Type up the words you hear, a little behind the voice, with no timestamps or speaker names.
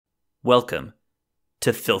Welcome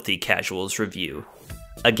to Filthy Casuals Review,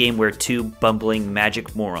 a game where two bumbling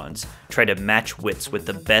magic morons try to match wits with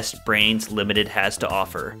the best brains Limited has to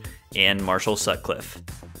offer, and Marshall Sutcliffe.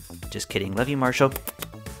 Just kidding, love you, Marshall.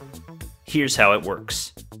 Here's how it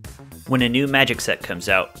works. When a new Magic set comes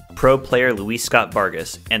out, pro player Luis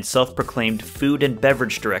Scott-Vargas and self-proclaimed food and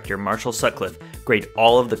beverage director Marshall Sutcliffe grade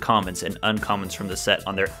all of the commons and uncommons from the set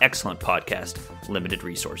on their excellent podcast, Limited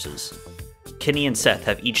Resources. Kenny and Seth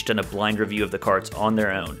have each done a blind review of the cards on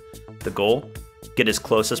their own. The goal? Get as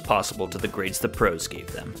close as possible to the grades the pros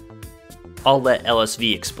gave them. I'll let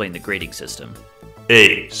LSV explain the grading system.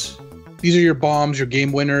 A's. These are your bombs, your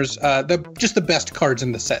game winners, just the best cards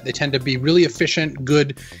in the set. They tend to be really efficient,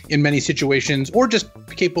 good in many situations, or just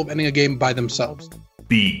capable of ending a game by themselves.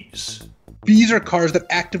 B's. B's are cards that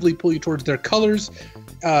actively pull you towards their colors.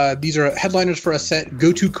 These are headliners for a set,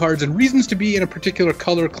 go-to cards, and reasons to be in a particular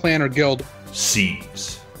color, clan, or guild.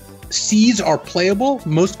 C's. C's are playable.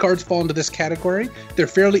 Most cards fall into this category. They're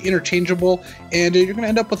fairly interchangeable, and you're going to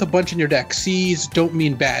end up with a bunch in your deck. C's don't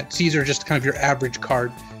mean bad. C's are just kind of your average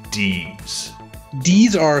card. D's.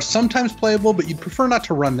 D's are sometimes playable, but you'd prefer not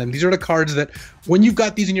to run them. These are the cards that, when you've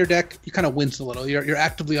got these in your deck, you kind of wince a little. You're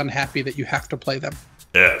actively unhappy that you have to play them.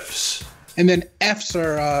 F's. And then F's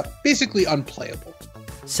are basically unplayable.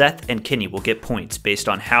 Seth and Kenny will get points based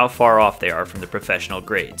on how far off they are from the professional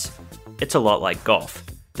grades. It's a lot like golf.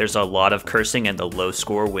 There's a lot of cursing and the low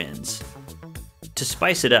score wins. To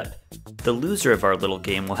spice it up, the loser of our little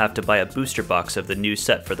game will have to buy a booster box of the new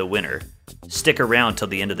set for the winner. Stick around till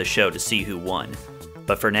the end of the show to see who won.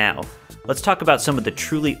 But for now, let's talk about some of the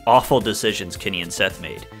truly awful decisions Kenny and Seth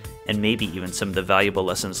made, and maybe even some of the valuable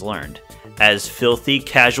lessons learned, as Filthy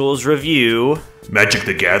Casuals review Magic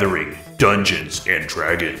the Gathering, Dungeons and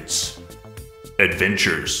Dragons.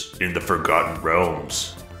 Adventures in the Forgotten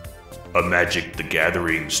Realms. A Magic the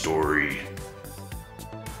Gathering story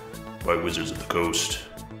by Wizards of the Coast.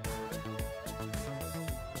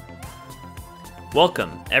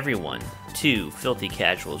 Welcome, everyone, to Filthy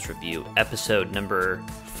Casuals Review, episode number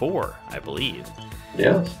 4, I believe.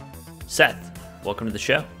 Yes. Seth, welcome to the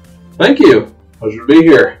show. Thank you. Pleasure to be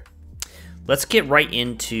here. Let's get right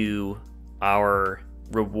into our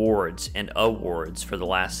rewards and awards for the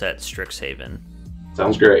last set, Strixhaven.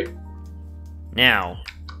 Sounds great. Now,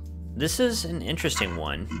 this is an interesting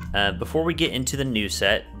one. Before we get into the new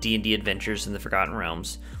set, D&D Adventures in the Forgotten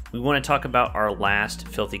Realms, we want to talk about our last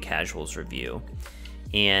Filthy Casuals review.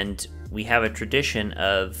 And we have a tradition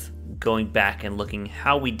of going back and looking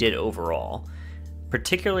how we did overall,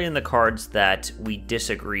 particularly in the cards that we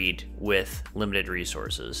disagreed with Limited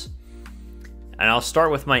Resources. And I'll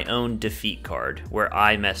start with my own defeat card, where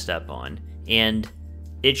I messed up on. And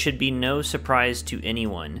it should be no surprise to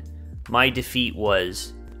anyone, my defeat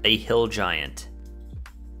was a Hill Giant,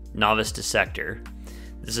 Novice Dissector.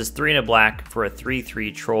 This is 3 and a black for a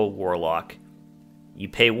 3/3 Troll Warlock. You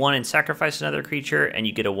pay 1 and sacrifice another creature, and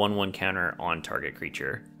you get a 1/1 counter on target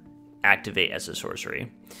creature. Activate as a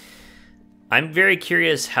sorcery. I'm very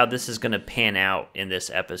curious how this is going to pan out in this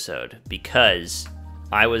episode, because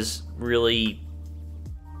I was really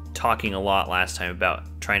talking a lot last time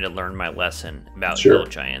about trying to learn my lesson about Hill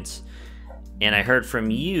Giants. And I heard from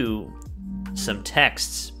you some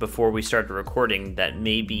texts before we started recording that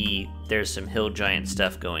maybe there's some Hill Giant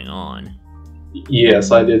stuff going on.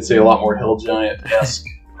 Yes, I did see a lot more Hill Giant-esque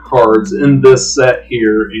cards in this set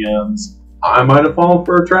here, and I might have fallen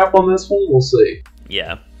for a trap on this one. We'll see.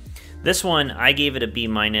 Yeah. This one, I gave it a B-.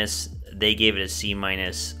 They gave it a C-.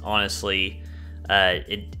 Honestly,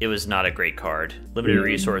 it was not a great card. Limited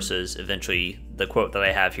Resources, eventually, the quote that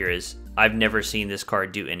I have here is, "I've never seen this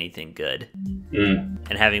card do anything good."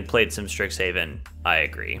 And having played some Strixhaven, I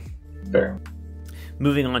agree. Fair.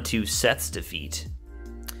 Moving on to Seth's defeat.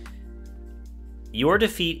 Your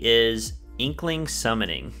defeat is Inkling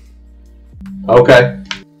Summoning. Okay.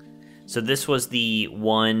 So this was the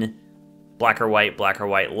one black or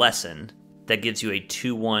white lesson that gives you a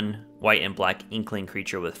 2/1 white and black Inkling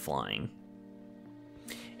creature with flying.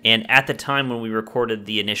 And at the time when we recorded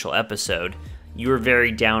the initial episode, you were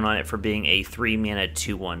very down on it for being a 3-mana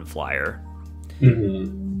 2/1 flyer.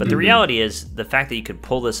 But the reality is, the fact that you could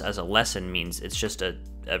pull this as a lesson means it's just a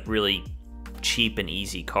really cheap and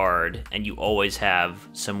easy card, and you always have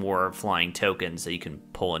some more flying tokens that you can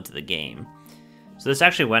pull into the game. So this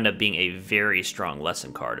actually wound up being a very strong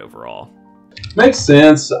lesson card overall. Makes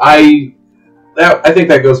sense. I think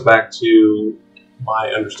that goes back to my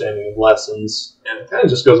understanding of lessons, and it kind of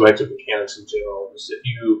just goes back to mechanics in general. Just if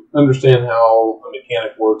you understand how a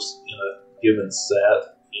mechanic works in a given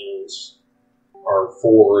set and are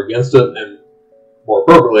for or against it, and more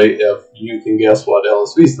appropriately, if you can guess what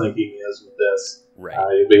LSV's thinking is with this, Right.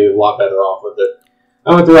 you'll be a lot better off with it.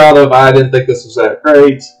 I went the route of I didn't think this was that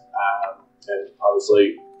great, and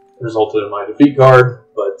obviously resulted in my defeat card.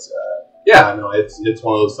 But yeah, no, it's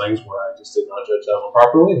one of those things where I just did not judge that one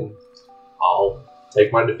properly, and I'll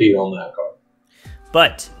take my defeat on that card.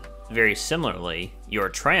 But very similarly, your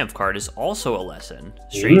Triumph card is also a lesson,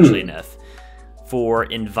 strangely enough. For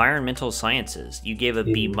environmental sciences, you gave a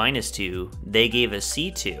B- to, they gave a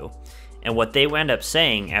C2, and what they wound up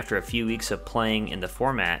saying after a few weeks of playing in the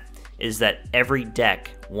format is that every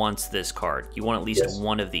deck wants this card. You want at least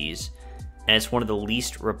one of these, and it's one of the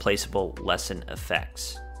least replaceable lesson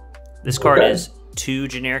effects. This card is 2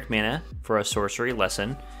 generic mana for a sorcery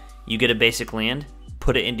lesson. You get a basic land,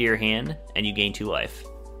 put it into your hand, and you gain 2 life.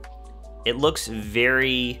 It looks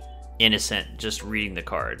very innocent just reading the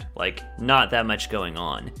card, like not that much going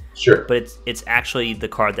on. Sure. But it's actually the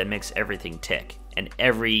card that makes everything tick, and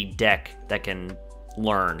every deck that can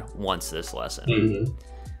learn wants this lesson.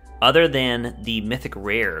 Other than the Mythic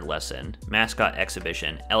Rare lesson, Mascot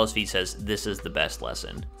Exhibition, LSV says this is the best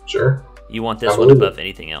lesson. Sure. You want this one above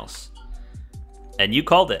anything else. And you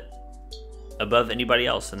called it above anybody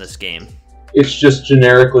else in this game. It's just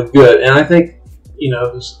generically good, and I think,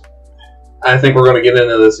 I think we're going to get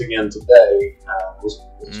into this again today.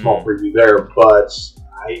 A small preview there, but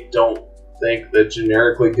I don't think that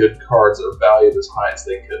generically good cards are valued as high as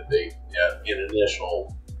they could be in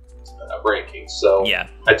initial rankings. So yeah,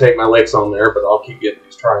 I take my licks on there, but I'll keep getting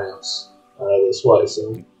these triumphs this way.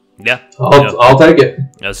 So yeah, I'll take it.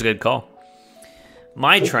 That's a good call.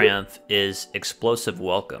 My triumph is Explosive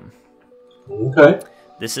Welcome. Okay.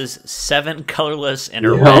 This is 7 colorless and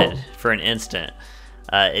a red for an instant.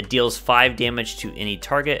 It deals 5 damage to any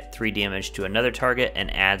target, 3 damage to another target,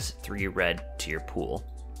 and adds 3 red to your pool.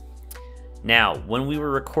 Now, when we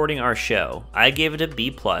were recording our show, I gave it a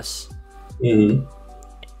B+.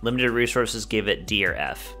 Limited Resources gave it D or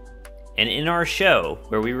F. And in our show,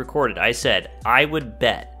 where we recorded, I said, I would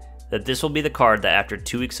bet that this will be the card that after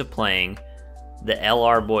 2 weeks of playing, the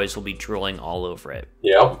LR boys will be drooling all over it.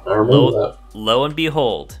 Yeah, I remember that. Lo and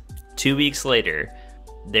behold, 2 weeks later,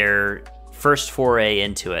 their first foray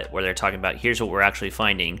into it, where they're talking about, here's what we're actually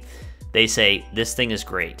finding, they say, this thing is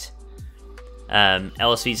great.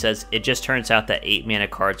 LSV says, it just turns out that 8 mana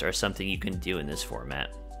cards are something you can do in this format.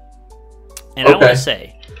 And I want to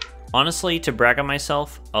say, honestly, to brag on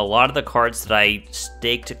myself, a lot of the cards that I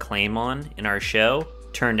staked a claim on in our show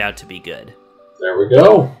turned out to be good. There we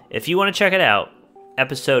go. If you want to check it out,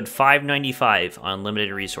 episode 595 on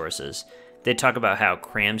Limited Resources, they talk about how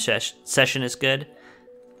Cram Session is good.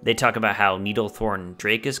 They talk about how Needlethorn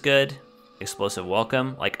Drake is good. Explosive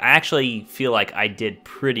Welcome. Like, I actually feel like I did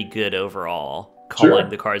pretty good overall calling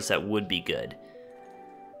the cards that would be good.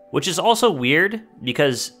 Which is also weird,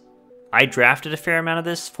 because I drafted a fair amount of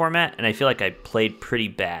this format, and I feel like I played pretty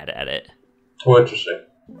bad at it. Oh, interesting.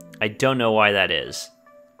 I don't know why that is.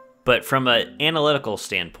 But from an analytical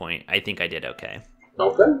standpoint, I think I did okay.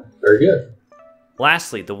 Okay, very good.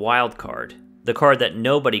 Lastly, the wild card. The card that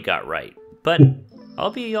nobody got right. But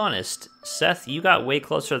I'll be honest, Seth, you got way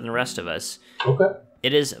closer than the rest of us. Okay.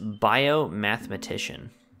 It is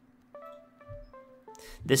Biomathematician.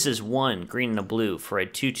 This is 1 green and a blue for a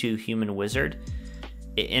 2/2 human wizard.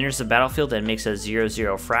 It enters the battlefield and makes a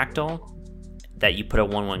 0/0 fractal that you put a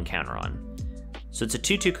 1/1 counter on. So it's a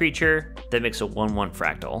 2/2 creature that makes a 1/1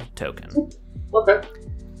 fractal token. Okay.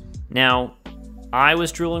 Now, I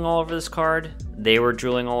was drooling all over this card. They were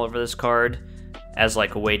drooling all over this card as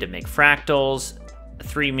like a way to make fractals.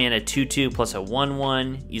 3 mana 2/2 plus a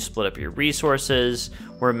 1/1. You split up your resources.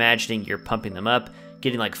 We're imagining you're pumping them up,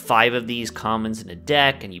 getting like 5 of these commons in a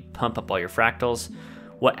deck, and you pump up all your fractals.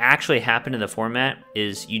 What actually happened in the format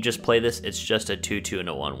is you just play this, it's just a 2/2 and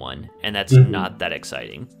a 1/1, and that's not that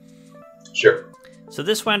exciting. Sure. So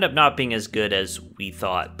this wound up not being as good as we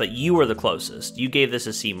thought, but you were the closest. You gave this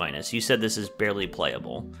a C-. You said this is barely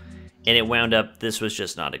playable, and it wound up this was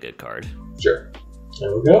just not a good card. Sure.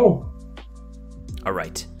 There we go. All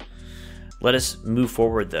right. Let us move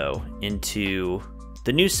forward, though, into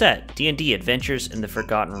the new set, D&D Adventures in the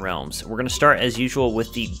Forgotten Realms. We're going to start, as usual,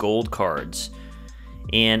 with the gold cards.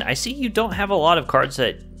 And I see you don't have a lot of cards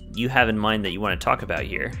that you have in mind that you want to talk about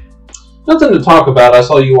here. Nothing to talk about. I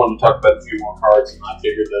saw you wanted to talk about a few more cards, and I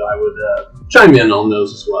figured that I would chime in on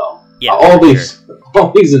those as well. Yeah, all these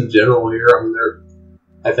in general here. I mean,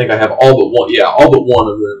 I think I have all but one. Yeah, all but one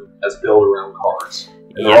of them as built around cards.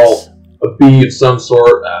 And they're all a B of some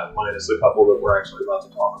sort, minus a couple that we're actually about to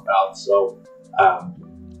talk about. So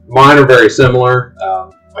mine are very similar.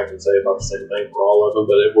 I can say about the same thing for all of them,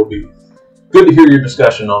 but it would be good to hear your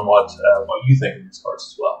discussion on what you think of these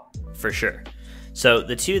cards as well. For sure. So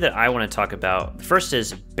the two that I want to talk about, the first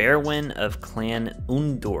is Berwyn of Clan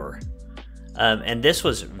Undor. And this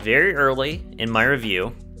was very early in my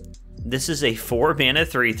review. This is a 4-mana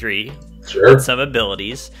 3/3 Sure. with some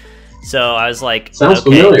abilities. So I was like, Sounds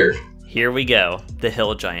okay, familiar. here we go, the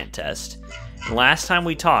Hill Giant test. Last time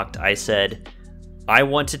we talked, I said I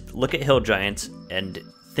want to look at Hill Giants and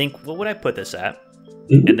think, what would I put this at?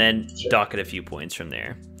 Mm-hmm. And then Sure. dock it a few points from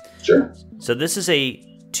there. Sure. So this is a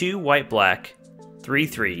 2 white-black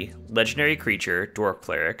 3/3 legendary creature, Dwarf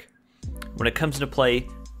Cleric. When it comes into play,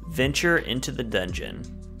 venture into the dungeon.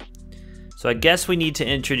 So I guess we need to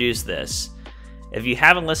introduce this. If you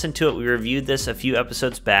haven't listened to it, we reviewed this a few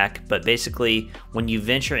episodes back, but basically when you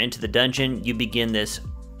venture into the dungeon, you begin this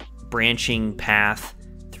branching path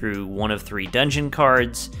through one of 3 dungeon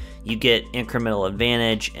cards. You get incremental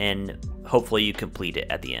advantage, and hopefully you complete it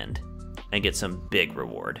at the end and get some big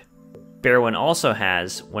reward. Berwyn also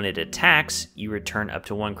has, when it attacks, you return up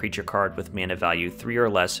to 1 creature card with mana value 3 or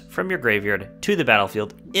less from your graveyard to the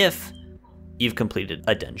battlefield if you've completed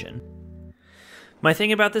a dungeon. My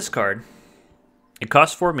thing about this card, it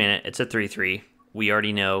costs 4 mana, it's a 3/3. We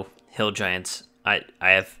already know Hill Giants I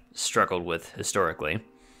have struggled with historically.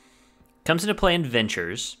 Comes into play in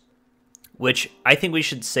Ventures, which I think we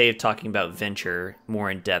should save talking about Venture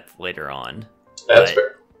more in depth later on. That's But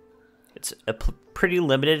fair. it's a pretty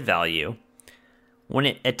limited value. When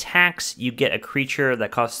it attacks, you get a creature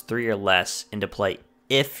that costs 3 or less into play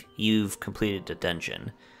if you've completed a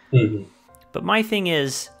dungeon. Mm-hmm. But my thing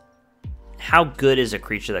is, how good is a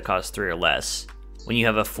creature that costs 3 or less when you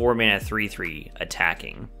have a 4-mana 3/3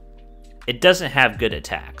 attacking? It doesn't have good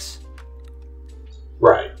attacks.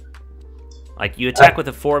 Right. Like, you attack with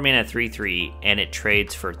a 4-mana 3/3 and it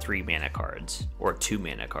trades for 3-mana cards or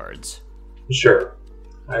 2-mana cards. Sure.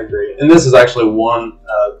 I agree. And this is actually one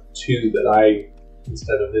of 2 that I,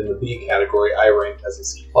 instead of in the B category, I ranked as a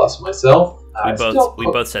C+ myself. We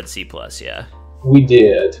both said C+, yeah. We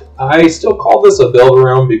did. I still call this a build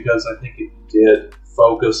around because I think it did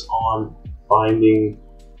focus on finding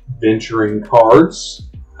venturing cards.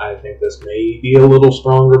 I think this may be a little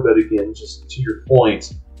stronger, but again, just to your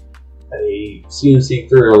point, a CMC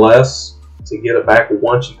 3 or less to get it back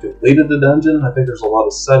once you completed the dungeon, I think there's a lot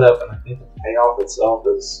of setup, and I think the payoff itself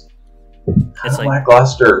is kind of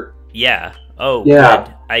lackluster. Yeah. Oh, yeah.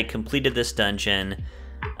 Good. I completed this dungeon.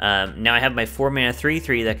 Now I have my 4-mana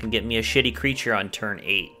 3/3 that can get me a shitty creature on turn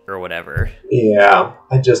 8 or whatever. Yeah,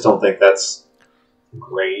 I just don't think that's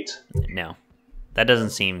great. No, that doesn't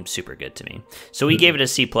seem super good to me. So we gave it a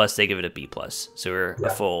C+, they give it a B+. So we're a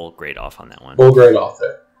full grade off on that one. Full grade off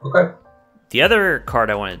there. Okay. The other card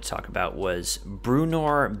I wanted to talk about was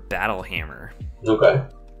Brunor Battlehammer. Okay.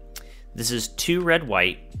 This is 2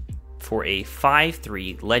 red-white for a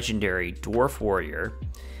 5/3 legendary dwarf warrior.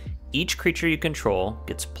 Each creature you control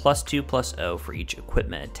gets +2/+0 for each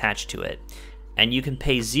equipment attached to it, and you can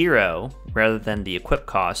pay 0 rather than the equip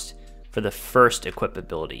cost for the first equip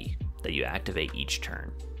ability that you activate each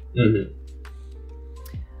turn. Mm-hmm.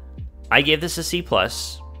 I gave this a C+.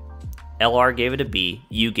 LR gave it a B.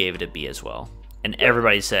 You gave it a B as well. And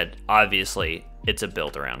everybody said, obviously, it's a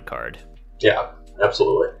build-around card. Yeah,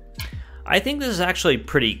 absolutely. I think this is actually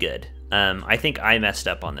pretty good. I think I messed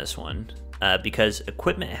up on this one because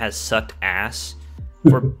equipment has sucked ass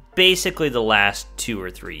for basically the last 2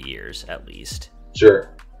 or 3 years at least.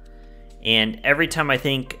 Sure. And every time I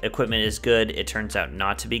think equipment is good, it turns out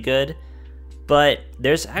not to be good. But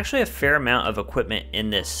there's actually a fair amount of equipment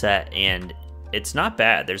in this set, and it's not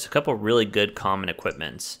bad. There's a couple really good common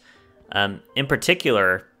equipments. In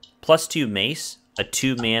particular, +2 mace, a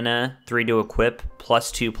 2-mana, 3 to equip,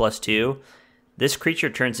 +2/+2. This creature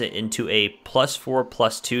turns it into a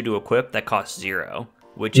 +4/+2 to equip that costs 0,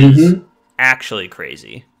 which is actually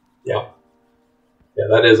crazy. Yeah. Yeah,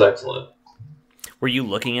 that is excellent. Were you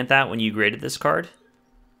looking at that when you graded this card?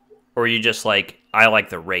 Or are you just like, I like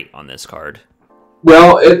the rate on this card?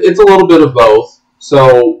 Well, it's a little bit of both.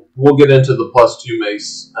 So we'll get into the +2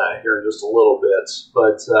 mace here in just a little bit.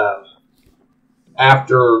 But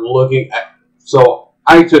after looking at... So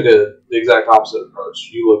I took the exact opposite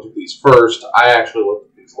approach. You looked at these first. I actually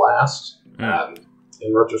looked at these last.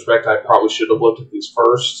 In retrospect, I probably should have looked at these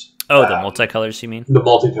first. Oh, the multicolors, you mean? The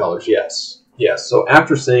multicolors, yes. Yes, so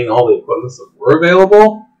after seeing all the equipments that were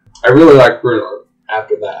available, I really liked Bruno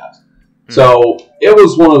after that. So it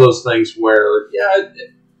was one of those things where, yeah,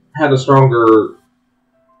 it had a stronger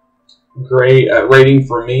rating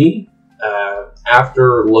for me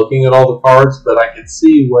after looking at all the cards, but I could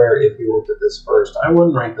see where if you looked at this first, I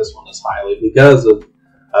wouldn't rank this one as highly because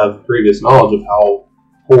of previous knowledge of how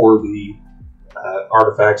poor the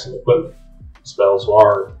artifacts and equipment spells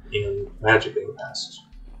are in Magic in the past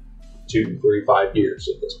 2, 3, 5 years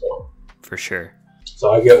at this point. For sure.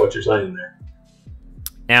 So I get what you're saying there.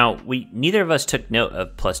 Now, neither of us took note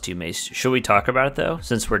of +2 mace. Should we talk about it, though,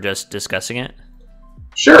 since we're just discussing it?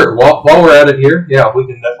 Sure. While we're at it here, yeah, we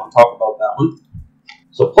can definitely talk about that one.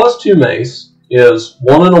 So +2 mace is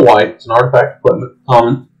 1 and a white. It's an artifact equipment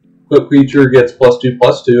common. Equipped creature gets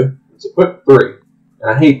 +2/+2. It's equipped 3.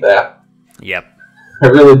 And I hate that. Yep. I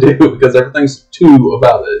really do, because everything's 2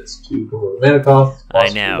 about it. It's 2 for the mana cost, I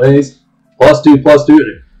know. +2 mace, +2/+2,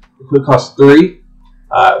 and equip cost 3.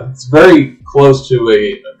 It's very close to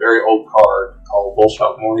a very old card called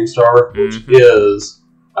Volshock Morningstar, which is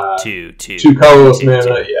 2 colorless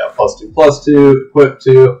mana, yeah, +2/+2, equip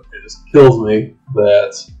 2. It just kills me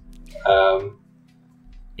that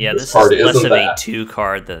this card is less isn't of that. a 2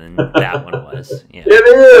 card than that one was. Yeah.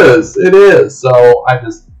 It is. So I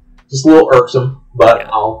just a little irksome, but Yeah.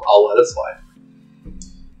 I'll let it slide.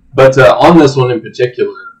 But on this one in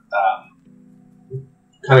particular,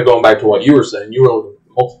 kind of going back to what you were saying, you were looking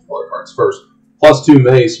at multiplayer cards first. +2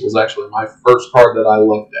 mace was actually my first card that I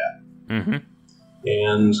looked at. Mm-hmm.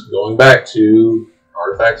 And going back to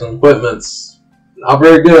artifacts and equipments, not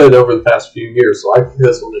very good over the past few years, so I give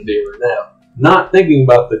this one a D or an F. Not thinking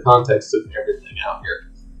about the context of everything out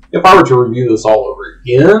here. If I were to review this all over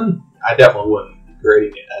again, I definitely wouldn't be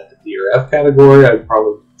grading it at the D or F category. I'd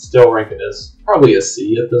probably still rank it as probably a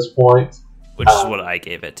C at this point. Which is what I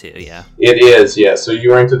gave it to, yeah. It is, yeah. So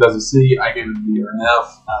you ranked it as a C, I gave it a D or an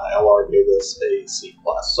F. LR gave this a C+.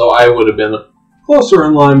 So I would have been closer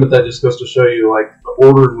in line, but that just goes to show you, like, the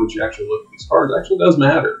order in which you actually look at these cards actually does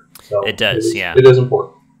matter. So It does, yeah. It is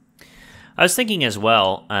important. I was thinking as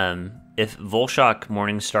well, if Volshock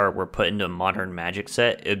Morningstar were put into a modern Magic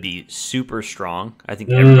set, it would be super strong. I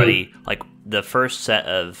think everybody, like, the first set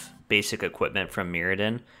of basic equipment from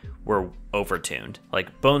Mirrodin were overtuned.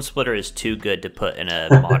 Like, Bone Splitter is too good to put in a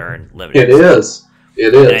modern limited It set. is.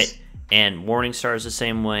 It is. And Morningstar is the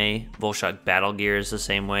same way. Volshock Battle Gear is the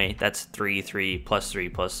same way. That's 3/3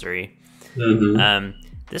 +3/+3. Mm-hmm.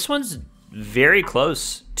 This one's very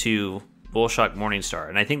close to Volshock Morningstar,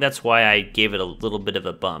 and I think that's why I gave it a little bit of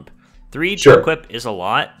a bump. 3 to equip is a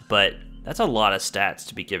lot, but that's a lot of stats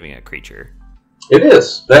to be giving a creature. It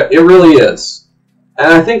is. It really is. And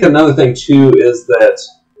I think another thing, too, is that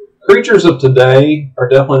creatures of today are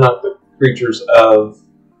definitely not the creatures of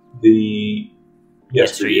the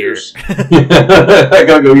yesteryears. I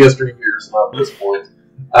gotta go yesteryears at this point.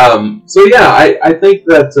 So yeah, I think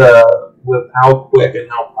that with how quick and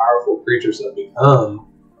how powerful creatures have become,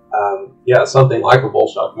 something like a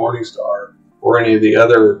Volshock Morningstar or any of the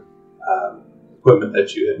other equipment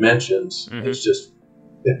that you had mentioned,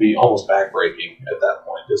 it'd be almost backbreaking at that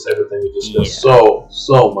point. Just everything would just go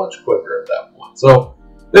so much quicker at that point. So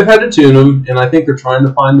they've had to tune them, and I think they're trying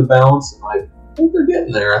to find the balance, and I think they're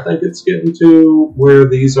getting there. I think it's getting to where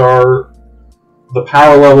these are the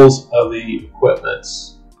power levels of the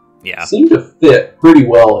equipments seem to fit pretty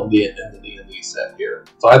well in the D&D set here.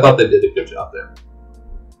 So I thought they did a good job there.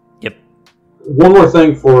 Yep. One more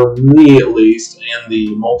thing for me, at least, and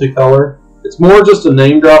the multicolor. It's more just a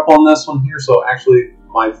name drop on this one here. So actually,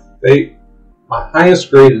 my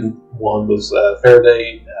highest graded one was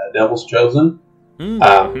Faraday Devil's Chosen.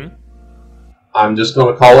 I'm just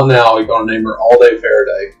going to call it now. You're going to name her All Day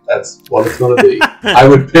Faraday. That's what it's going to be. I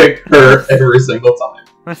would pick her every single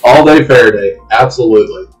time. All Day Faraday.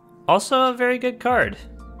 Absolutely. Also a very good card.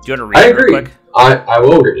 Do you want to read I it agree. real quick? I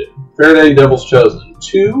will read it. Faraday Devil's Chosen.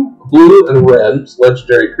 2 blue and red. It's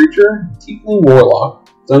legendary creature. Tiefling Warlock.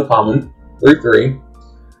 It's uncommon. 3/3.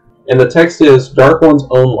 And the text is Dark One's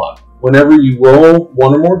Own Luck. Whenever you roll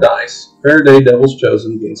 1 or more dice, Faraday Devil's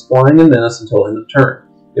Chosen gains flying and menace until end of turn.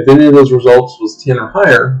 If any of those results was 10 or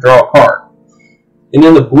higher, draw a card. And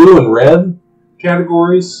in the blue and red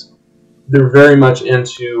categories, they're very much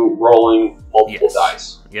into rolling multiple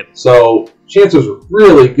dice. Yep. So chances are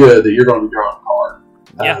really good that you're going to be drawing a card.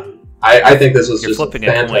 Yeah. I think this is You're just flipping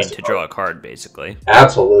a coin to draw a card, basically.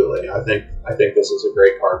 Absolutely. I think this is a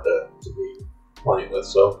great card to be playing with.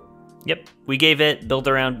 So. Yep. We gave it build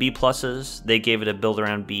around B pluses. They gave it a build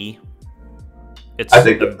around B. I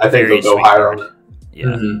think they'll go higher on it. Yeah.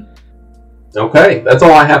 Mm-hmm. Okay, that's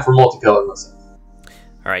all I have for multicolor myself.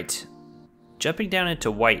 All right. Jumping down into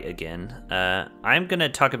white again, I'm going to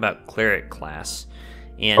talk about Cleric class.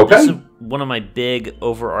 And this is one of my big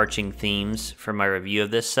overarching themes for my review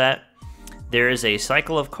of this set. There is a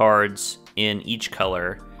cycle of cards in each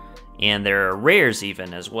color, and there are rares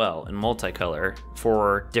even as well in multicolor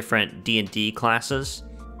for different D&D classes.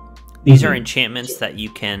 These are enchantments that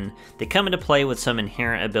they come into play with some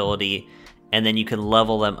inherent ability, and then you can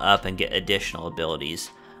level them up and get additional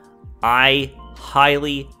abilities. I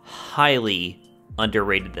highly, highly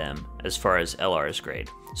underrated them as far as LR's grade.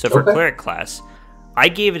 So for Cleric class, I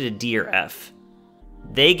gave it a D or F.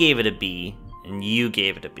 They gave it a B, and you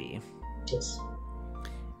gave it a B. Yes.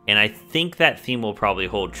 And I think that theme will probably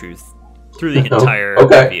hold true through the entire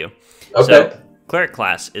review. Okay. So, Cleric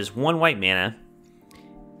class is 1 white mana.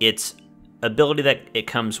 Its ability that it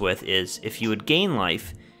comes with is if you would gain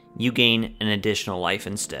life, you gain an additional life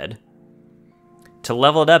instead. To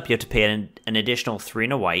level it up, you have to pay an additional 3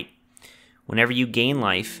 and a white. Whenever you gain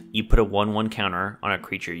life, you put a 1/1 counter on a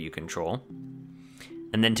creature you control.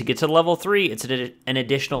 And then to get to level 3, it's an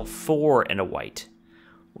additional 4 and a white.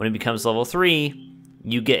 When it becomes level 3,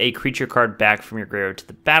 you get a creature card back from your graveyard to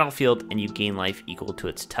the battlefield, and you gain life equal to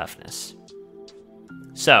its toughness.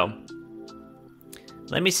 So,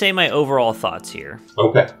 let me say my overall thoughts here.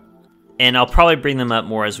 Okay. And I'll probably bring them up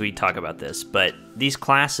more as we talk about this, but these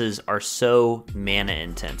classes are so mana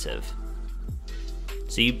intensive.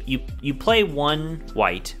 So you play 1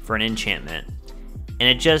 white for an enchantment, and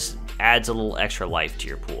it just adds a little extra life to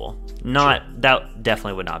your pool. That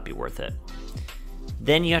definitely would not be worth it.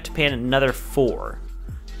 Then you have to pay another 4.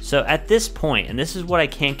 So at this point, and this is what I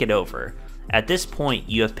can't get over, at this point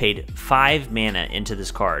you have paid 5 mana into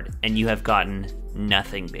this card, and you have gotten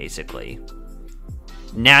nothing basically.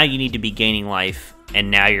 Now you need to be gaining life,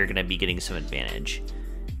 and now you're going to be getting some advantage.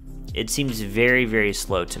 It seems very, very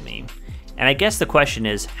slow to me. And I guess the question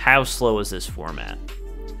is, how slow is this format?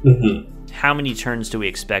 How many turns do we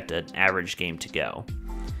expect an average game to go?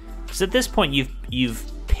 Because at this point,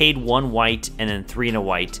 you've paid 1 white and then 3 and a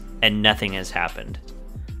white, and nothing has happened.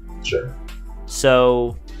 Sure.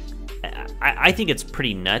 So I think it's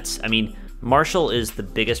pretty nuts. I mean, Marshall is the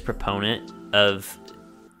biggest proponent of,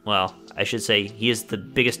 well, I should say he is the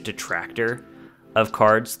biggest detractor of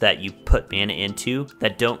cards that you put mana into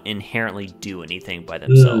that don't inherently do anything by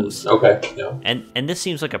themselves. Okay, yeah. And this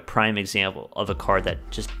seems like a prime example of a card that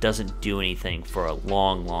just doesn't do anything for a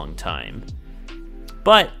long, long time.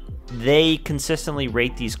 But they consistently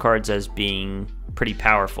rate these cards as being pretty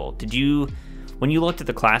powerful. When you looked at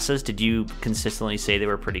the classes, did you consistently say they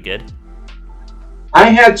were pretty good? I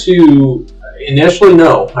had to, initially,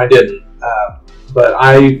 no, I didn't. But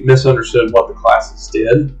I misunderstood what the classes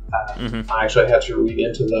did. I actually had to read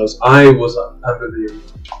into those. I was under the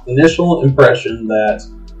initial impression that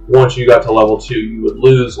once you got to level 2, you would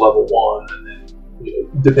lose level 1, and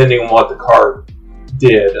then depending on what the card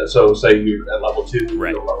did. So say you're at level 2, you're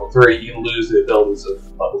at level 3, you lose the abilities of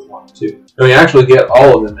levels 1 and 2. And you actually get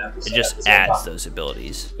all of them at the same time. It just adds those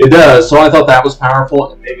abilities. It does. So I thought that was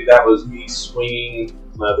powerful, and maybe that was me swinging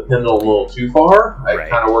the pendulum a little too far. I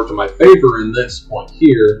kind of worked in my favor in this point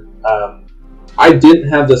here. I didn't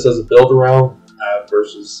have this as a build around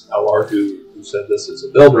versus LR, who said this is a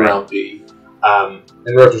build around B.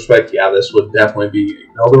 In retrospect, yeah, this would definitely be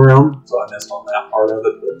a build around, so I missed on that part of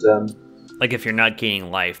it. But like if you're not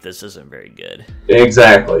gaining life, this isn't very good.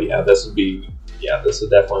 Exactly. Yeah, this would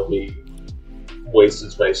definitely be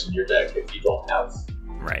wasted space in your deck if you don't have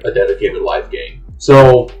a dedicated life gain.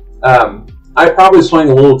 So. I probably swing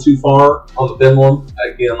a little too far on the pendulum.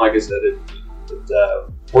 Again, like I said, it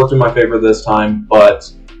worked in my favor this time,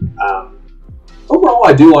 but overall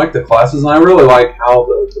I do like the classes, and I really like how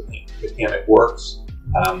the mechanic works.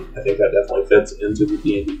 I think that definitely fits into the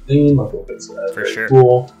D&D theme. I think it's very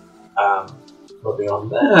cool. But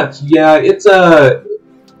beyond that,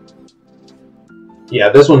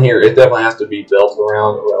 this one here, it definitely has to be built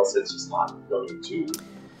around, or else it's just not going to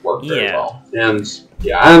work very well. And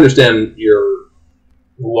I understand your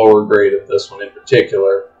lower grade of this one in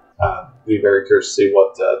particular. Be very curious to see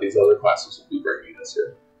what these other classes will be bringing us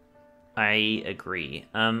here. I agree.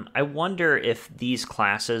 I wonder if these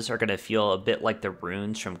classes are going to feel a bit like the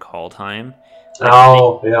runes from Kaldheim.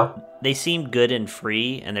 They seem good and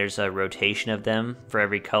free, and there's a rotation of them for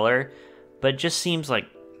every color, but it just seems like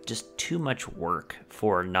just too much work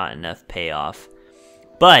for not enough payoff.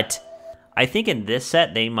 But I think in this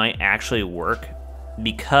set they might actually work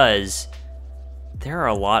because there are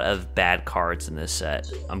a lot of bad cards in this set.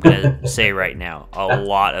 I'm going to say right now, a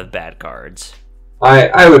lot of bad cards.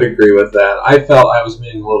 I would agree with that. I felt I was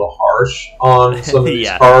being a little harsh on some of these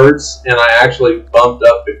cards, and I actually bumped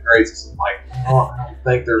up the grades. I'm like, I don't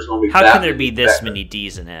think there's going to be How can there be this many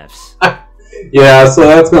Ds and Fs? Yeah, so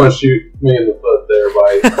that's going to shoot me in the foot there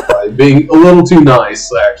by being a little too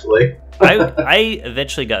nice, actually. I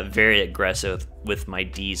eventually got very aggressive with my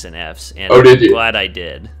Ds and Fs, and I'm glad I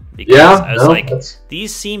did. Because I was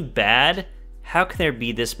these seem bad. How can there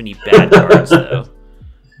be this many bad cards, though?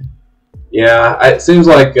 Yeah, it seems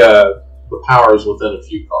like the power is within a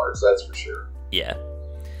few cards, that's for sure. Yeah.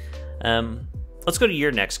 Let's go to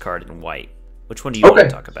your next card in white. Which one do you want to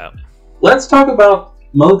talk about? Let's talk about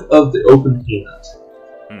Monk of the Open Hand.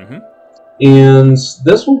 Mm-hmm. And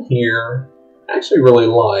this one here, I actually really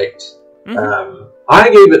liked. Mm-hmm. I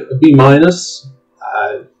gave it a B minus.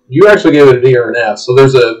 You actually gave it a D or an F, so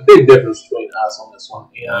there's a big difference between us on this one.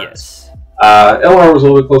 And, yes. LR was a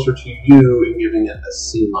little bit closer to you in giving it a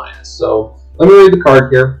C minus. So let me read the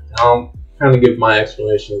card here. I'll kind of give my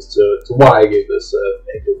explanations to why I gave this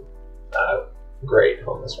a good grade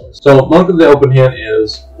on this one. So Monk of the Open Hand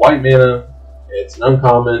is white mana. It's an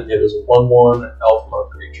uncommon. It is a 1/1 elf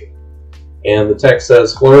monk creature. And the text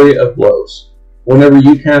says, Flurry of Blows. Whenever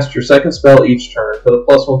you cast your second spell each turn, put a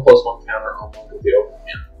 +1/+1 counter on Monk of the Open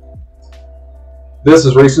Hand. This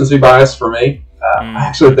is recency bias for me. I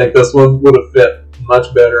actually think this one would have fit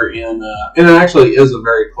much better in, and it actually is a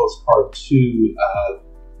very close card to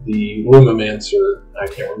the Lumimancer. I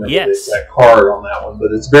can't remember the exact card on that one,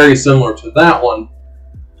 but it's very similar to that one.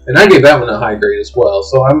 And I gave that one a high grade as well,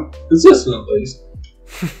 so I'm consistent at least.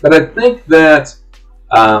 But I think that,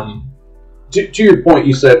 to your point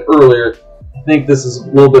you said earlier, I think this is a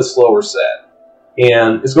little bit slower set.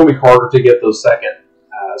 And it's going to be harder to get those second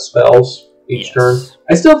spells each turn.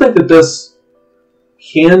 I still think that this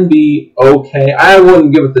can be okay. I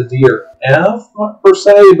wouldn't give it the D or F per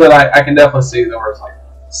se, but I can definitely see that where it's like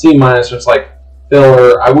C minus, just like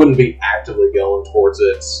filler. I wouldn't be actively going towards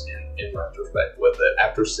it in retrospect with it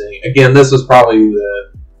after seeing. Again, this is probably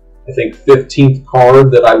the, I think, 15th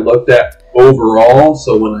card that I looked at overall.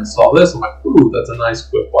 So when I saw this, I'm like, ooh, that's a nice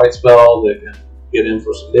quick white spell that can get in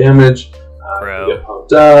for some damage. Get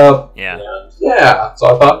pumped up. Yeah. And yeah. So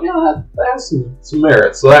I thought, yeah, that has some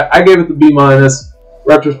merit. So I gave it the B minus.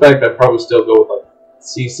 Retrospect, I'd probably still go with like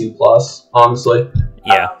C plus, honestly.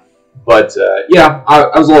 Yeah. But yeah,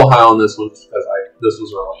 I was a little high on this one because this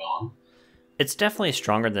was early on. It's definitely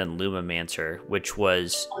stronger than Lumimancer, which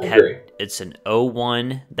was it's an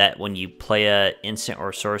 0/1 that when you play a instant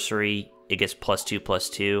or sorcery, it gets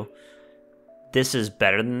 +2/+2. This is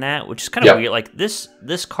better than that, which is kind of weird. Like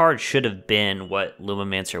this card should have been what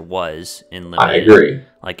Lumimancer was in Limited. I agree.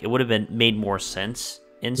 Like it would have made more sense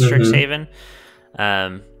in Strixhaven.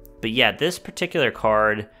 But yeah, this particular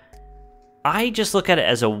card, I just look at it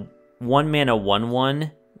as a 1-mana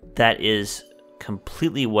 1/1 that is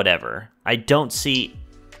completely whatever. I don't see,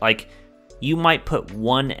 like, you might put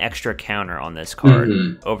one extra counter on this card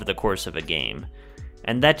over the course of a game,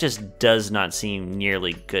 and that just does not seem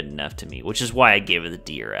nearly good enough to me, which is why I gave it a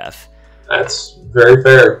D or F. That's very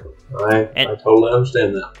fair. I totally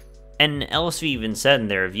understand that. And LSV even said in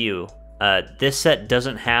their review, this set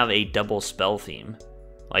doesn't have a double spell theme.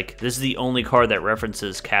 Like, this is the only card that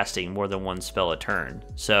references casting more than one spell a turn.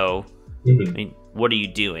 So, I mean, what are you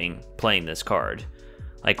doing playing this card?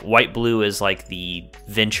 Like, white-blue is like the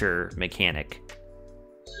venture mechanic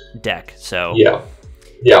deck, so... Yeah.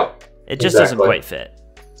 It just doesn't quite fit.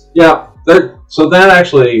 Yeah, so that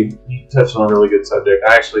actually, you touched on a really good subject.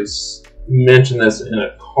 I actually mentioned this in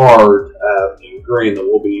a card in green that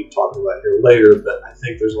we'll be talking about here later, but I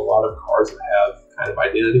think there's a lot of cards that have kind of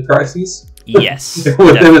identity crises. Yes.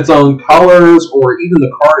 Within its own colors or even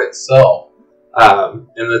the card itself.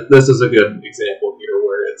 And this is a good example here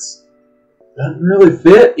where it's doesn't really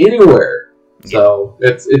fit anywhere. So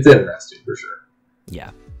it's interesting for sure.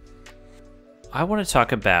 Yeah. I want to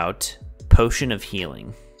talk about Potion of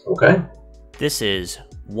Healing. Okay. This is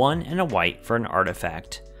 1 and a white for an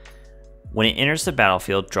artifact. When it enters the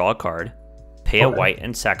battlefield, draw a card, pay a white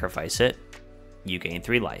and sacrifice it. You gain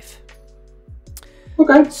 3 life.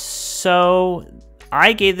 Okay. So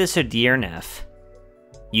I gave this a D or an F.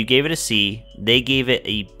 You gave it a C. They gave it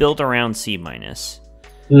a build around C minus.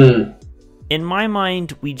 In my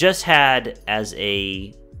mind, we just had as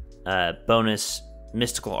a bonus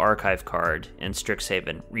Mystical Archive card in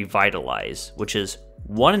Strixhaven, Revitalize, which is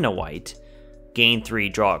 1 and a white, gain 3,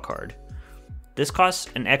 draw a card. This costs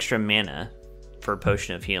an extra mana for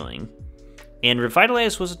Potion of Healing. And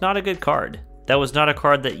Revitalize was not a good card. That was not a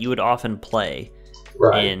card that you would often play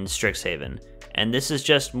in Strixhaven. And this is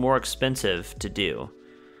just more expensive to do.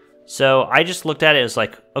 So I just looked at it as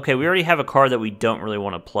like, okay, we already have a card that we don't really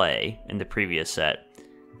want to play in the previous set.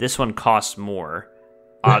 This one costs more.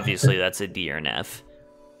 Obviously, that's a D or an F,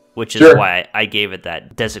 which is why I gave it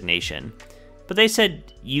that designation. But they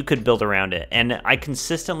said you could build around it. And I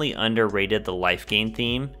consistently underrated the life gain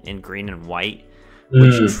theme in green and white,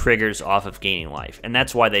 which triggers off of gaining life. And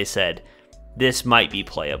that's why they said this might be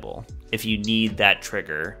playable if you need that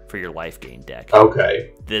trigger for your life gain deck.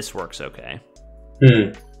 Okay. This works okay.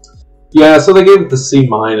 Yeah, so they gave it the C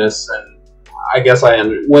minus, and I guess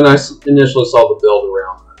when I initially saw the build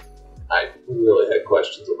around, I really had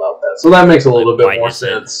questions about that. So that makes a little bit more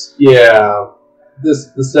sense. Yeah,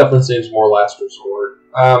 this definitely seems more last resort.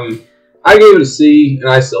 I gave it a C, and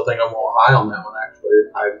I still think I'm a little high on that one. Actually,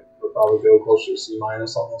 I would probably go closer to C- on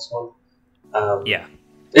this one. Yeah,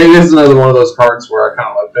 it is another one of those cards where I kind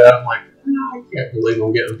of like that. I'm like, I can't believe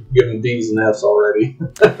I'm giving D's and F's already.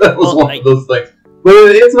 That was one of those things. But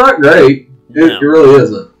it's not great. It really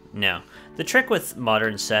isn't. No. The trick with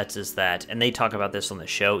modern sets is that, and they talk about this on the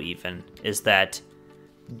show even, is that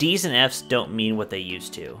D's and F's don't mean what they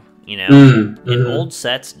used to. You know, in old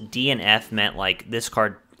sets, D and F meant like this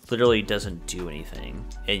card literally doesn't do anything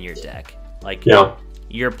in your deck. Like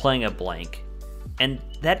you're playing a blank. And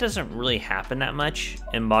that doesn't really happen that much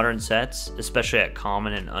in modern sets, especially at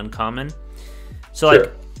common and uncommon. So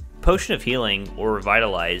like Potion of Healing or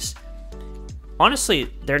Revitalize,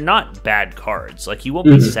 honestly, they're not bad cards. Like you won't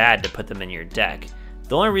be sad to put them in your deck.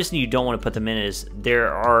 The only reason you don't want to put them in is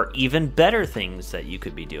there are even better things that you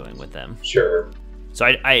could be doing with them. Sure. So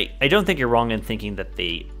I don't think you're wrong in thinking that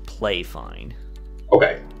they play fine.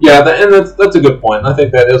 Okay. Yeah, and that's a good point. And I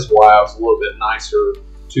think that is why I was a little bit nicer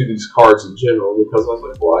to these cards in general, because I was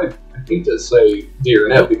like, well, I hate to say D or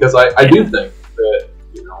an F, because I do think that,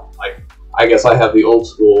 you know, like, I guess I have the old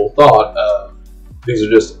school thought of these are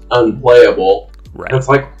just unplayable. Right. And it's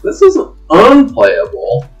like, this isn't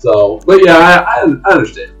unplayable. So, but yeah, I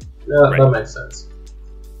understand. Yeah, that makes sense.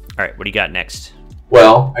 All right, what do you got next?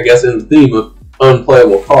 Well, I guess in the theme of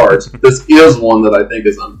unplayable cards, this is one that I think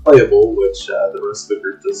is unplayable, which the rest of the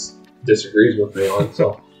group disagrees with me on.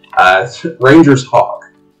 So, Ranger's Hawk.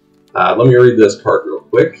 Let me read this card real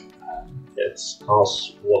quick. It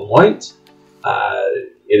costs 1 white.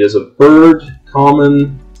 It is a bird,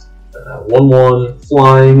 common, 1/1,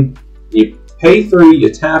 flying. You pay 3, you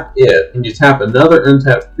tap it, and you tap another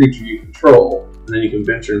untapped creature you control, and then you can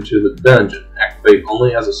venture into the dungeon. Activate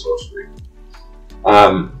only as a sorcery.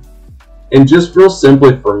 And just real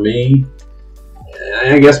simply for me,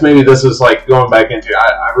 I guess maybe this is like going back into,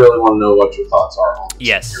 I really want to know what your thoughts are on this.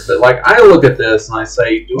 Yes. Here. But like, I look at this and I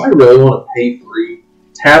say, do I really want to pay 3,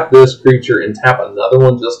 tap this creature, and tap another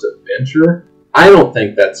one just to venture? I don't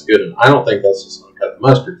think that's good, and I don't think that's just going to cut the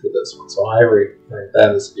mustard for this one. So I rank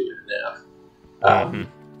that as D and F.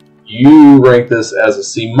 You rank this as a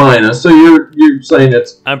C minus, so you're saying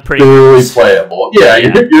it's barely playable. Yeah,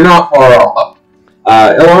 you're not far off.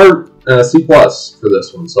 LR C plus for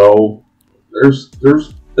this one. So there's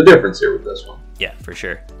a difference here with this one. Yeah, for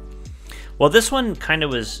sure. Well, this one kind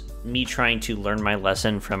of was me trying to learn my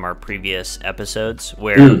lesson from our previous episodes,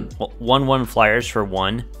 where 1/1 flyers for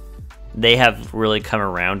 1, they have really come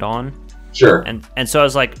around on. Sure. And so I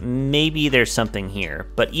was like, maybe there's something here.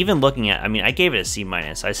 But even looking at, I mean, I gave it a C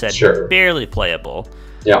minus. I said barely playable.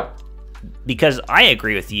 Yeah. Because I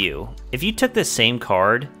agree with you. If you took this same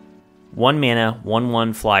card, 1 mana,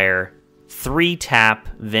 1/1 flyer, 3 tap,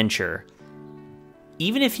 venture.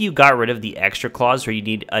 Even if you got rid of the extra clause where you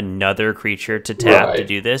need another creature to tap to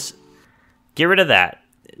do this, get rid of that.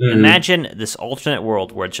 Imagine this alternate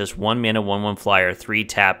world where it's just 1 mana, 1/1 flyer, 3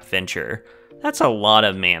 tap, venture. That's a lot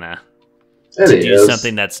of mana to do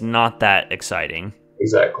something that's not that exciting.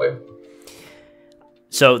 Exactly.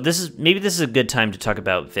 So this is a good time to talk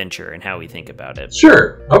about venture and how we think about it.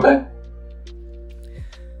 Sure. Okay.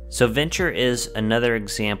 So venture is another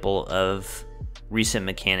example of recent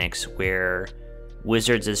mechanics where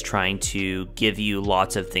Wizards is trying to give you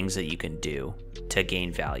lots of things that you can do to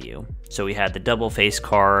gain value. So we had the double face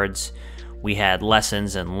cards, we had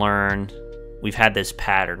lessons and learn. We've had this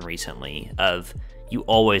pattern recently of you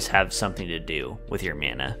always have something to do with your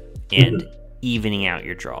mana and evening out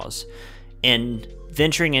your draws. And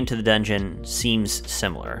venturing into the dungeon seems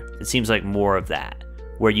similar. It seems like more of that,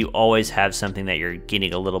 where you always have something that you're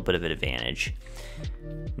getting a little bit of an advantage.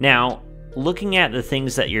 Now, looking at the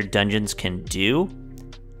things that your dungeons can do,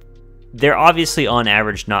 they're obviously on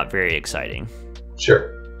average not very exciting.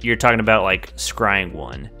 Sure. You're talking about like scrying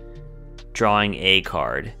 1, drawing a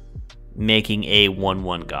card, making a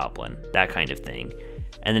 1/1 goblin, that kind of thing.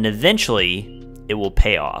 And then eventually it will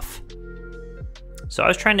pay off. So I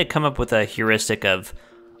was trying to come up with a heuristic of,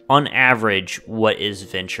 on average, what is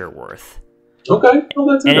venture worth? Okay, well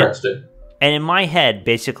that's interesting. And in my head,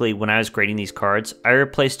 basically, when I was grading these cards, I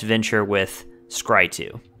replaced venture with scry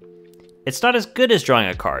 2. It's not as good as drawing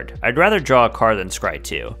a card. I'd rather draw a card than scry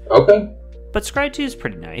 2. Okay. But scry 2 is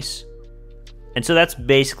pretty nice. And so that's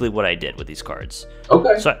basically what I did with these cards.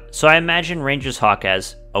 Okay. So I imagine Ranger's Hawk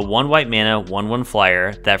as a 1 white mana, 1/1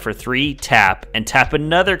 flyer that for 3 tap and tap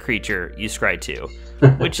another creature you scry 2,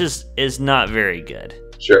 which is not very good.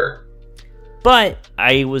 Sure. But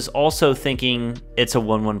I was also thinking it's a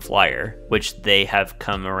 1/1 flyer, which they have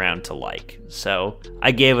come around to like. So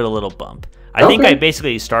I gave it a little bump. I think I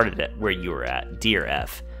basically started it where you were at, D or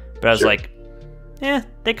F. But I was like,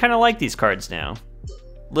 they kind of like these cards now.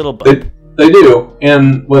 Little bump. They do.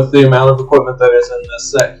 And with the amount of equipment that is in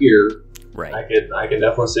this set here, right. I can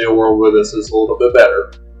definitely see a world where this is a little bit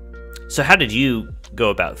better. So how did you go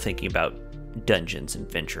about thinking about dungeons and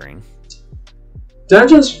venturing?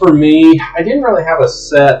 Dungeons for me, I didn't really have a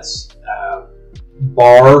set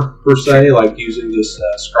bar per se, like using this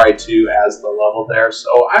Scry 2 as the level there.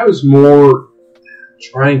 So I was more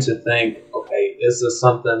trying to think, okay, is this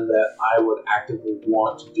something that I would actively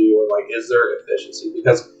want to do, or like, is there efficiency?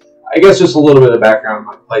 Because I guess just a little bit of background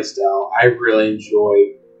on my playstyle, I really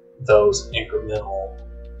enjoy those incremental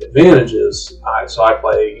advantages. So I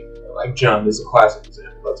play, like Jund is a classic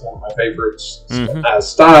example. That's one of my favorites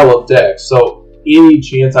style of decks. So any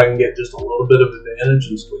chance I can get just a little bit of advantage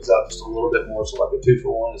and squeeze out just a little bit more, so like a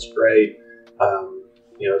 2-for-1 is great.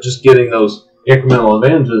 Just getting those incremental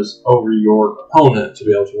advantages over your opponent to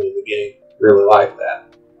be able to win the game. Really like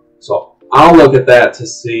that. So I'll look at that to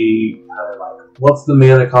see what's the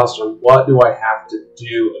mana cost, or what do I have to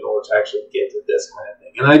do in order to actually get to this kind of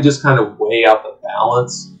thing. And I just kind of weigh out the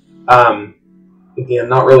balance. Again,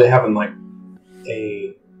 not really having like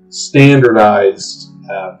a standardized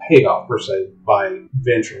payoff per se by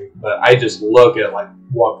venturing, but I just look at like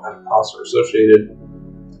what kind of costs are associated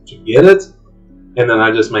to get it, and then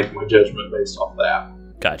I just make my judgment based off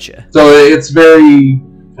that. Gotcha. So it's very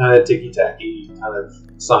kind of ticky-tacky kind of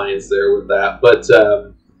science there with that, but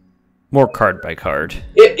more card by card.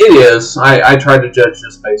 It is. I try to judge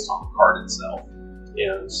just based on the card itself,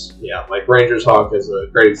 and yeah, like Ranger's Hawk is a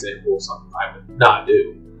great example of something I would not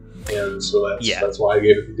do, and so that's why I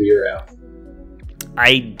gave it the D or F.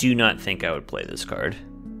 I do not think I would play this card.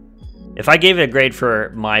 If I gave it a grade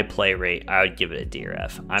for my play rate, I would give it a D or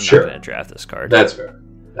F. I'm not going to draft this card. That's fair.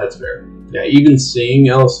 That's fair. Yeah, even seeing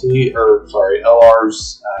LR's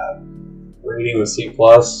rating with C+, I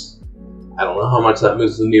don't know how much that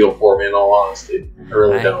moves the needle for me, in all honesty. I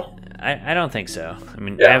really don't. I don't think so. I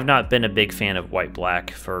mean, I have not been a big fan of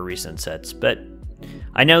white-black for recent sets, but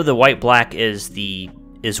I know the white-black is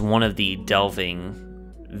one of the delving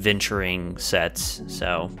venturing sets,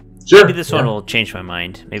 so maybe this one will change my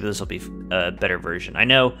mind. Maybe this will be a better version. I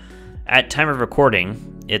know at time of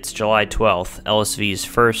recording, it's July 12th. LSV's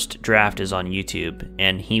first draft is on YouTube,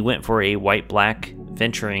 and he went for a white-black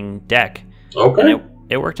venturing deck. Okay. And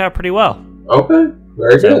it worked out pretty well. Okay,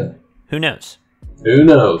 very good. Who knows? Who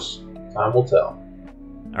knows? Time will tell.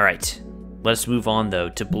 All right. Let's move on, though,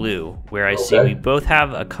 to blue, where I see we both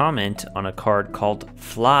have a comment on a card called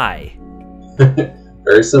Fly.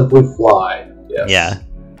 Very simply, Fly. Yes. Yeah.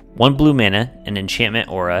 1 blue mana, an enchantment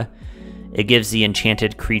aura. It gives the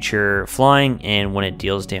enchanted creature flying, and when it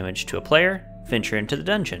deals damage to a player, venture into the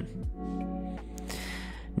dungeon.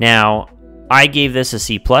 Now, I gave this a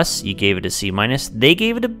C+, you gave it a C-, they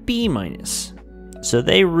gave it a B-. So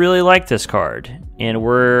they really like this card, and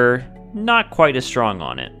we're not quite as strong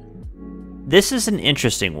on it. This is an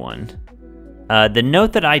interesting one. The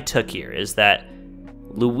note that I took here is that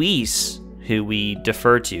Luis, who we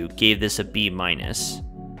defer to, gave this a B-.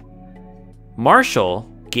 Marshall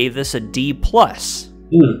gave this a D+.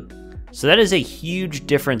 So that is a huge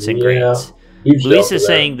difference in grades. Luis is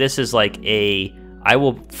saying this is like I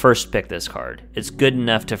will first pick this card. It's good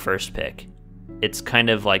enough to first pick. It's kind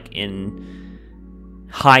of like in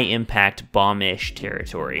high impact bomb-ish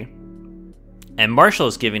territory. And Marshall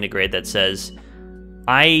is giving a grade that says,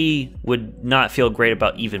 I would not feel great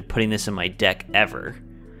about even putting this in my deck ever.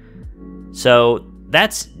 So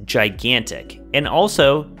that's gigantic. And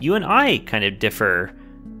also, you and I kind of differ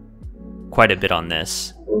quite a bit on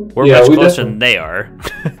this. We're much closer than they are.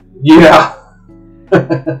 Yeah.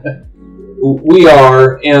 We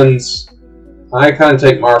are, and I kind of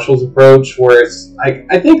take Marshall's approach, where it's,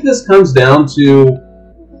 I think this comes down to,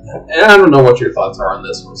 and I don't know what your thoughts are on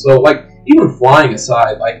this one. So, like, even flying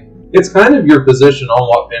aside, like, it's kind of your position on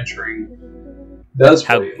what venturing does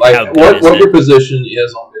for you. Like, what your position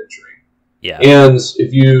is on venturing. Yeah. And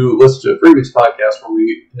if you listen to a previous podcast where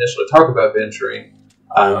we initially talked about venturing,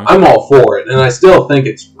 I'm all for it, and I still think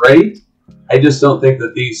it's great. I just don't think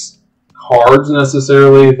that these cards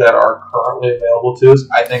necessarily that are currently available to us,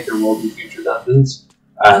 I think there will be future dungeons.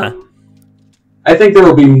 I think there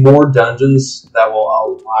will be more dungeons that will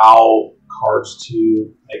allow cards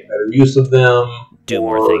to make better use of them. Do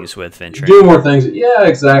more things with venturing. Do more things. Yeah,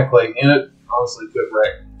 exactly. And it honestly could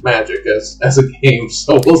wreck Magic as a game,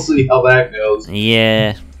 so we'll see how that goes.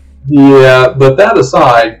 Yeah. Yeah, but that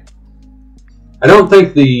aside, I don't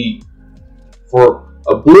think the for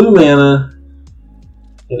a blue mana,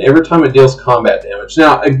 and every time it deals combat damage.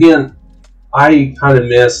 Now, again, I kind of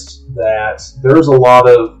missed that there's a lot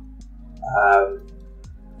of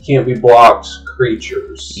can't be blocked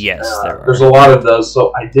creatures. Yes, there's a lot of those,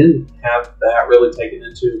 so I didn't have that really taken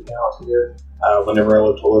into account here whenever I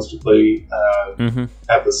looked holistically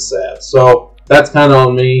at the set. So that's kind of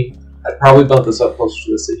on me. I'd probably bump this up closer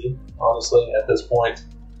to the city, honestly, at this point.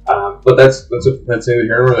 But that's neither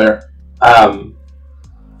here nor there. I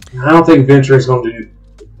don't think Venture is going to do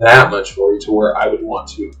that much for you to where I would want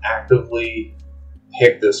to actively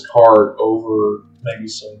pick this card over maybe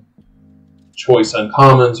some choice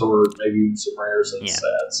uncommons or maybe some rares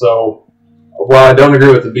instead. So while I don't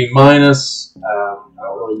agree with the B minus, I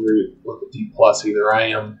don't really agree with the D plus either. I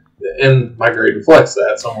am, and my grade reflects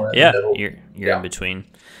that somewhere in the middle. You're in between.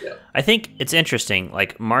 Yeah. I think it's interesting.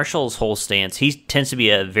 Like Marshall's whole stance, he tends to be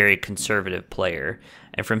a very conservative player,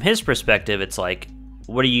 and from his perspective, it's like,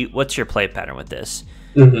 what's your play pattern with this?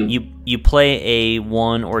 You play a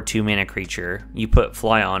 1 or 2 mana creature, you put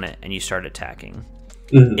fly on it, and you start attacking.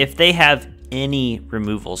 If they have any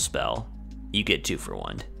removal spell, you get 2 for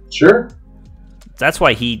 1. Sure. That's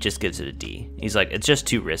why he just gives it a D. He's like, it's just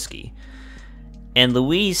too risky. And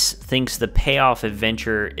Luis thinks the payoff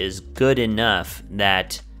adventure is good enough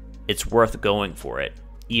that it's worth going for it,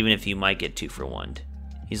 even if you might get 2 for 1.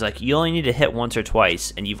 He's like, you only need to hit once or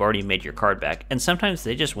twice, and you've already made your card back. And sometimes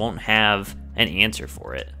they just won't have an answer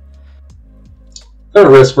for it. Kind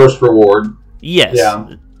of risk versus reward. Yes.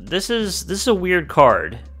 Yeah. This is a weird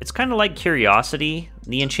card. It's kind of like Curiosity,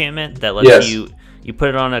 the enchantment that lets you put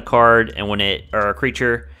it on a card and or a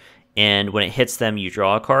creature, and when it hits them, you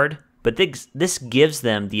draw a card. But this gives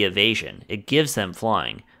them the evasion. It gives them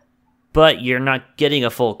flying, but you're not getting a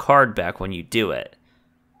full card back when you do it.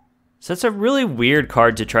 So it's a really weird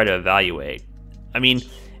card to try to evaluate. I mean,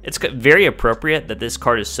 it's very appropriate that this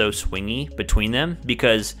card is so swingy between them,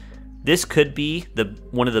 because this could be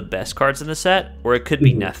one of the best cards in the set, or it could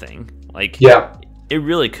be nothing. Like, it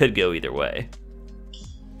really could go either way.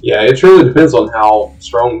 Yeah, it truly depends on how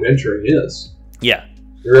strong Venturing is. Yeah.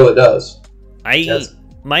 It really does.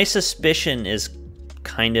 My suspicion is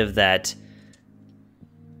kind of that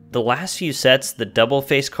the last few sets, the double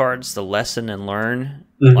face cards, the lesson and learn,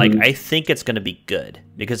 like, I think it's going to be good,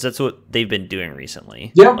 because that's what they've been doing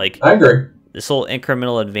recently. Yeah, like, I agree. This whole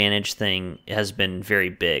incremental advantage thing has been very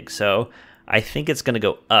big, so I think it's going to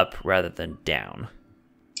go up rather than down.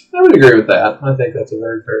 I would agree with that. I think that's a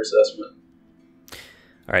very fair assessment.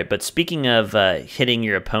 All right, but speaking of hitting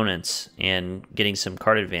your opponents and getting some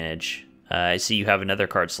card advantage, I see you have another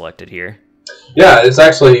card selected here. Yeah, it's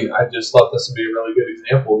actually, I just thought this would be a really good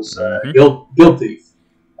example. Is Guild Thief.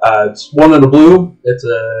 It's 1 in a blue. It's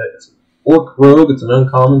an Orc Rogue. It's an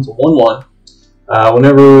uncommon. It's a 1/1.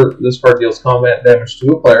 Whenever this card deals combat damage to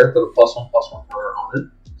a player, put a +1/+1 counter on it.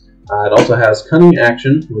 It also has Cunning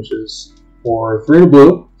Action, which is for 3 in a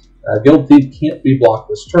blue. Guild Thief can't be blocked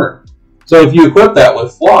this turn. So if you equip that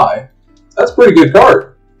with Fly, that's a pretty good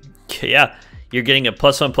card. Yeah, you're getting a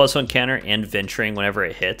 +1/+1 counter and venturing whenever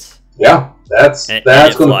it hits. Yeah, that's going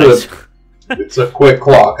to put it's a quick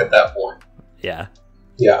clock at that point. Yeah.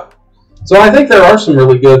 Yeah. So I think there are some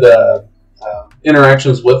really good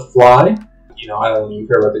interactions with Fly. You know, I don't even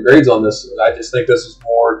care about the grades on this. I just think this is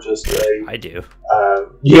more just a... I do.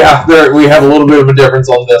 Yeah, we have a little bit of a difference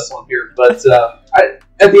on this one here. But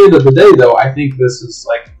at the end of the day, though, I think this is,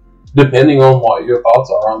 like, depending on what your thoughts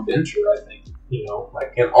are on Venture, I think, you know, I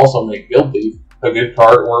can also make Guild Thief a good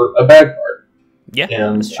card or a bad card. Yeah,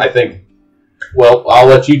 and I think, well, I'll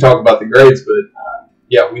let you talk about the grades, but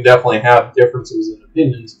yeah, we definitely have differences in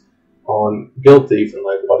opinions on Guild Thief and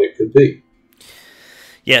like what it could be.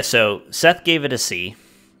 Yeah, so Seth gave it a C.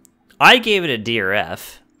 I gave it a D or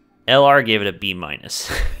F. LR gave it a B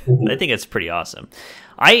minus. I think it's pretty awesome.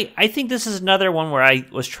 I think this is another one where I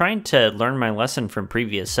was trying to learn my lesson from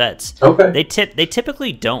previous sets. Okay. They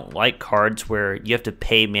typically don't like cards where you have to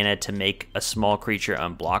pay mana to make a small creature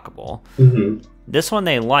unblockable. This one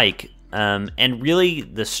they like, and really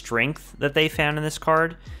the strength that they found in this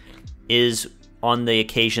card is on the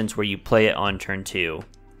occasions where you play it on turn 2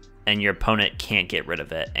 and your opponent can't get rid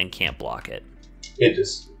of it and can't block it. It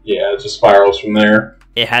just spirals from there.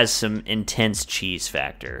 It has some intense cheese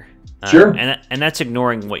factor. Sure. And that's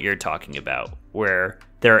ignoring what you're talking about, where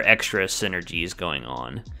there are extra synergies going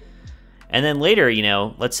on. And then later, you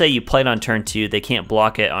know, let's say you played on turn 2, they can't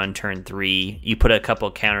block it on turn 3, you put a couple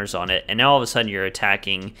counters on it, and now all of a sudden you're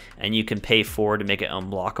attacking, and you can pay 4 to make it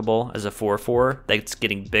unblockable as a 4/4 that's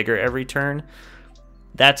getting bigger every turn.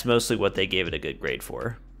 That's mostly what they gave it a good grade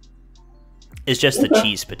for. It's just the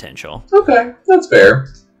cheese potential. Okay, that's fair.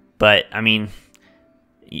 But, I mean,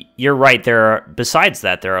 you're right. Besides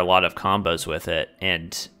that, there are a lot of combos with it.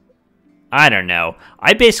 And I don't know.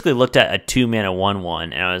 I basically looked at a 2-mana 1/1,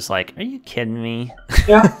 and I was like, are you kidding me?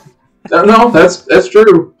 Yeah. No, that's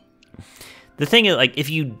true. The thing is, like,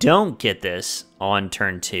 if you don't get this on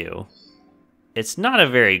turn 2, it's not a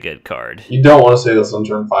very good card. You don't want to say this on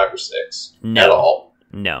turn 5 or 6 at all.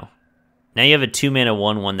 No. Now you have a 2-mana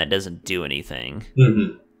 1/1 that doesn't do anything.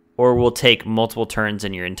 Mm-hmm. Or will take multiple turns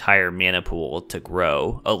in your entire mana pool to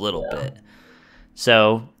grow a little bit.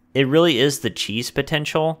 So it really is the cheese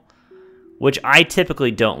potential, which I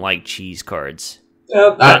typically don't like cheese cards.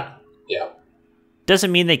 Yeah.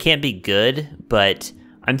 Doesn't mean they can't be good, but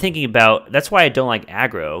I'm thinking about, that's why I don't like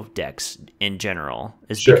aggro decks in general,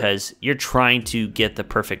 is because you're trying to get the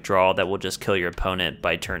perfect draw that will just kill your opponent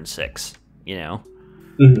by turn 6, you know?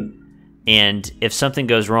 Mm-hmm. And if something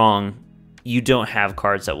goes wrong, you don't have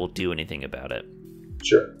cards that will do anything about it.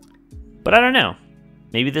 Sure. But I don't know.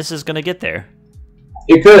 Maybe this is going to get there.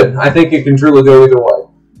 It could. I think it can truly go either way.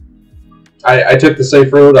 I took the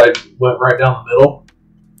safe road. I went right down the middle.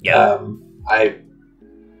 Yeah.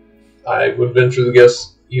 I would venture to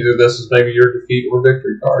guess either this is maybe your defeat or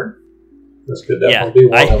victory card. This could definitely be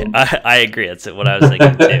one of them. I agree. That's what I was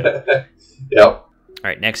thinking too. Yep. All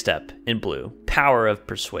right, next up, in blue, Power of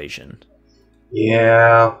Persuasion.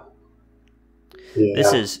 Yeah.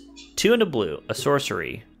 This is 2 into blue, a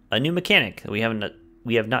sorcery, a new mechanic that we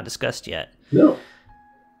have not discussed yet. No.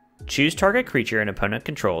 Choose target creature an opponent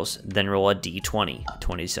controls, then roll a d20,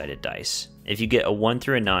 20-sided dice. If you get a 1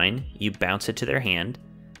 through a 9, you bounce it to their hand.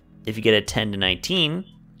 If you get a 10 to 19,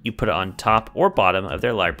 you put it on top or bottom of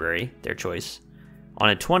their library, their choice. On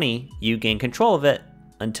a 20, you gain control of it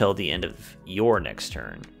until the end of your next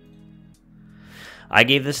turn. I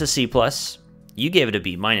gave this a C+, you gave it a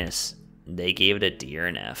B-, they gave it a D or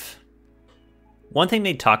an F. One thing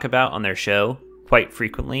they talk about on their show quite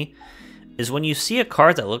frequently is when you see a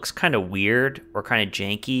card that looks kind of weird or kind of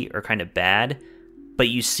janky or kind of bad, but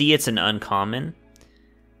you see it's an uncommon,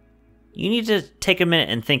 you need to take a minute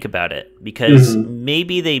and think about it, because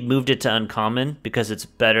maybe they moved it to uncommon because it's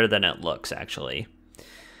better than it looks, actually.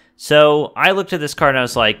 So I looked at this card and I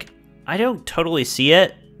was like, I don't totally see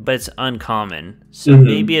it, but it's uncommon, so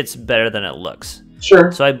maybe it's better than it looks.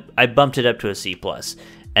 Sure. So I bumped it up to a C+,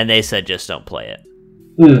 and they said just don't play it.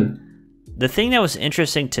 The thing that was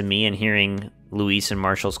interesting to me in hearing Luis and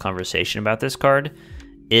Marshall's conversation about this card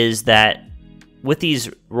is that with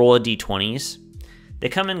these roll a d20s, they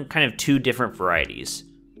come in kind of 2 different varieties.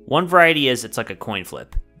 One variety is it's like a coin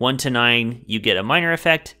flip. 1 to 9, you get a minor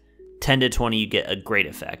effect. 10 to 20, you get a great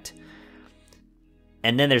effect.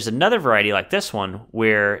 And then there's another variety like this one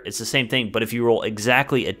where it's the same thing, but if you roll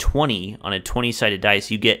exactly a 20 on a 20-sided dice,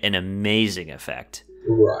 you get an amazing effect.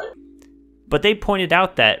 Right. But they pointed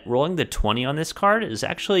out that rolling the 20 on this card is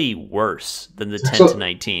actually worse than the 10 to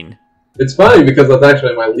 19. It's funny because that's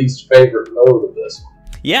actually my least favorite mode of this one.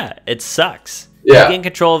 Yeah, it sucks. Yeah. You gain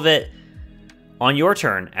control of it on your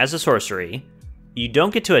turn as a sorcery. You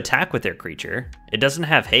don't get to attack with their creature. It doesn't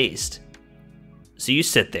have haste. So you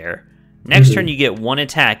sit there. Next turn you get 1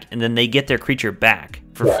 attack, and then they get their creature back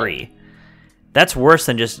for free. That's worse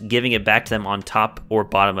than just giving it back to them on top or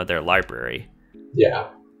bottom of their library. Yeah.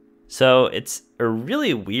 So it's a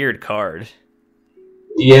really weird card.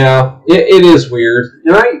 Yeah, it is weird.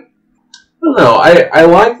 And I don't know. I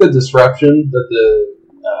like the disruption that the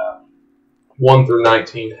 1 through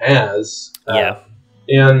 19 has.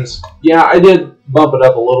 And yeah, I did bump it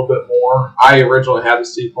up a little bit more. I originally had a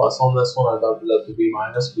C+ on this one. I bumped it up to B-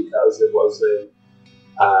 because it was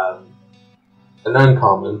an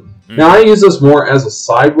uncommon. Now I use this more as a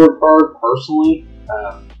sideboard card personally.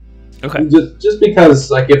 Okay. Just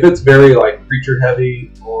because, like, if it's very like creature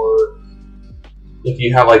heavy, or if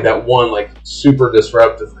you have like that one like super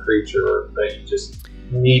disruptive creature that you just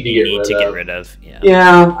need to get rid of.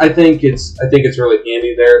 Yeah, I think it's really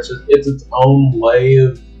handy there. It's its own way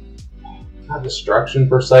of not destruction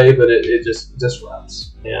per se, but it just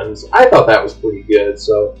disrupts, and I thought that was pretty good.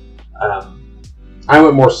 So I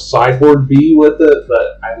went more sideboard B with it,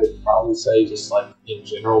 but I would probably say just like in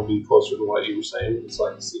general be closer to what you were saying. It's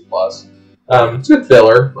like a C+. It's a good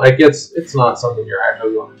filler. Like it's not something you're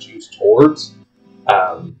actually going to choose towards.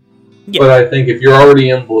 But I think if you're already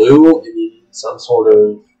in blue and you need some sort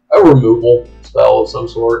of a removal spell of some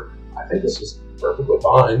sort, I think this is perfectly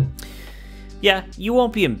fine. Yeah, you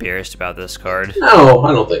won't be embarrassed about this card. No,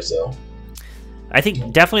 I don't think so. I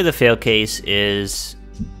think definitely the fail case is,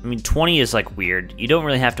 20 is like weird. You don't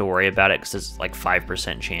really have to worry about it because it's like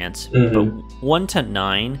 5% chance. But 1 to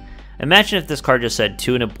 9, imagine if this card just said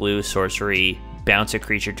 2 in a blue sorcery, bounce a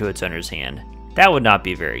creature to its owner's hand. That would not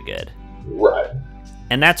be very good. Right.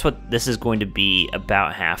 And that's what this is going to be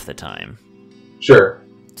about half the time. Sure.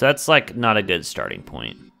 So that's like not a good starting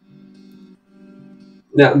point.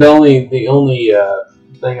 Now, the only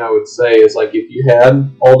thing I would say is, like, if you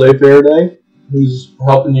had All Day Faraday, who's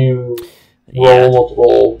helping you roll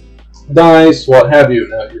multiple dice, what have you,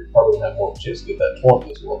 now you're probably going to have more of a chance to get that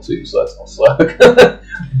 20 as well, too, so that's going to suck.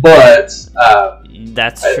 But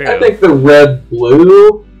that's true. I think the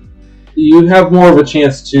red-blue, you have more of a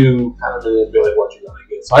chance to kind of manipulate what you're going to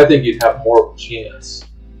get. So I think you'd have more of a chance.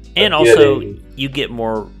 And also, you get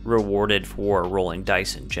more rewarded for rolling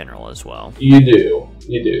dice in general as well. You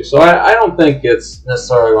do. So I don't think it's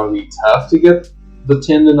necessarily going to be tough to get the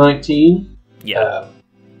 10 to 19. Yeah.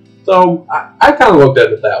 So I kind of looked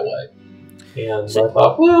at it that way. And I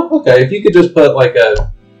thought, well, okay, if you could just put like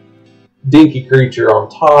a dinky creature on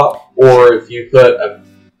top, or if you put a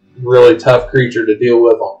really tough creature to deal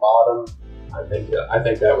with on bottom, I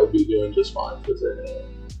think that would be doing just fine for Zerg.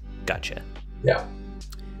 Gotcha. Yeah.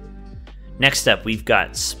 Next up, we've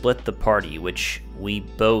got Split the Party, which we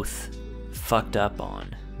both fucked up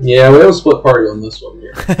on. Yeah, we have a split party on this one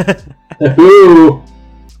here. Ooh.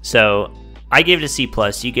 So, I gave it a C+,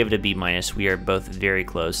 you gave it a B-. We are both very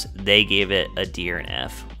close. They gave it a D or an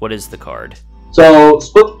F. What is the card? So,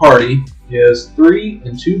 Split the Party is 3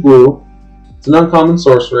 and 2 blue. It's an uncommon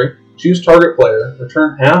sorcery. Choose target player.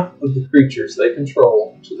 Return half of the creatures they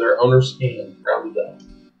control to their owner's hand, rounded up.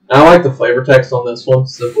 Now, I like the flavor text on this one.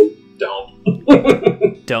 Simply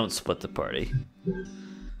don't. Don't split the party.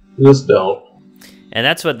 Just don't. And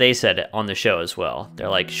that's what they said on the show as well. They're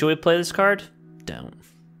like, should we play this card? Don't.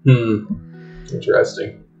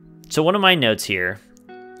 Interesting. So one of my notes here,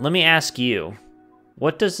 let me ask you,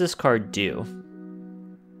 what does this card do?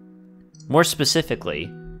 More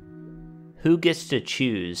specifically, who gets to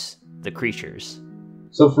choose the creatures?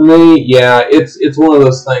 So for me, yeah, it's one of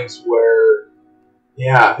those things where,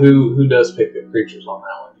 yeah, who does pick the creatures on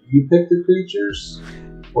that one? Do you pick the creatures,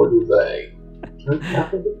 or do they? Turn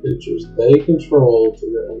half of the creatures they control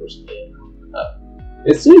to their owner's hand.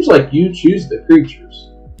 It seems like you choose the creatures.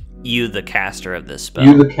 You, the caster of this spell.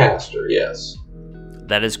 You, the caster, yes.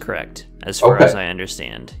 That is correct, as far as I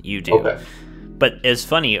understand. You do. Okay. But it's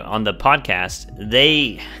funny, on the podcast,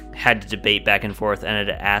 they had to debate back and forth and had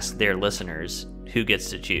to ask their listeners who gets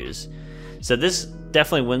to choose. So this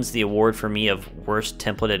definitely wins the award for me of worst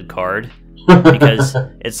templated card, because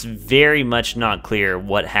it's very much not clear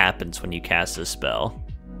what happens when you cast a spell.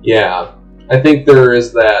 Yeah. I think there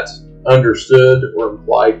is that understood or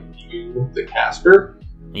implied you, the caster.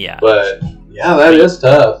 Yeah. But, yeah, that is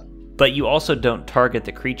tough. But you also don't target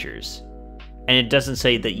the creatures. And it doesn't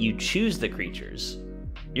say that you choose the creatures.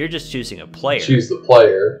 You're just choosing a player. Choose the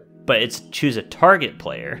player. But it's choose a target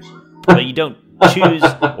player. But you don't choose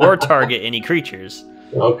or target any creatures.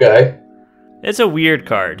 Okay. It's a weird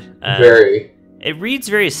card. Very. It reads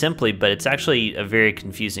very simply, but it's actually a very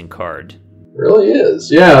confusing card. Really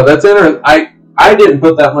is. Yeah, that's interesting. I didn't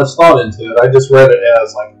put that much thought into it. I just read it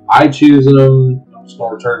as, like, I choose them. I'm just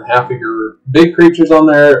going to return half of your big creatures on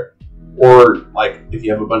there. Or, like, if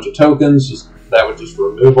you have a bunch of tokens, that would just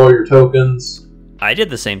remove all your tokens. I did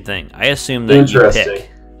the same thing. I assumed that you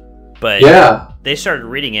pick. But yeah, they started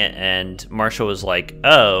reading it, and Marshall was like,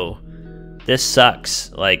 oh, this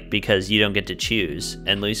sucks, like, because you don't get to choose.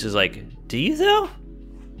 And Luis was like, do you, though?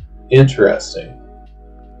 Interesting.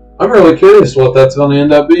 I'm really curious what that's going to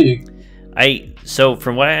end up being. So,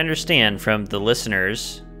 from what I understand from the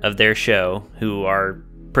listeners of their show, who are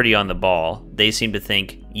pretty on the ball, they seem to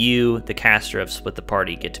think you, the caster of Split the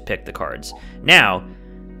Party, get to pick the cards. Now,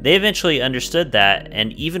 they eventually understood that,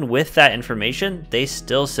 and even with that information, they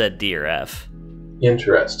still said D or F.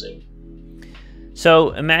 Interesting.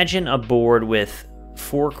 So, imagine a board with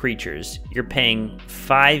 4 creatures. You're paying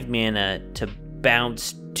 5 mana to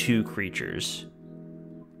bounce 2 creatures.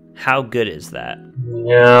 How good is that?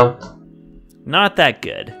 Yeah. Not that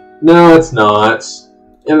good. No, it's not.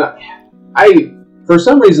 And I for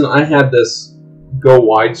some reason, I had this go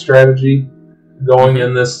wide strategy going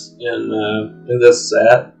in this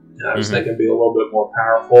set, and I was thinking it'd be a little bit more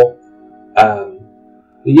powerful.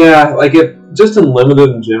 Yeah, like it just in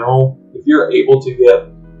limited in general. If you're able to get,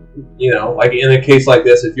 like in a case like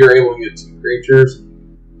this, if you're able to get 2 creatures,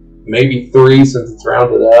 maybe 3 since it's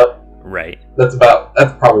rounded up. Right. That's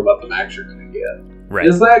probably about the max you're going to get. Right.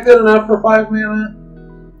 Is that good enough for 5 mana?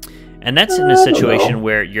 And that's in a situation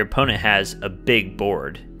where your opponent has a big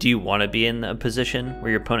board. Do you want to be in a position where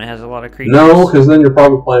your opponent has a lot of creatures? No, because then you're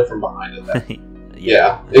probably playing from behind it.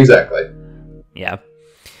 Yeah, exactly. Yeah.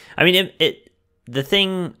 I mean,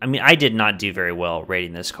 I did not do very well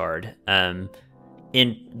rating this card.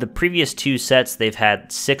 in the previous 2 sets, they've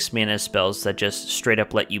had 6 mana spells that just straight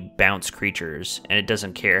up let you bounce creatures, and it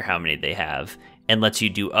doesn't care how many they have, and lets you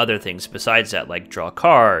do other things besides that, like draw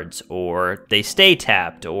cards, or they stay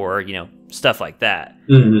tapped, or, stuff like that.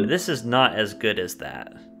 Mm-hmm. This is not as good as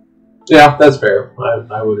that. Yeah, that's fair.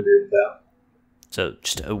 I would agree with that. So,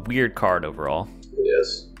 just a weird card overall. It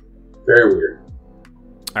is. Very weird.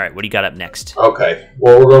 All right, what do you got up next? Okay,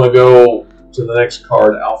 well, we're going to go to the next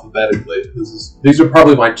card alphabetically. These are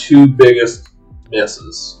probably my 2 biggest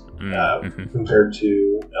misses compared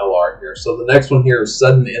to LR here. So the next one here is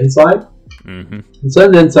Sudden Insight. Mm-hmm. And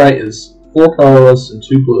Sudden Insight is 4 colorless and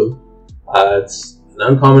 2 blue. It's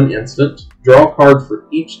an uncommon instant. Draw a card for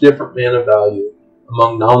each different mana value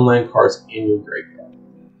among non-land cards in your graveyard.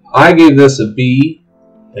 I gave this a B,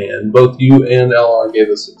 and both you and LR gave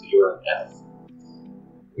this a D or an F.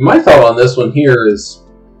 My thought on this one here is,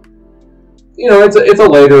 it's a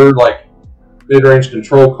later, mid-range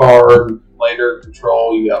control card, later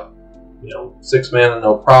control, you got, 6 mana,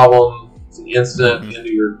 no problem. It's an instant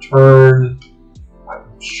into your turn.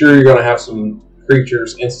 I'm sure you're going to have some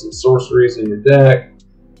creatures, instant sorceries in your deck,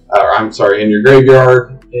 in your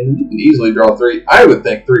graveyard, and you can easily draw 3, I would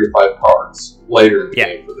think 3 to 5 cards later in the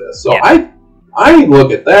game for this. So I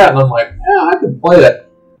look at that and I'm like, yeah, I could play that.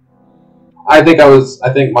 I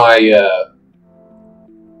think my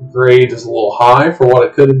grade is a little high for what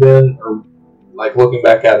it could have been, or looking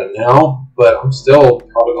back at it now, but I'm still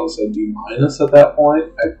probably going to say B- at that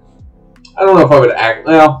point. I don't know if I would act,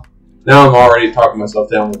 well, now I'm already talking myself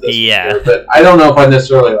down with this. Yeah. Here, but I don't know if I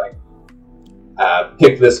necessarily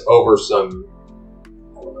pick this over some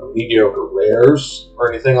mediocre rares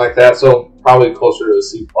or anything like that, so probably closer to a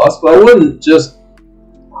C+, but I wouldn't just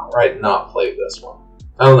outright not play this one.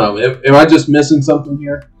 I don't know. Am I just missing something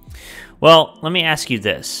here? Well, let me ask you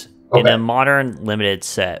this. Okay. In a modern limited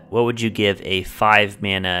set, what would you give a 5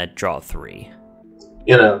 mana draw 3?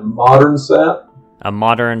 In a modern set? A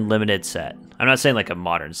modern limited set. I'm not saying a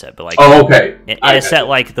modern set, but okay. In a set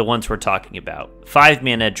like the ones we're talking about. 5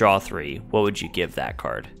 mana draw 3, what would you give that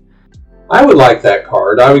card? I would like that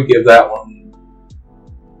card. I would give that one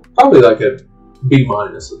probably a B-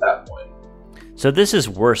 at that point. So this is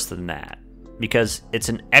worse than that, because it's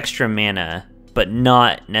an extra mana, but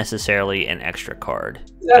not necessarily an extra card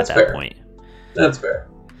That's at that fair. point. That's fair.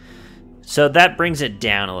 So that brings it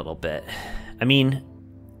down a little bit. I mean,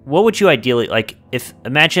 what would you ideally,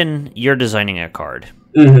 imagine you're designing a card,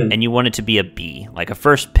 and you want it to be a B, a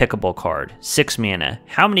first pickable card, 6 mana.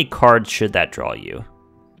 How many cards should that draw you?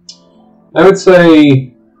 I would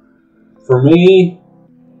say, for me,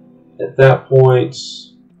 at that point,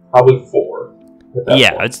 probably 4.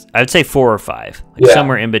 I'd say 4 or 5,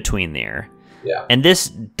 somewhere in between there. Yeah. And this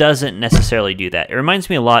doesn't necessarily do that. It reminds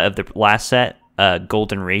me a lot of the last set,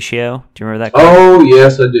 Golden Ratio. Do you remember that card? Oh,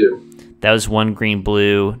 yes, I do. That was 1 green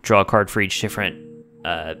blue, draw a card for each different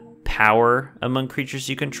power among creatures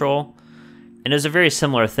you control. And it was a very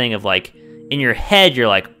similar thing of in your head, you're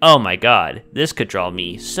like, oh my god, this could draw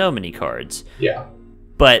me so many cards. Yeah.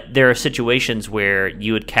 But there are situations where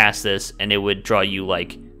you would cast this and it would draw you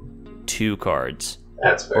 2 cards.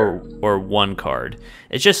 That's fair. Or 1 card.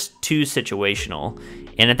 It's just too situational.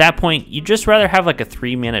 And at that point, you'd just rather have a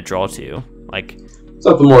 3 mana draw 2.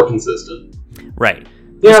 Something more consistent. Right.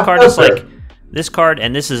 Yeah, This card that's is fair. this card,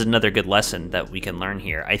 and this is another good lesson that we can learn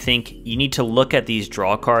here. I think you need to look at these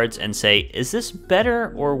draw cards and say, is this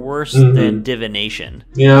better or worse than Divination?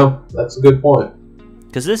 Yeah, that's a good point.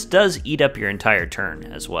 Because this does eat up your entire turn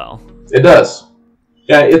as well. It does.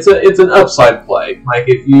 Yeah, it's an upside play.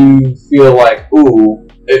 If you feel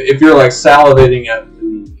if you're salivating at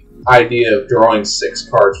the idea of drawing 6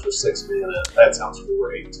 cards for 6 mana, that sounds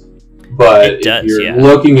great. But if you're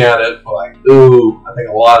looking at it I think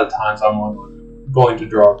a lot of times I'm going to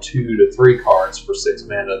draw 2 to 3 cards for 6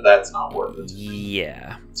 mana, that's not worth it.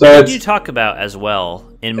 Yeah. So you talk about as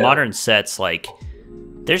well, in modern sets,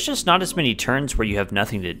 there's just not as many turns where you have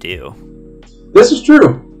nothing to do. This is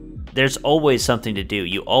true. There's always something to do.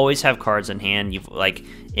 You always have cards in hand. You've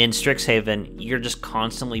in Strixhaven, you're just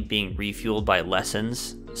constantly being refueled by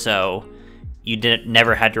lessons, so you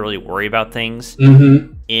never had to really worry about things.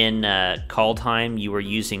 Mm-hmm. In Call Time, you were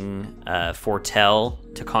using Foretell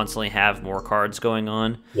to constantly have more cards going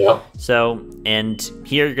on. Yeah. So, and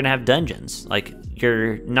here you're gonna have dungeons.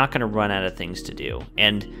 You're not gonna run out of things to do,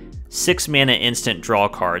 and 6 mana instant draw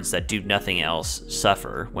cards that do nothing else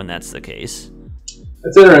suffer when that's the case.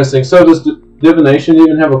 That's interesting. So does Divination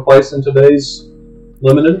even have a place in today's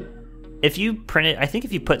Limited? If you print it, I think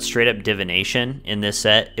if you put straight up Divination in this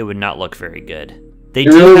set, it would not look very good. They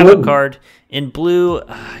do have a card in blue.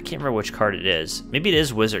 I can't remember which card it is. Maybe it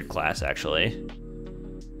is Wizard class, actually.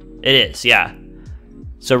 It is, yeah.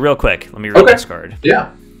 So real quick, let me read this card.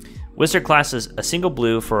 Yeah. Wizard class is a single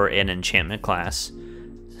blue for an enchantment class.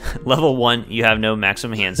 Level 1, you have no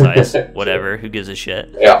maximum hand size. Whatever, who gives a shit?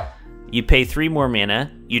 Yeah. You pay 3 more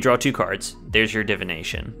mana, you draw 2 cards. There's your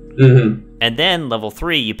divination. Mm-hmm. And then level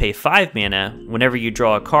 3, you pay 5 mana. Whenever you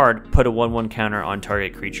draw a card, put a 1/1 counter on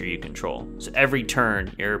target creature you control. So every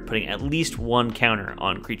turn, you're putting at least 1 counter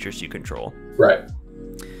on creatures you control. Right.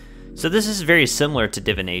 So this is very similar to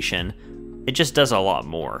divination. It just does a lot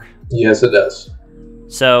more. Yes, it does.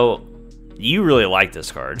 So you really like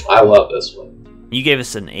this card. I love this one. You gave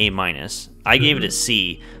us an A-. I gave it a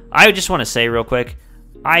C. I just want to say real quick,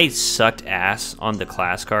 I sucked ass on the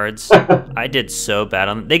class cards. I did so bad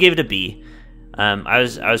on them. They gave it a B. I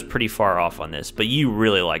was pretty far off on this, but you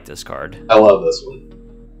really like this card. I love this one.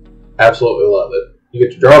 Absolutely love it. You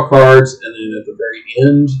get to draw cards, and then at the very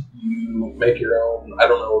end, you make your own. I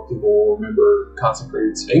don't know if people will remember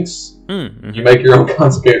Consecrated Sphinx. Mm-hmm. You make your own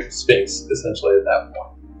Consecrated Sphinx, essentially, at that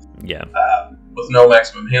point. Yeah. With no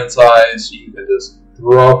maximum hand size, you can just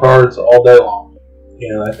draw cards all day long.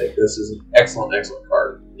 And I think this is an excellent, excellent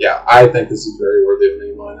card. Yeah, I think this is very worthy of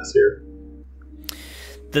an A- here.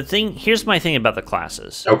 Here's my thing about the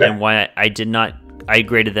classes. Okay. And why I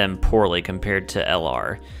graded them poorly compared to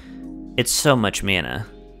LR. It's so much mana.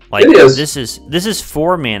 Like, it is. This is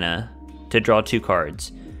 4 mana to draw 2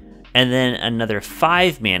 cards, and then another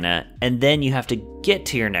 5 mana, and then you have to get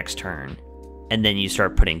to your next turn, and then you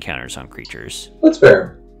start putting counters on creatures. That's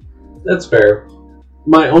fair. That's fair.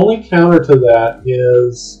 My only counter to that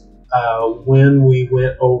is when we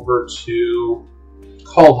went over to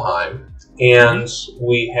Kaldheim, and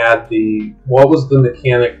we had what was the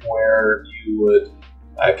mechanic where you would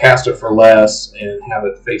cast it for less and have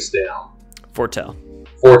it face down? Foretell.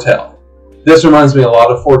 This reminds me a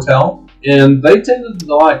lot of Foretell, and they tended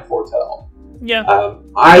to like Foretell. Yeah,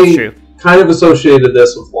 I true. kind of associated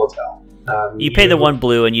this with Foretell. You pay the 1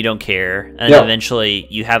 blue and you don't care, and eventually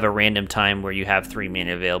you have a random time where you have 3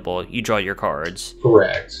 mana available. You draw your cards.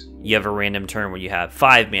 Correct. You have a random turn where you have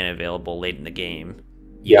 5 mana available late in the game.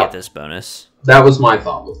 You get this bonus. That was my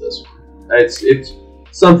thought with this one. It's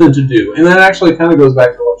something to do, and that actually kind of goes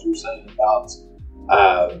back to what you were saying about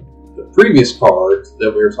the previous card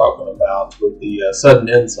that we were talking about with the sudden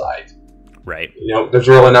insight. Right. You know, there's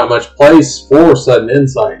really not much place for sudden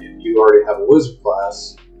insight if you already have a wizard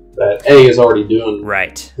class that A is already doing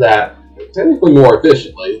that technically more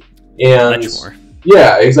efficiently. And much more.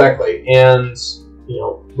 Yeah, exactly. And, you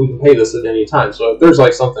know, we can pay this at any time. So if there's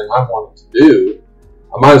like something I'm wanting to do,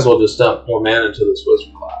 I might as well just dump more mana into this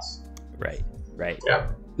wizard class. Right. Yeah.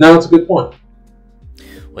 No, that's a good point.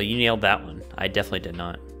 Well, you nailed that one. I definitely did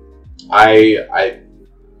not. I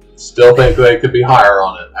still think they could be higher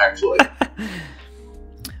on it, actually.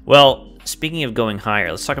 Well, speaking of going higher,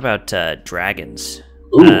 let's talk about dragons.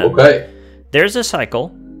 Ooh, okay. There's a cycle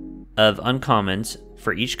of uncommons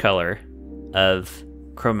for each color of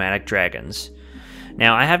chromatic dragons.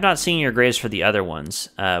 Now, I have not seen your grades for the other ones.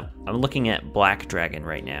 I'm looking at Black Dragon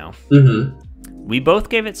right now. Mm-hmm. We both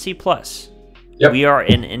gave it C+. Yep. We are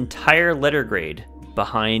an entire letter grade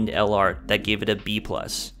behind LR that gave it a B+.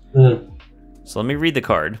 Mm. So let me read the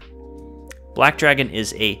card. Black Dragon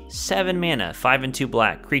is a 7 mana, 5 and 2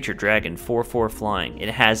 black creature dragon, 4/4 flying. It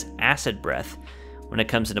has Acid Breath. When it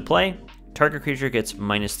comes into play, target creature gets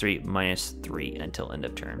 -3/-3 until end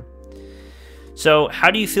of turn. So how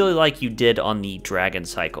do you feel like you did on the dragon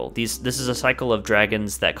cycle? This is a cycle of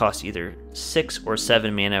dragons that cost either 6 or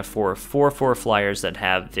 7 mana for 4/4 flyers that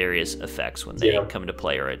have various effects when they come into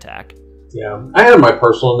play or attack. Yeah, I had in my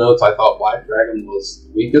personal notes, I thought Black Dragon was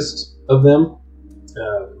the weakest of them.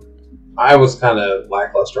 I was kind of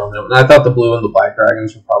lackluster on them, and I thought the blue and the black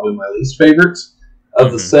dragons were probably my least favorites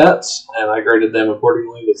of the sets, and I graded them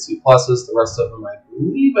accordingly with C+. The rest of them, I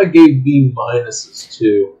believe I gave B-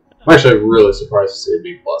 to. I'm actually really surprised to see a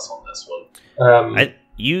B+ on this one.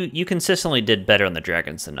 You consistently did better on the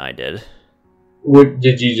dragons than I did. Were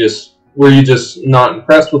you just not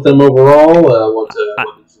impressed with them overall? What did you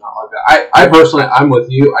not like that? I personally, I'm with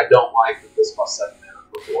you. I don't like that this cost 7 mana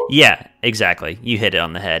before. Yeah, exactly. You hit it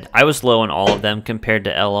on the head. I was low on all of them compared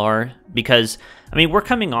to LR because, I mean, we're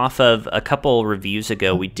coming off of a couple reviews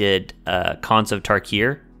ago. We did Cons of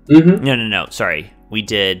Tarkir. Mm-hmm. No. Sorry. We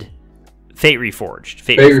did Fate Reforged.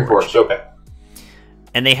 Fate Reforged, okay.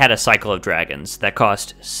 And they had a cycle of dragons that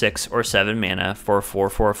cost 6 or 7 mana for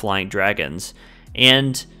 4/4 flying dragons.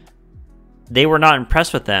 And they were not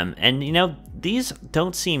impressed with them. And, you know, these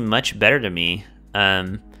don't seem much better to me.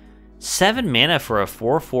 7 mana for a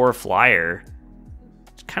 4/4 flyer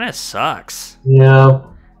kind of sucks. Yeah.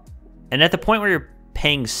 And at the point where you're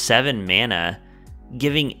paying 7 mana,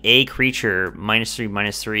 giving a creature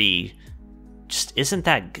 -3/-3 just isn't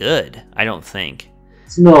that good, I don't think.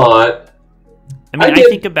 It's not. I mean, I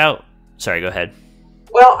think about... Sorry, go ahead.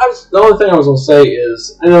 Well, the only thing I was going to say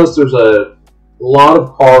is, I noticed there's a lot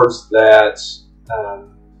of cards that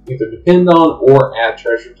either depend on or add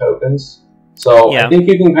treasure tokens. So I think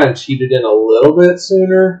you can kind of cheat it in a little bit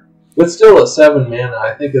sooner. But still, at 7 mana,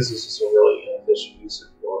 I think this is just a really inefficient use of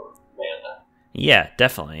your mana. Yeah,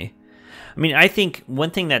 definitely. I mean, I think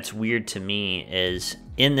one thing that's weird to me is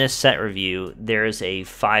in this set review, there is a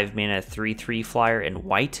 5 mana 3/3 flyer in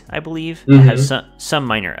white, I believe, that has some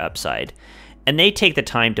minor upside. And they take the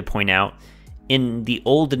time to point out, in the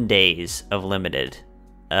olden days of Limited,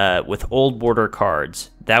 with old border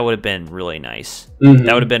cards, that would have been really nice.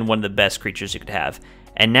 That would have been one of the best creatures you could have.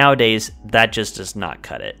 And nowadays, that just does not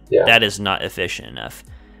cut it. Yeah. That is not efficient enough.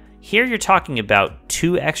 Here you're talking about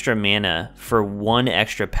 2 extra mana for 1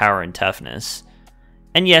 extra power and toughness.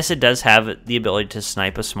 And yes, it does have the ability to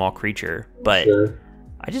snipe a small creature, but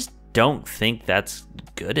I just don't think that's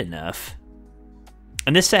good enough.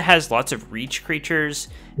 And this set has lots of reach creatures.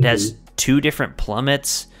 It has 2 different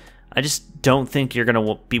plummets. I just don't think you're going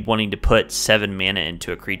to be wanting to put 7 mana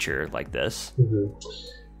into a creature like this.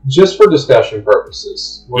 Just for discussion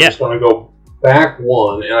purposes, we're just going to go back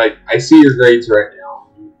 1, and I see your grades right now.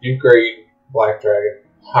 You grade Black Dragon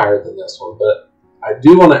higher than this one, but I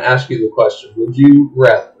do want to ask you the question. Would you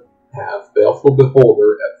rather have Baleful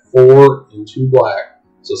Beholder at 4 and 2 black,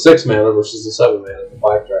 so 6 mana versus the 7 mana for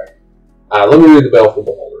Black Dragon? Let me read the Baleful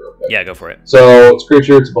Beholder real quick. Yeah, go for it. So it's a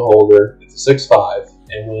creature, it's a beholder, it's a 6/5,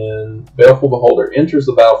 and when Baleful Beholder enters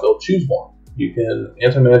the battlefield, choose 1. You can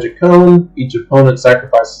anti-magic cone, each opponent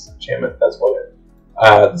sacrifices an enchantment, that's what it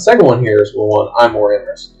is. The second one here is the one I'm more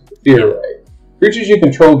interested in, the Fear Ray. Creatures you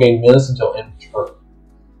control gain menace until end of turn.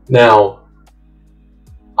 Now,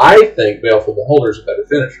 I think Baleful Beholder is a better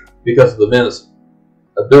finisher because of the menace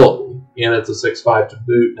ability, and it's a 6/5 to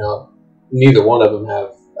boot. Now, neither one of them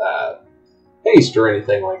have haste or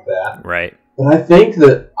anything like that. Right. But I think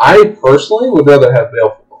that I personally would rather have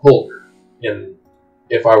Baleful Beholder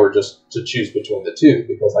if I were just to choose between the two,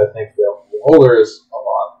 because I think Baleful Beholder is a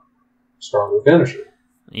lot stronger finisher.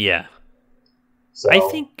 Yeah. So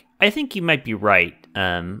I think you might be right.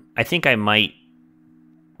 I think I might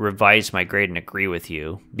revise my grade and agree with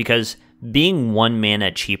you, because being 1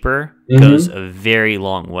 mana cheaper goes a very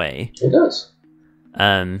long way. It does.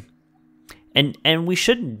 And we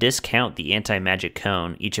shouldn't discount the anti-magic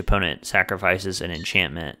cone. Each opponent sacrifices an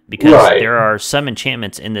enchantment, because there are some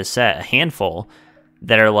enchantments in this set, a handful,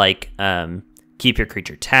 that are like keep your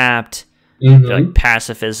creature tapped, like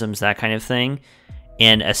pacifisms, that kind of thing.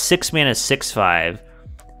 And a 6 mana 6/5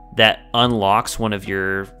 that unlocks one of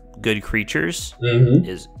your good creatures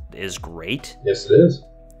is great. Yes, it is.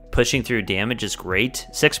 Pushing through damage is great.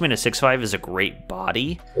 6 mana 6/5 is a great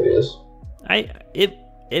body. It is.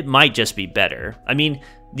 It might just be better. I mean,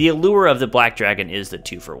 the allure of the Black Dragon is the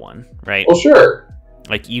 2-for-1, right? Well, sure.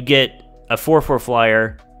 Like, you get a 4/4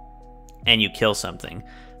 flyer and you kill something.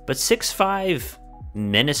 But 6/5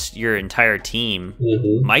 menace your entire team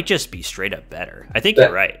might just be straight up better. I think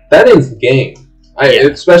you're right. That ends the game.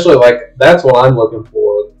 Especially, like, that's what I'm looking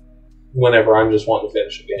for whenever I'm just wanting to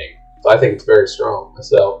finish a game. So I think it's very strong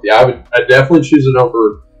myself. Yeah, I'd definitely choose it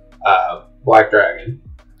over Black Dragon.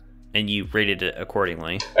 And you rated it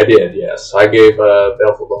accordingly. I did, yes. I gave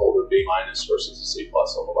Baleful Beholder B- versus a C+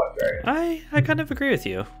 on the Black Dragon. I kind of agree with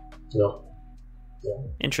you. No. Yeah.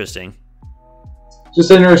 Interesting. Just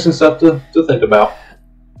interesting stuff to think about.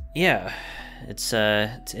 Yeah. It's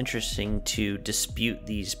interesting to dispute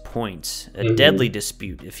these points. A deadly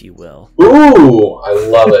dispute, if you will. Ooh, I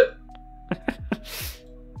love it.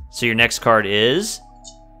 So your next card is?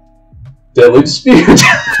 Deadly Dispute.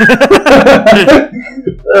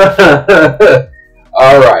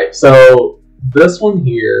 Alright, so this one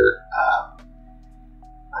here,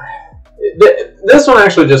 this one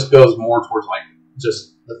actually just goes more towards like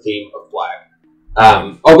just the theme of black.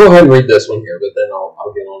 I'll go ahead and read this one here, but then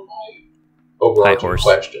I'll get on my overarching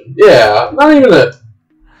question. Yeah, not even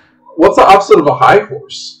what's the opposite of a high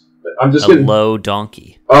horse? I'm just getting low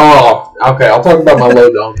donkey. Oh, okay. I'll talk about my low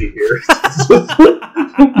donkey here.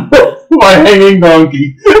 My hanging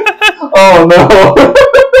donkey. Oh no.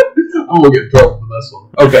 I'm gonna get in trouble for this one.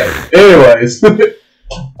 Okay. Anyways, 1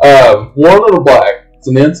 of the black. It's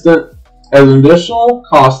an instant. As an additional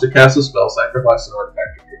cost to cast a spell, sacrifice an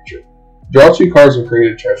artifact or creature. Draw 2 cards and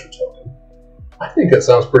create a treasure token. I think that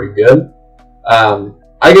sounds pretty good.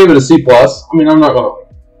 I gave it a C+. I mean, I'm not gonna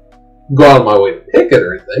go out of my way to pick it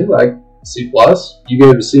or anything, but C+. You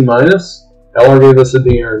gave it a C-. LR gave us a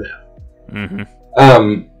D or an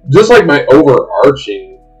F. just like my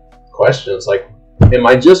overarching question is like, am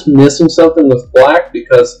I just missing something with black?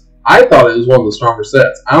 Because I thought it was one of the stronger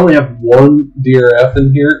sets. I only have one DRF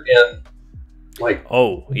in here, and like,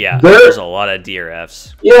 oh yeah, there's a lot of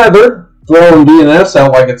DRFs. Yeah, they're throwing DNFs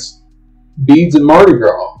out like it's beads and Mardi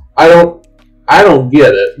Gras. I don't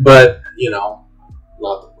get it, but not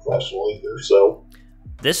the professional either. So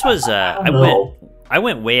this was I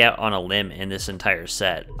went way out on a limb in this entire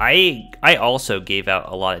set. I also gave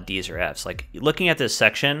out a lot of D's or F's. Like, looking at this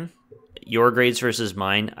section, your grades versus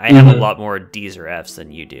mine, I have a lot more D's or F's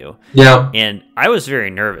than you do. Yeah. And I was very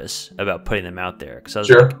nervous about putting them out there because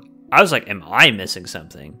I was like, am I missing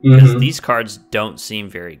something? Because these cards don't seem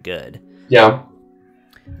very good. Yeah.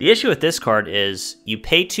 The issue with this card is you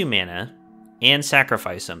pay 2 mana and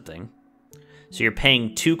sacrifice something. So you're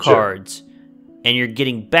paying 2 cards and you're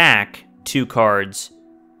getting back 2 cards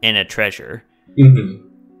and a treasure.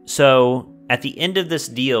 So at the end of this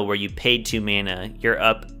deal where you paid 2 mana, you're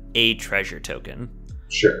up a treasure token.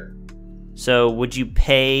 Sure. So would you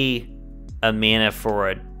pay a mana for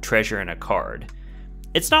a treasure and a card?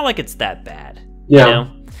 It's not like it's that bad. Yeah. You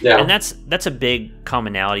know? Yeah. And that's a big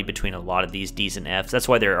commonality between a lot of these D's and F's. That's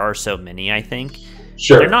why there are so many, I think.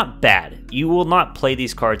 Sure. They're not bad. You will not play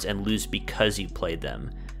these cards and lose because you played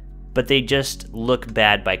them. But they just look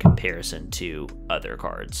bad by comparison to other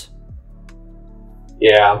cards.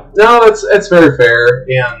 Yeah. No, that's very fair.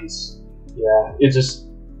 And yeah, it just,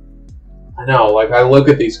 I know, like, I look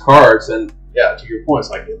at these cards and yeah, to your point, it's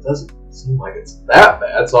like, it doesn't seem like it's that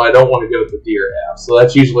bad, so I don't want to go with the D or F. So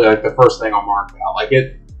that's usually like the first thing I'll mark out. Like,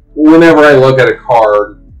 whenever I look at a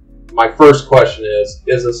card, my first question is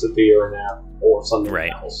this a D or an F or something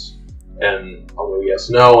else? And I'll go yes,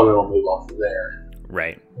 no, and then I'll move on from there.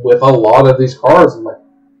 Right. With a lot of these cards, I'm like,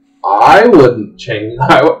 I wouldn't change.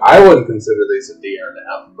 I wouldn't consider these a D or an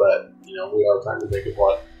F, but we are trying to think of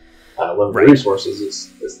what Limited Resources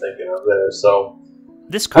is thinking of there. So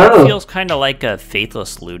this card feels kind of like a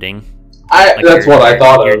Faithless Looting. That's what I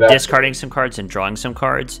thought of. You're discarding some cards and drawing some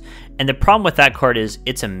cards. And the problem with that card is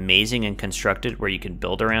it's amazing and constructed where you can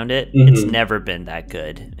build around it. It's never been that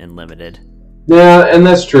good in Limited. Yeah, and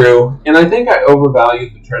that's true. And I think I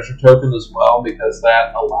overvalued the treasure token as well because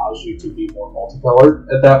that allows you to be more multicolored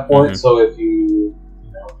at that point. So if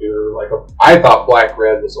if you're like I thought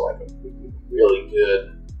black-red was like a really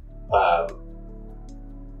good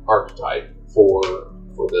archetype for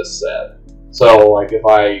this set. So like if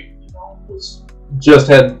I just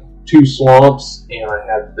had 2 swamps and I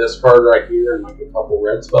had this card right here and like a couple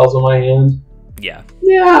red spells in my hand. Yeah,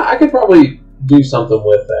 I could probably do something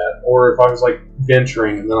with that. Or if I was like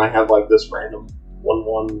venturing and then I had like this random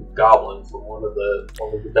 1/1 goblin from one of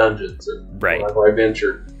the dungeons, and whenever I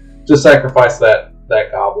ventured, just sacrifice that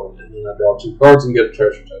goblin and then I draw 2 cards and get a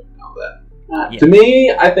treasure token out of that. To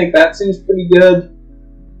me, I think that seems pretty good.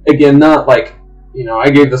 Again, not like I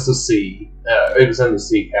gave this a C. It was in the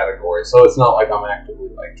C category, so it's not like I'm actively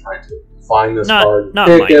like trying to find this card and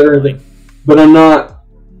pick it or anything. But I'm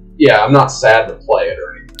not sad to play it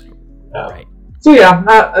or anything. So yeah,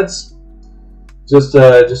 it's just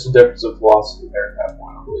a difference of philosophy there at that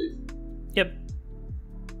point, I believe.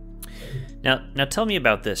 Yep. Now tell me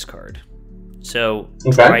about this card. So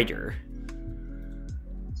Drider.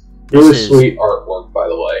 Really sweet artwork, by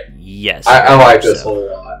the way. Yes, I like this one a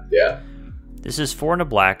lot. Yeah. This is 4 and a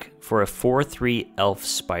black for a 4/3 elf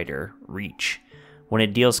spider, reach. When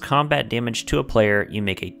it deals combat damage to a player, you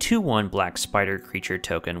make a 2/1 black spider creature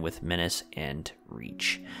token with menace and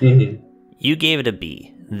reach. You gave it a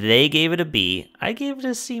B. They gave it a B. I gave it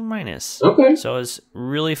a C-. Okay. So I was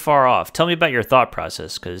really far off. Tell me about your thought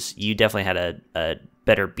process, because you definitely had a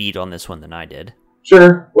better beat on this one than I did.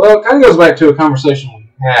 Sure. Well, it kind of goes back to a conversation we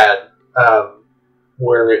had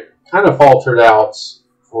where it kind of faltered out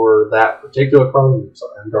for that particular card. I'm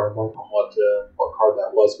sorry, I'm drawing a blank on what card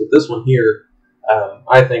that was, but this one here,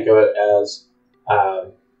 I think of it as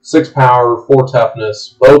 6 power, 4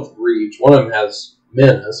 toughness, both reach. One of them has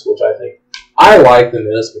menace, which I like the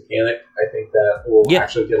menace mechanic. I think that will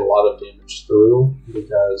actually get a lot of damage through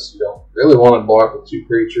because you don't really want to block with 2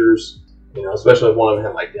 creatures, especially if one of them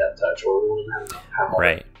had like Death Touch or one of them had power.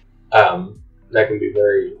 Right. That can be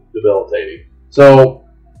very debilitating. So,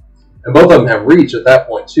 and both of them have reach at that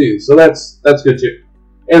point too, so that's good too.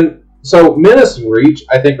 And so menace and reach,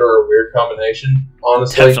 I think, are a weird combination.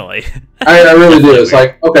 Honestly, definitely. I really do. It's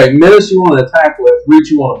like, okay, menace you want to attack with, reach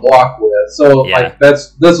you want to block with. So like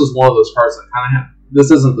this is one of those cards that kind of have. This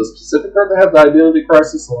isn't the specific card that has the identity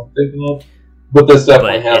crisis that I'm thinking of, but this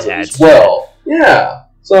definitely has it as well. Yeah.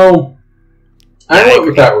 So I went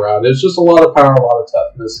with that route. It's just a lot of power, a lot of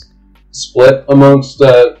toughness, split amongst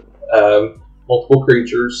multiple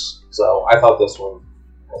creatures. So I thought this one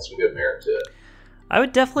had some good merit to it. I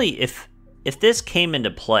would definitely, if this came into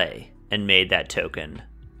play and made that token,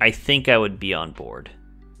 I think I would be on board.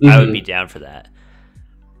 I would be down for that.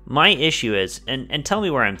 My issue is, and tell me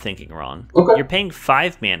where I'm thinking wrong. Okay. You're paying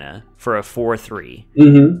 5 mana for a 4/3,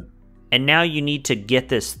 and now you need to get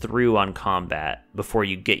this through on combat before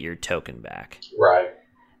you get your token back. Right.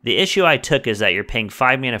 The issue I took is that you're paying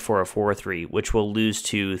 5 mana for a 4/3, which will lose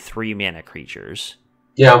to 3 mana creatures.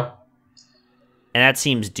 Yeah. And that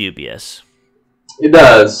seems dubious. It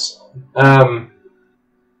does.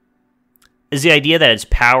 Is the idea that its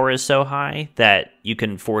power is so high that you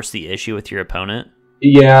can force the issue with your opponent?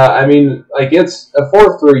 Yeah, I mean, like, it's a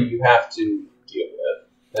 4/3 you have to deal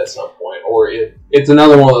with at some point. Or it's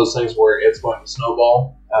another one of those things where it's going to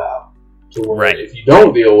snowball. To where if you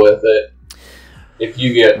don't deal with it, if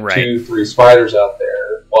you get 2-3 spiders out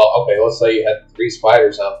there, well, okay, let's say you had 3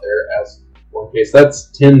 spiders out there as one case.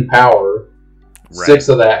 That's 10 power. 6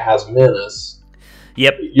 of that has menace.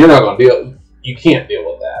 Yep. You're not going to deal. You can't deal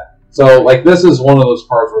with that. So, like, this is one of those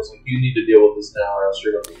cards where it's like, you need to deal with this now or else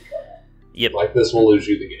you're going to lose. Yep. Like, this will lose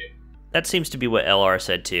you the game. That seems to be what LR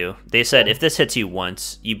said, too. They said if this hits you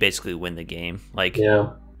once, you basically win the game. Like,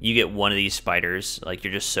 you get one of these spiders, like,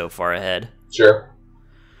 you're just so far ahead. Sure.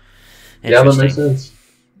 Yeah, that makes sense.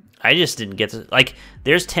 I just didn't get to, like,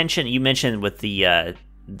 there's tension. You mentioned with the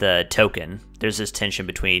token, there's this tension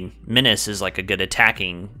between menace is like a good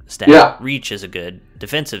attacking stat, reach is a good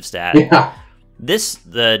defensive stat. Yeah.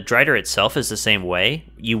 The Drider itself is the same way.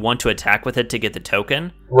 You want to attack with it to get the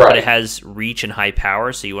token, right? But it has reach and high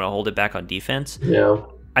power, so you want to hold it back on defense. Yeah.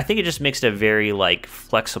 I think it just makes it a very like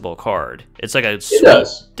flexible card. It's like a sweet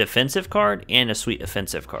defensive card and a sweet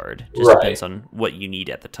offensive card. Just depends on what you need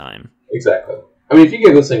at the time. Exactly. I mean, if you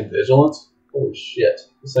give this thing vigilance, holy shit,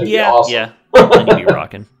 this thing's awesome. Yeah, then you'd be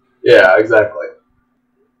rocking. Yeah, exactly.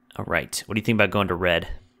 All right, what do you think about going to red?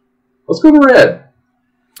 Let's go to red.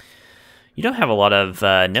 You don't have a lot of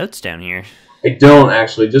notes down here. I don't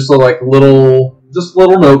actually. Just little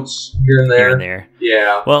notes here and there. Here and there.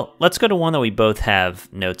 Yeah. Well, let's go to one that we both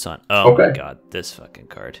have notes on. Oh my god, this fucking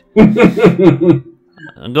card.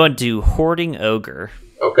 I'm going to Hoarding Ogre.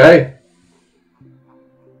 Okay.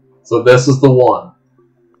 So this is the one.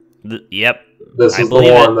 Yep. This is the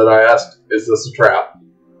one that I asked, is this a trap?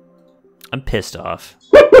 I'm pissed off.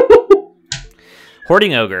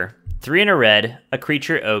 Hoarding Ogre. 3 in a red, a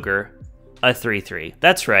creature ogre, a 3/3.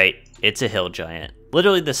 That's right, it's a hill giant.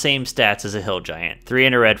 Literally the same stats as a hill giant. 3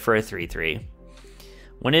 in a red for a 3/3.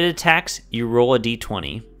 When it attacks, you roll a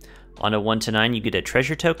d20. On a 1 to 9, you get a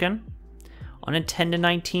treasure token. On a 10 to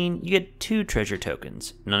 19, you get 2 treasure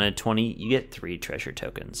tokens. And on a 20, you get 3 treasure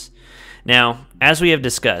tokens. Now, as we have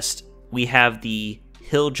discussed, we have the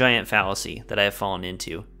hill giant fallacy that I have fallen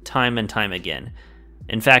into time and time again.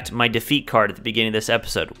 In fact, my defeat card at the beginning of this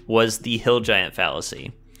episode was the hill giant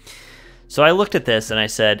fallacy. So I looked at this and I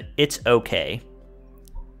said, it's okay.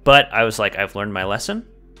 But I was like, I've learned my lesson.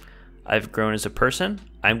 I've grown as a person.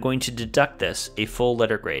 I'm going to deduct this a full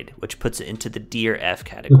letter grade, which puts it into the D or F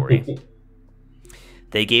category.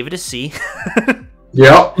 They gave it a C.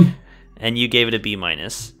 Yep. And you gave it a B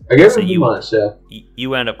minus. I gave it a B minus, yeah. You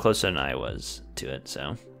wound up closer than I was to it,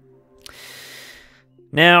 so.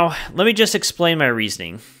 Now, let me just explain my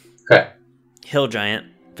reasoning. Okay. Hill Giant,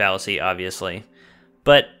 fallacy, obviously.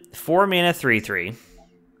 But 4 mana 3/3,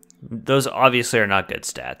 those obviously are not good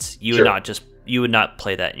stats. You would not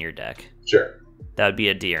play that in your deck. Sure. That would be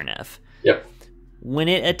a D or an F. Yep. When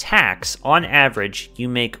it attacks, on average, you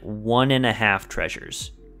make 1.5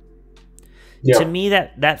 treasures. Yep. To me,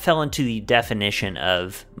 that fell into the definition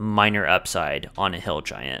of minor upside on a hill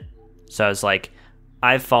giant. So I was like,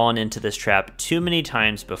 I've fallen into this trap too many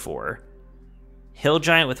times before. Hill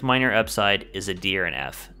giant with minor upside is a D or an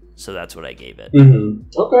F. So that's what I gave it. Mm-hmm.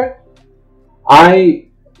 Okay.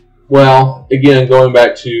 Well, again, going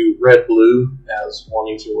back to red-blue as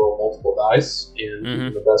wanting to roll multiple dice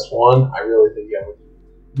and the best one, I really think you have a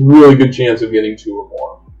really good chance of getting 2 or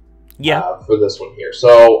more. Yeah. For this one here.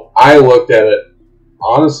 So I looked at it,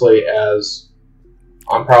 honestly, as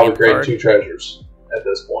I'm probably creating 2 treasures at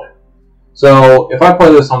this point. So if I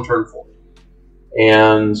play this on turn 4,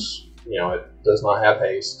 and, it does not have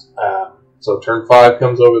haste, so turn 5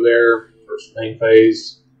 comes over there, first main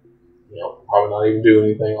phase, probably not even do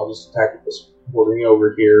anything. I'll just attack with this Hoarding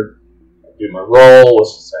Ogre here. I do my roll.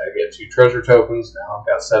 Let's just say I get 2 treasure tokens. Now I've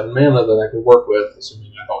got 7 mana that I can work with,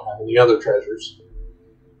 assuming I don't have any other treasures.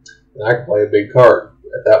 And I can play a big card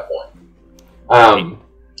at that point.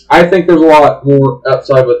 I think there's a lot more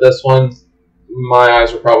upside with this one. My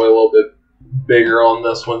eyes are probably a little bit bigger on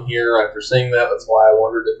this one here after seeing that. That's why I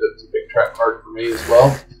wondered if it was a big track card for me as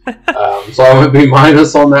well. So I went B-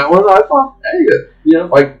 on that one. I thought, hey, you know,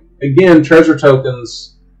 like, again, treasure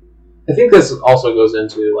tokens. I think this also goes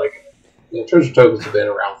into, like, you know, treasure tokens have been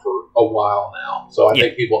around for a while now. So I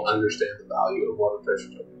think people understand the value of what a treasure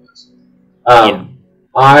token is.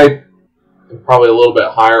 I am probably a little bit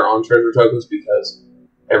higher on treasure tokens because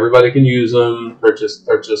everybody can use them. They're just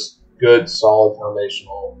good, solid,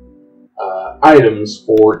 foundational items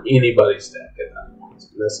for anybody's deck at that point.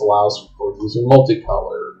 And this allows for using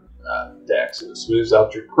multicolor decks, and it smooths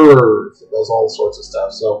out your curves. It does all sorts of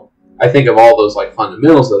stuff. So I think of all those like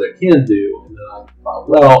fundamentals that it can do, and then I thought,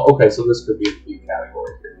 well, okay, so this could be a B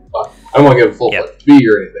category here. But I don't want to give a full B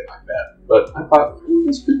or anything like that. But I thought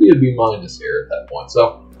this could be a B- here at that point.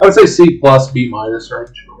 So I would say C plus B- range for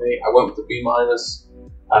me. I went with the B-.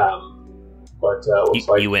 But looks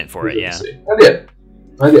like you went for it, yeah.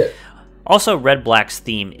 I did. Also, Red Black's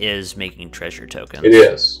theme is making treasure tokens. It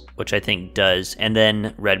is. Which I think does. And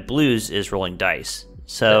then Red Blue's is rolling dice.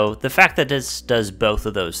 So the fact that this does both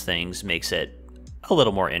of those things makes it a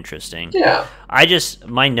little more interesting. Yeah.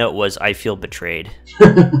 My note was, I feel betrayed.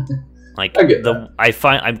 Like,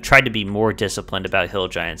 I've tried to be more disciplined about Hill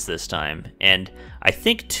Giants this time. And I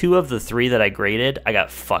think 2 of the 3 that I graded, I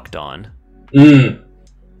got fucked on.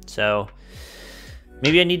 So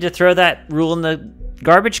maybe I need to throw that rule in the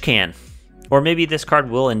garbage can. Or maybe this card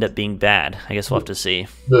will end up being bad. I guess we'll have to see.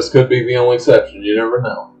 This could be the only exception. You never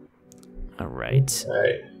know. All right.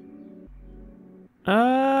 Right.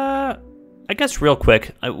 I guess real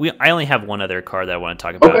quick, I only have one other card that I want to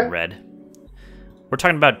talk about in red. We're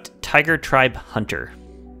talking about Tiger Tribe Hunter.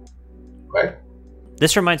 Okay.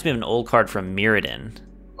 This reminds me of an old card from Mirrodin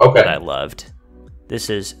that I loved. This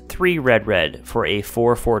is 3 red for a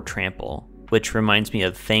 4/4 trample, which reminds me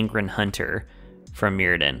of Fangren Hunter from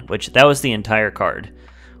Mirrodin, which that was the entire card.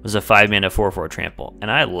 It was a 5-mana 4/4 trample,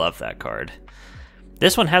 and I love that card.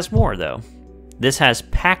 This one has more, though. This has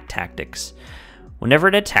Pack Tactics. Whenever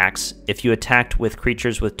it attacks, if you attacked with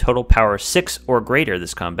creatures with total power 6 or greater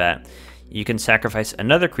this combat, you can sacrifice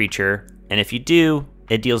another creature, and if you do,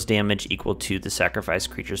 it deals damage equal to the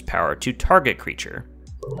sacrificed creature's power to target creature.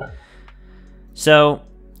 So,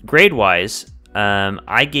 grade-wise,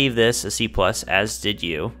 I gave this a C+, as did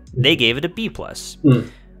you. They gave it a B+.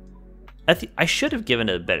 I should have given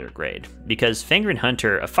it a better grade, because Fangren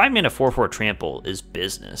Hunter, a 5-mana 4/4 trample, is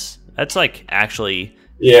business. That's like actually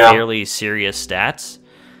fairly serious stats.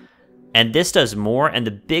 And this does more, and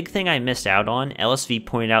the big thing I missed out on, LSV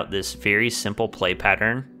pointed out this very simple play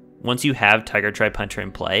pattern. Once you have Tiger Tribe Hunter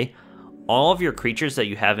in play, all of your creatures that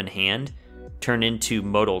you have in hand turn into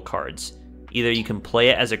modal cards. Either you can play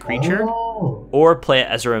it as a creature, or play it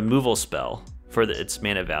as a removal spell for its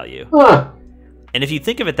mana value. And if you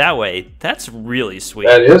think of it that way, that's really sweet.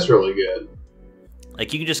 That is really good.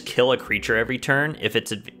 Like, you can just kill a creature every turn if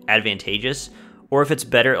it's advantageous, or if it's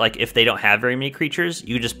better, like if they don't have very many creatures,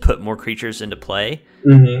 you just put more creatures into play.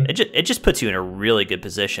 It just puts you in a really good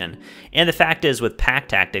position. And the fact is, with Pack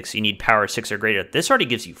Tactics, you need power 6 or greater. This already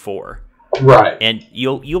gives you 4. Right. And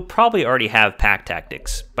you'll probably already have Pack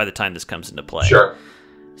Tactics by the time this comes into play. Sure.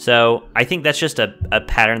 So I think that's just a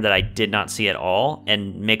pattern that I did not see at all,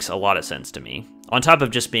 and makes a lot of sense to me. On top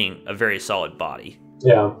of just being a very solid body.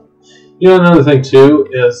 Yeah. You know, another thing, too,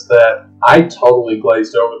 is that I totally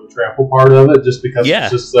glazed over the trample part of it just because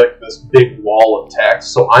it's just like this big wall of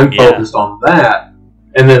text. So I'm focused on that.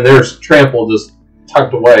 And then there's trample just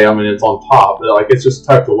tucked away. I mean, it's on top. Like, it's just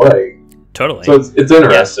tucked away. Totally. So it's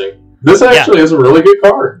interesting. Yeah. This actually is a really good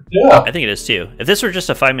card. Yeah. I think it is, too. If this were just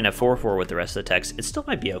a 5-mana 4/4 with the rest of the text, it still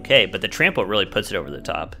might be okay. But the trample really puts it over the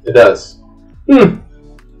top. It does.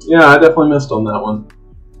 Yeah, I definitely missed on that one.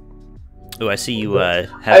 Oh, I see you have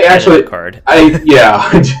a card. I did.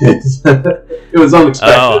 It was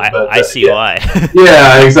unexpected. Oh, I see why.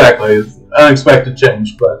 Yeah, exactly. It's unexpected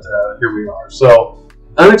change, but here we are. So,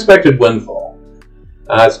 Unexpected Windfall.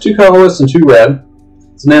 It's 2 colorless and 2 red.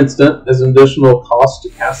 It's an instant. There's an additional cost to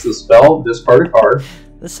cast the spell. Discard a card.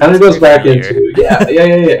 This kind of goes back into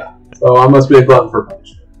yeah. So I must be a glutton for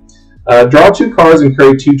punishment. Draw 2 cards and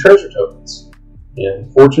create 2 treasure tokens.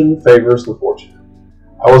 And fortune favors the fortunate.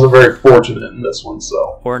 I wasn't very fortunate in this one,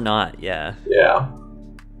 so. Or not, yeah. Yeah.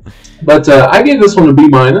 But I gave this one a B-.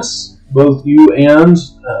 Both you and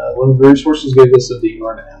one of the resources gave this a D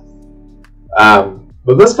or an F.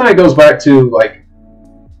 But this kind of goes back to, like,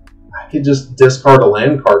 I could just discard a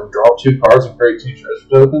land card and draw 2 cards and create 2 treasure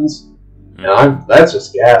tokens. And that's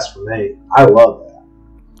just gas for me. I love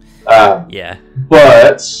that. Yeah.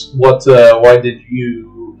 But why did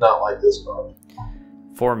you not like this card?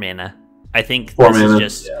 4 mana. I think 4 this mana, is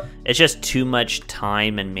just yeah. it's just too much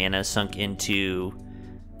time and mana sunk into.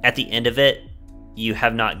 At the end of it, you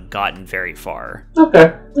have not gotten very far.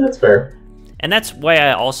 Okay, that's fair. And that's why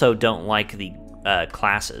I also don't like the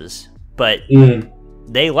classes. But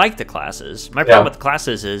they like the classes. My problem with the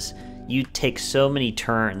classes is you take so many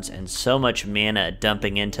turns and so much mana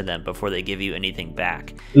dumping into them before they give you anything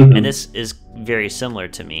back. And this is very similar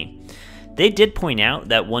to me. They did point out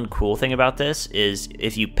that one cool thing about this is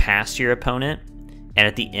if you pass your opponent and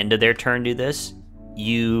at the end of their turn do this,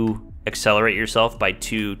 you accelerate yourself by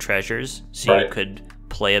 2 treasures, so you could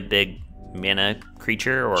play a big mana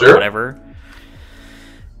creature or whatever.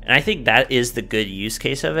 And I think that is the good use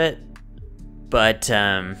case of it. But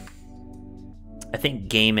I think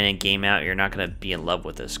game in and game out, you're not going to be in love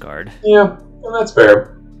with this card. Yeah, and that's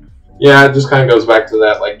fair. Yeah, it just kind of goes back to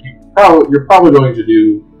that. Like you're probably going to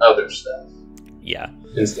do other stuff. Yeah.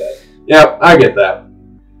 Instead. Yeah, I get that.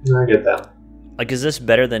 Like, is this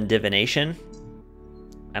better than Divination?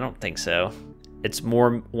 I don't think so. It's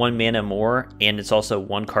 1 mana more, and it's also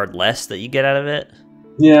 1 card less that you get out of it.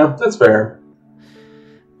 Yeah, that's fair.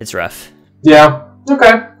 It's rough. Yeah.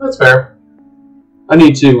 Okay, that's fair. I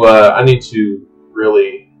need to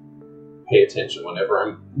really pay attention whenever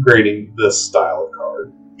I'm grading this style of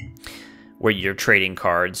card. Where you're trading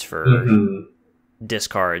cards for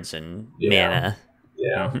discards and mana.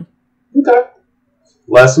 Yeah. Okay.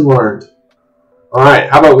 Lesson learned. All right,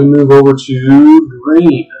 how about we move over to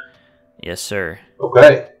green? Yes, sir.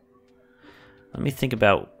 Okay. Let me think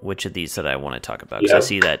about which of these that I want to talk about, because I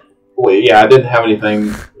see that. Wait, I didn't have anything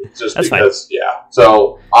just That's because, fine.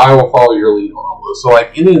 So I will follow your lead on all those. So,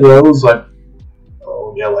 like, any of those, like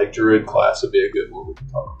Druid class would be a good one we can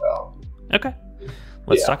talk about. Okay.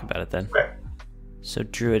 Let's talk about it then. Okay. So,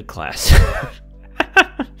 Druid class.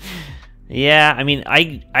 Yeah, I mean,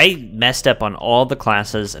 I messed up on all the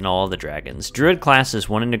classes and all the dragons. Druid class is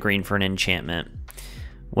 1 and a green for an enchantment.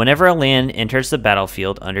 Whenever a land enters the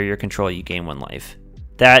battlefield under your control, you gain 1 life.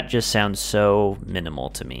 That just sounds so minimal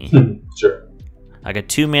to me. Sure. Like a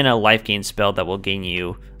 2 mana life gain spell that will gain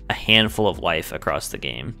you a handful of life across the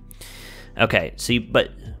game. Okay, so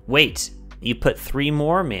but wait, you put 3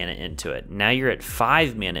 more mana into it. Now you're at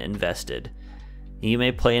 5 mana invested. You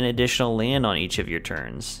may play an additional land on each of your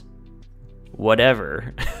turns.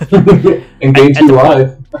 Whatever. And gain 2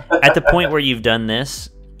 life. At the point where you've done this,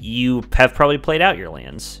 you have probably played out your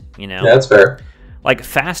lands, you know? Yeah, that's fair. Like,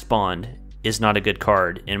 Fast Bond is not a good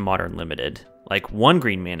card in Modern Limited. Like, 1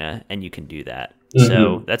 green mana, and you can do that.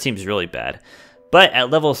 So, that seems really bad. But at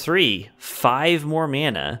level 3, 5 more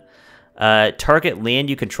mana, target land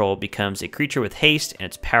you control becomes a creature with haste, and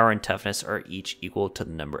its power and toughness are each equal to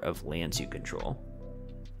the number of lands you control.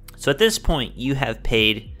 So at this point, you have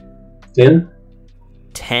paid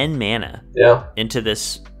 10 mana into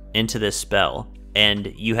this spell,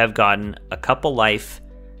 and you have gotten a couple life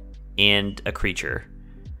and a creature.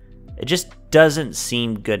 It just doesn't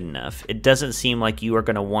seem good enough. It doesn't seem like you are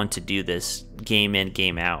going to want to do this game in,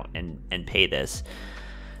 game out, and pay this.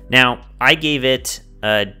 Now, I gave it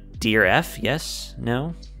a Dear F, yes?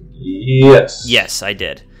 No? Yes. Yes, I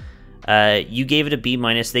did. You gave it a B-.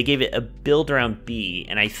 They gave it a build around B,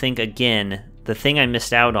 and I think, again, the thing I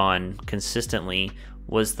missed out on consistently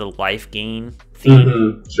was the life gain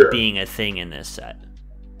theme being a thing in this set.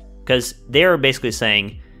 Because they were basically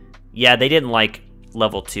saying, yeah, they didn't like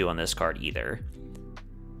level 2 on this card either.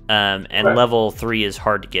 And level 3 is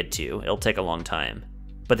hard to get to. It'll take a long time.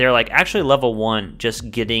 But they're like, actually level 1,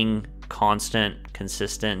 just getting constant,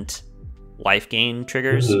 consistent life gain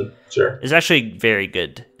triggers is actually very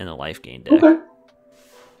good in the life gain deck. Okay.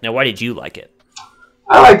 Now, why did you like it?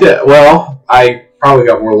 I liked it. Well, I probably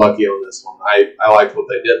got more lucky on this one. I liked what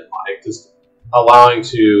they didn't like. Just allowing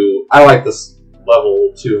to... I like this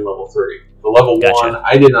level 2 and level 3. The level 1,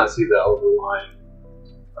 I did not see the underlying...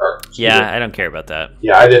 I don't care about that.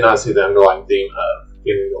 Yeah, I did not see the underlying theme of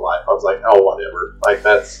getting the life. I was like, oh, whatever. Like,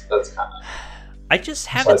 that's kind of... I just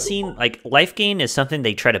haven't seen... Like, life gain is something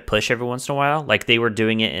they try to push every once in a while. Like, they were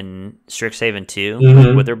doing it in Strixhaven 2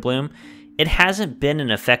 with Witherbloom. It hasn't been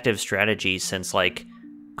an effective strategy since, like,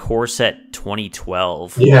 Core Set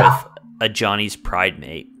 2012 with a Johnny's Pride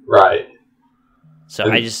mate. Right.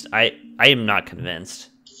 So I am not convinced.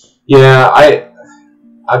 Yeah,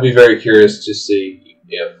 I'd be very curious to see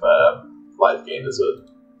if life gain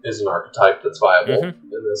is an archetype that's viable in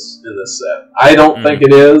this set. I don't think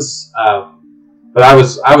it is, but I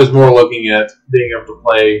was more looking at being able to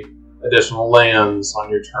play additional lands on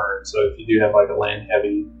your turn. So if you do have like a land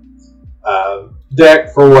heavy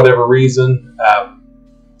deck for whatever reason,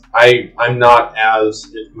 I'm not as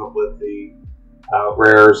intimate with the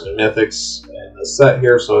rares and mythics in the set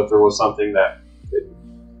here. So if there was something that could,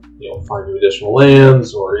 find you additional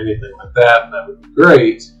lands or anything like that, that would be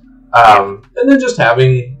great. And then just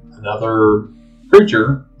having another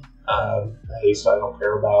creature, haste I don't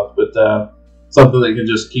care about, but something that can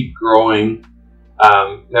just keep growing.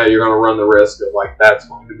 Now you're going to run the risk of that's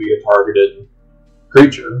going to be a targeted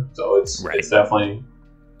creature, so it's definitely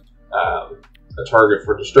a target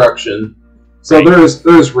for destruction. So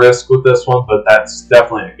there's risk with this one, but that's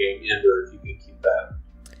definitely a game ender if you can keep that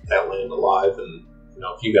land alive. And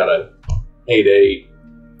if you got a 8/8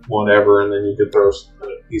 whatever, and then you could throw a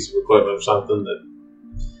piece of equipment or something that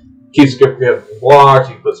keeps getting blocked.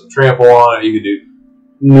 You can put some trample on it. You could do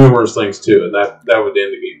numerous things too, and that would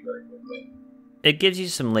end the game very quickly. It gives you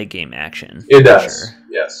some late game action. It does. Sure.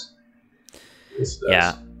 Yes. Yes, it does.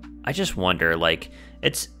 Yeah. I just wonder,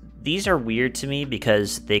 these are weird to me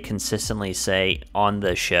because they consistently say on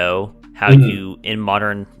the show how you, in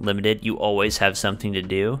Modern Limited, you always have something to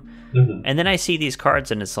do. Mm-hmm. And then I see these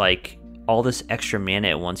cards and it's all this extra mana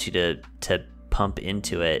it wants you to pump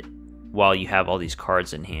into it while you have all these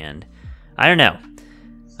cards in hand. I don't know.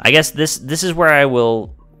 I guess this is where I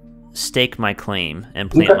will stake my claim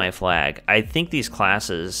and plant my flag. I think these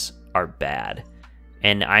classes are bad,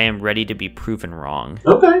 and I am ready to be proven wrong.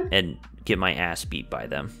 Okay. And get my ass beat by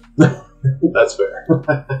them. That's fair.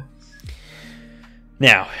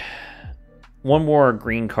 Now, one more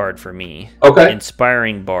green card for me. Okay.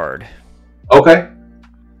 Inspiring Bard. Okay.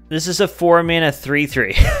 This is a 4-mana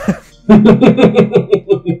 3/3.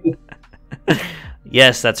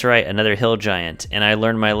 Yes, that's right. Another hill giant. And I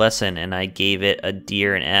learned my lesson, and I gave it a D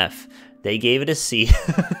or an F. They gave it a C.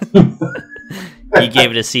 He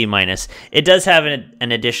gave it a C-. It does have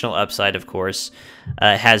an additional upside, of course.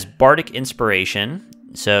 It has Bardic Inspiration,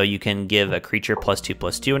 so you can give a creature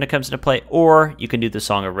 +2/+2 when it comes into play, or you can do the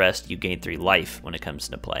Song of Rest. You gain 3 life when it comes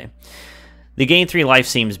into play. The gain 3 life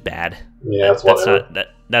seems bad. Yeah,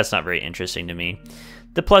 that's not very interesting to me.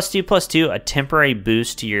 The +2/+2, a temporary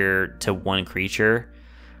boost to one creature.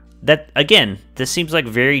 That, again, this seems like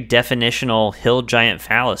very definitional hill giant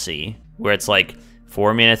fallacy, where it's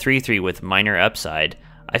 4-mana 3/3 with minor upside.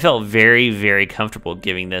 I felt very, very comfortable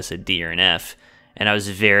giving this a D or an F, and I was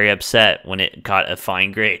very upset when it got a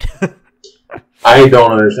fine grade. I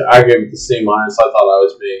don't understand. I gave it the C-. I thought I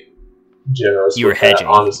was being generous. You were hedging.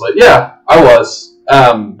 Honestly. Yeah, I was.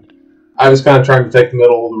 I was kind of trying to take the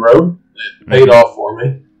middle of the road. It paid off for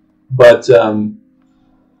me. But,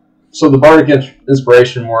 so the Bardic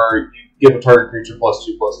Inspiration, where you give a target creature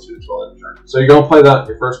 +2/+2 until end of turn. So you're going to play that in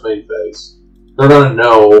your first main phase. They're going to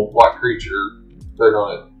know what creature you're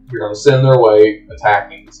going to send their way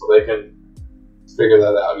attacking, so they can figure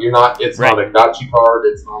that out. It's not a gotcha card.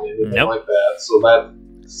 It's not anything like that. So that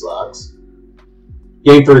sucks.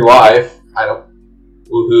 Game 3 life. I don't.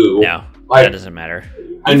 Woohoo! No, that doesn't matter.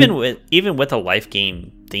 Even with a life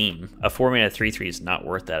gain theme, a 4-mana 3/3 is not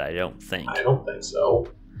worth that. I don't think. I don't think so.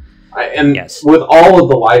 With all of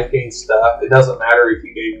the life gain stuff, it doesn't matter if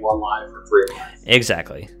you gain 1 life or 3 life.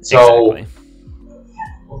 Exactly. So,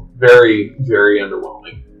 very, very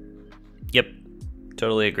underwhelming. Yep.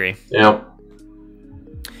 Totally agree. Yeah.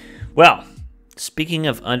 Well, speaking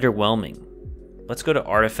of underwhelming, let's go to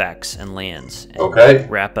artifacts and lands and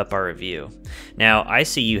wrap up our review. Now, I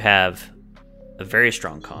see you have a very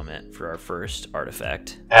strong comment for our first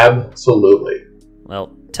artifact. Absolutely.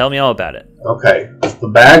 Well, tell me all about it. Okay. It's the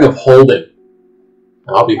Bag of Holding.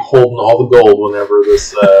 I'll be holding all the gold whenever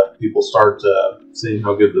this people start seeing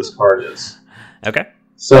how good this card is. Okay.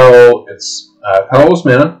 So, it's colorless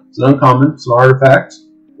mana. It's an uncommon. It's an artifact.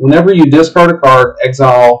 Whenever you discard a card,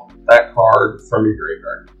 exile that card from your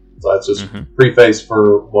graveyard. So that's just preface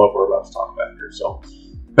for what we're about to talk about here. So,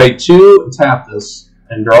 pay 2 and tap this,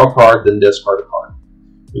 and draw a card, then discard a card.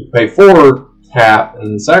 You pay 4, tap,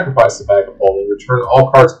 and sacrifice the Bag of Holding. Return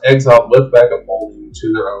all cards exiled with Bag of Holding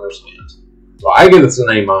to their owner's hand. So I give this an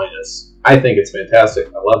A-. I think it's fantastic.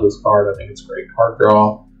 I love this card. I think it's a great card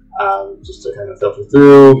draw. Just to kind of filter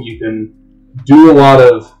through, you can do a lot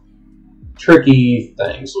of tricky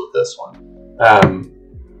things with this one.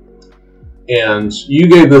 And you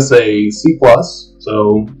gave this a C+,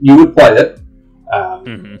 so you would play it.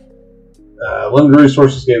 Limited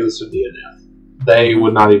Resources gave this a D and F. They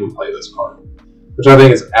would not even play this card, which I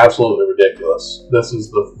think is absolutely ridiculous. This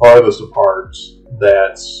is the farthest apart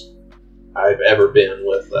that I've ever been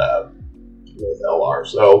with LR.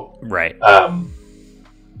 So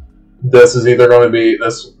this is either going to be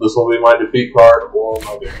this will be my defeat card or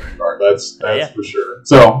my victory card. That's for sure.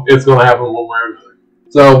 So it's going to happen one way or another.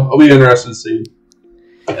 So I'll be interested to see.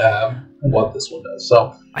 what this one does.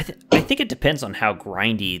 So I think it depends on how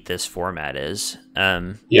grindy this format is.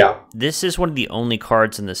 yeah, This is one of the only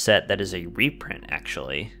cards in the set that is a reprint,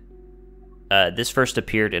 actually. This first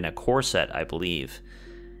appeared in a core set, I believe,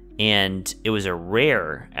 and it was a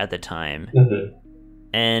rare at the time,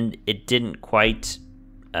 and it didn't quite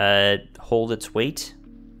hold its weight,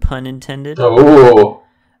 pun intended. Oh,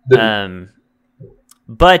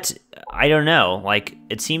 But I don't know. Like,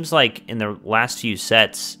 it seems like in the last few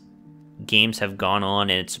sets, games have gone on,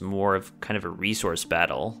 and it's more of kind of a resource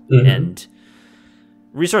battle. And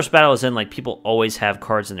resource battle is in, like, people always have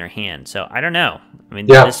cards in their hand. So I don't know. I mean,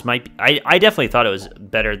 this might be, I definitely thought it was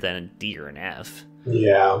better than a D or an F.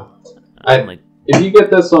 Yeah. Like, if you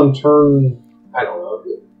get this on turn, I don't know,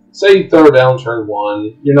 say you throw it down turn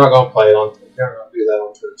 1, you're not going to play it on, you're not going to do that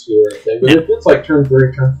on turn 2 or anything. But if it's like turn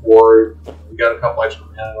 3, turn 4, you got a couple extra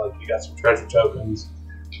mana, like you got some treasure tokens,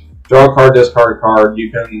 draw a card, discard a card,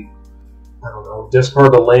 you can, I don't know,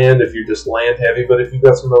 discard a land if you're just land heavy, but if you've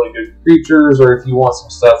got some really good creatures, or if you want some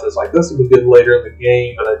stuff that's like, this would be good later in the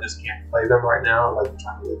game, but I just can't play them right now, like I'm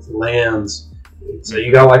trying to look for lands, so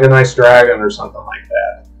you got like a nice dragon or something like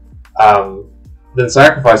that, then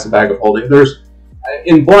sacrifice a bag of holding. There's,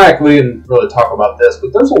 in black, we didn't really talk about this,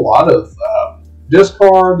 but there's a lot of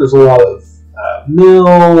discard, there's a lot of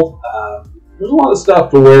mill, there's a lot of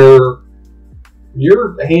stuff to where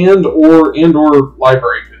your hand or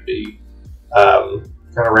library could be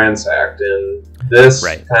kind of ransacked, and this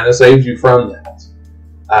kind of saves you from that.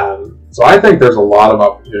 So I think there's a lot of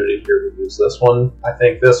opportunity here to use this one. I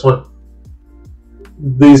think this one,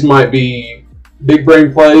 these might be big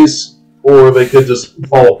brain plays, or they could just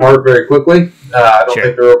fall apart very quickly. I don't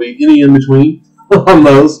think there will be any in between on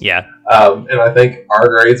those. Yeah. And I think our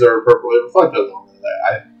grades are appropriately reflective on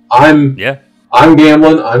that. I'm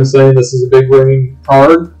gambling. I'm saying this is a big brain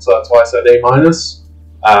card, so that's why I said A-.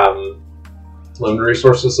 Limited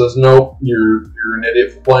Resources says nope, you're an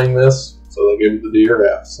idiot for playing this, so they give it the D or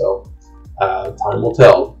F. So time will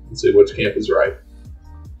tell and see which camp is right.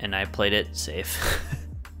 And I played it safe.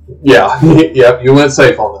 Yeah, yep, you went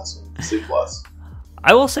safe on this one. C+.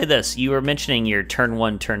 I will say this, you were mentioning your turn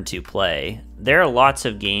 1, turn 2 play. There are lots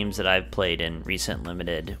of games that I've played in recent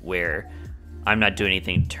Limited where I'm not doing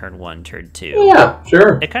anything turn 1, turn 2. Yeah,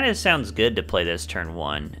 sure. It kind of sounds good to play this turn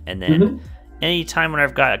 1, and then any time when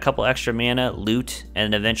I've got a couple extra mana, loot,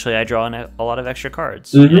 and eventually I draw in a lot of extra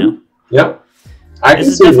cards. You know? Yep. This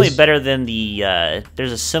is definitely better than the...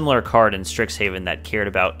 there's a similar card in Strixhaven that cared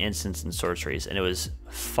about instants and sorceries, and it was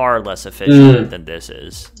far less efficient than this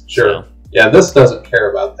is. Sure. So. Yeah, this doesn't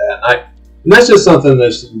care about that. And that's just something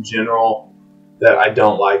that's in general that I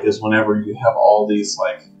don't like, is whenever you have all these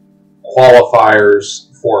like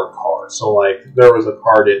qualifiers for a card. So like there was a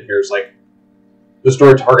card in here, it's like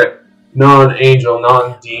destroy target non-angel,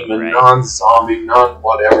 non-demon, non-zombie,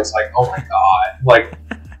 non-whatever. It's like, oh my god, like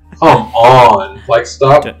come on, like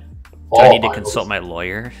stop. Do I need to consult my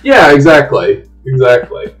lawyer? Yeah, exactly.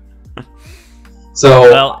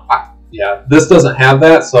 So this doesn't have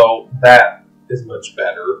that, so that is much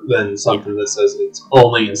better than something that says it's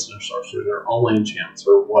only instant sorcery or only enchantments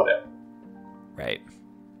or whatever. Right.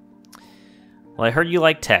 Well, I heard you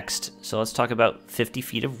like text, so let's talk about 50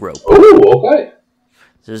 Feet of Rope. Ooh, okay.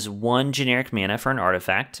 This is 1 generic mana for an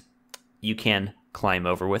artifact. You can climb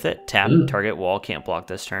over with it. Tap, target wall, can't block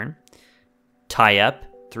this turn. Tie up,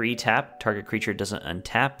 3 tap, target creature doesn't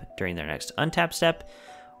untap during their next untap step.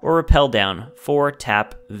 Or repel down, 4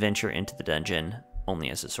 tap, venture into the dungeon, only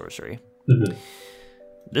as a sorcery.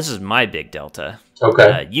 This is my big delta.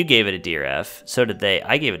 Okay. You gave it a D or F, so did they.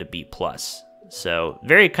 I gave it a B+. So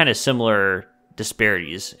very kind of similar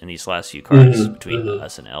disparities in these last few cards between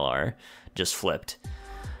us and LR, just flipped.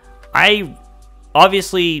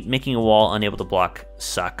 Obviously, making a wall unable to block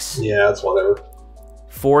sucks. Yeah, it's whatever.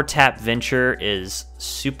 4 tap venture is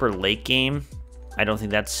super late game. I don't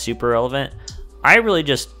think that's super relevant. I really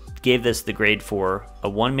just gave this the grade for a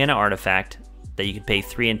 1 mana artifact that you can pay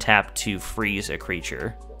 3 and tap to freeze a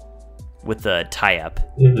creature with the tie-up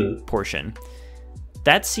portion.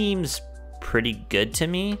 That seems pretty good to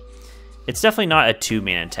me. It's definitely not a 2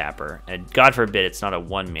 mana tapper, and God forbid it's not a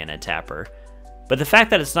 1 mana tapper. But the fact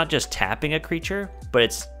that it's not just tapping a creature, but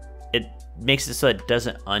it makes it so it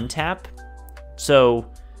doesn't untap.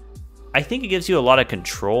 So I think it gives you a lot of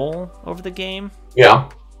control over the game. Yeah.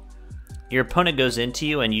 Your opponent goes into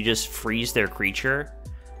you and you just freeze their creature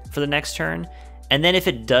for the next turn. And then if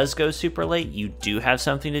it does go super late, you do have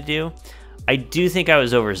something to do. I do think I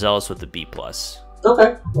was overzealous with the B+.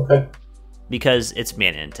 Okay. Because it's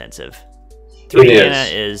mana intensive. 3 mana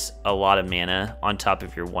is a lot of mana on top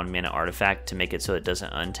of your 1 mana artifact to make it so it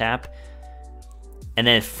doesn't untap. and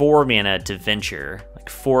then 4 mana to venture, like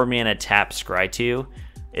 4 mana tap scry 2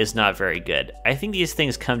 is not very good. I think these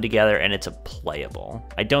things come together and it's a playable.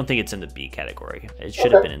 I don't think it's in the B category. It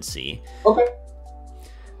should have been in C. Okay.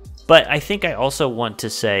 But I think I also want to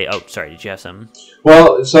say, oh, sorry, did you have some?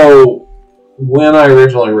 Well, so when I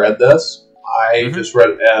originally read this, I just read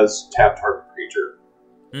it as tap target creature,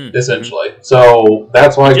 essentially. So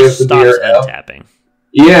that's why I gave the beer F. Tapping.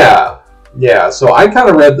 Yeah. So I kind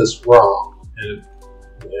of read this wrong, and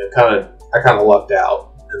I kind of lucked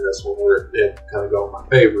out in this one where it did kind of go in my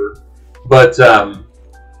favor. But if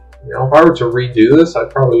I were to redo this,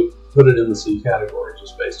 I'd probably put it in the C category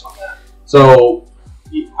just based on that. So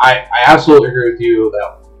I absolutely agree with you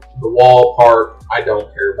that the wall part I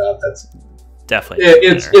don't care about. That's definitely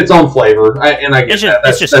it's on flavor, and I get that.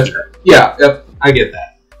 That's cute. Yeah, yep, I get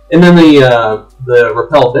that. And then the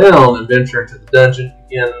rappel down and venture into the dungeon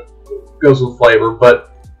again goes with flavor,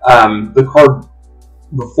 but the card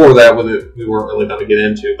before that we weren't really going to get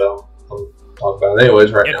into, but I'll talk about it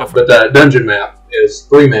anyways now. But dungeon map is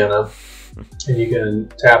 3 mana, and you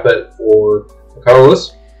can tap it for a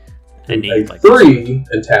colorless. And pay 3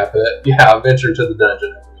 and tap it. Yeah, venture to the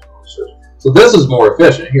dungeon. So this is more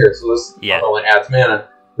efficient here. So this not only adds mana,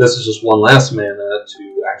 this is just one less mana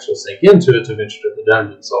to actually sink into it to venture to the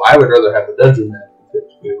dungeon. So I would rather have the dungeon map than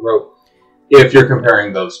 50 feet of rope if you're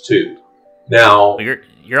comparing those two. Now,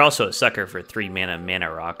 you're also a sucker for 3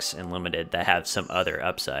 mana rocks in limited that have some other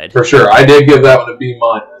upside. For sure, I did give that one a B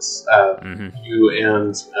minus. You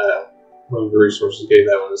and one of the resources gave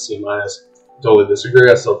that one a C minus. Totally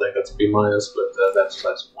disagree. I still think that's a B minus, but that's the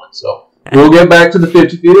point. So we'll get back to the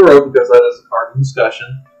 50 feet of rope because that is a card in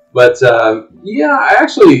discussion. But I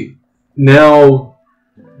actually now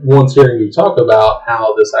once hearing you talk about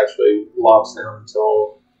how this actually locks down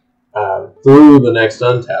until through the next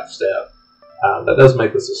untap step, that does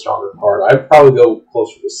make this a stronger card. I'd probably go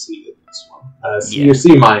closer to C in this one. C or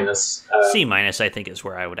C minus. C minus, I think, is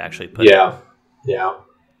where I would actually put it. Yeah.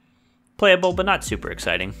 Playable, but not super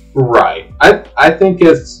exciting. Right. I think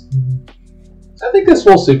this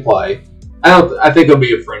will see play. I think it'll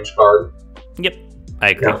be a fringe card. Yep, I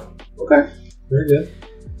agree. Yeah. Okay. Very good.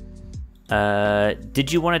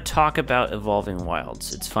 Did you want to talk about Evolving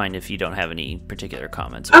Wilds? It's fine if you don't have any particular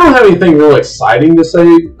comments. I don't have anything real exciting to say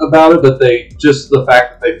about it, but the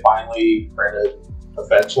fact that they finally printed a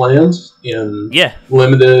fetch land in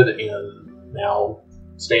limited and now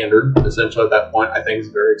standard, essentially at that point, I think is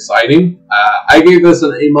very exciting. I gave this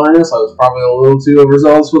an A minus. I was probably a little too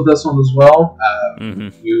overzealous with this one as well.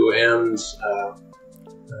 You and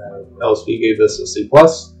LSP gave this a C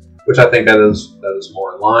plus, which I think that is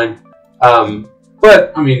more in line.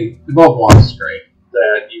 But I mean, Evolving Wilds is great.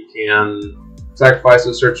 That you can sacrifice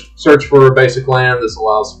and search for a basic land. This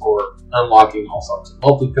allows for unlocking all sorts of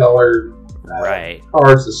multicolored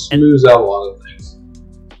cards to smooth out a lot of things.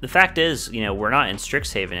 The fact is, we're not in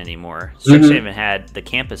Strixhaven anymore. Strixhaven had the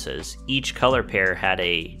campuses. Each color pair had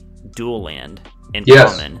a dual land in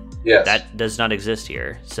common. Yes. That does not exist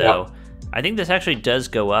here. So I think this actually does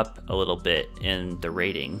go up a little bit in the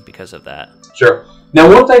rating because of that. Sure.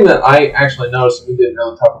 Now, one thing that I actually noticed, we didn't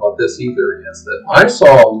really talk about this either, is that I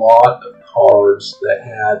saw a lot of cards that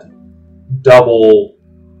had double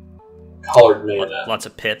colored mana. Lots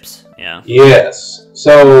of pips, yeah. Yes.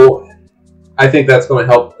 So I think that's going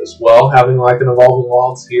to help as well, having like an Evolving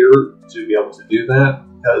Wilds here to be able to do that.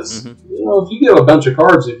 Because, if you get a bunch of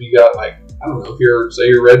cards, if you got if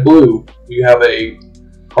you're red-blue, you have a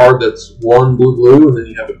card that's 1 blue-blue, and then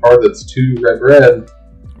you have a card that's 2 red-red.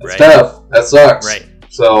 That's tough. That sucks. Right.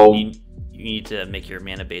 So you need to make your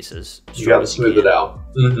mana bases strong. You got to smooth it out.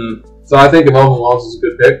 So I think Evolving Wilds is a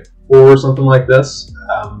good pick for something like this.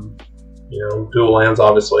 Dual lands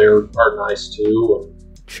obviously are nice too.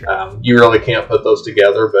 Sure. You really can't put those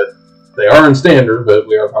together, but they are in standard. But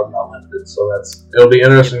we are talking about limited, so it'll be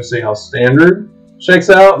interesting to see how standard shakes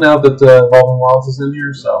out now that Evolving Wilds is in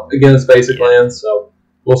here. So again, it's basic lands, so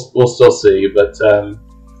we'll still see. But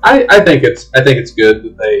I think it's good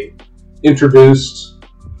that they introduced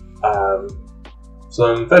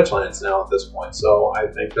some fetch lands now at this point. So I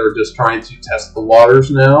think they're just trying to test the waters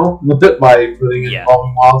now by putting in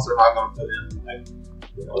Evolving Wilds. They're not going to put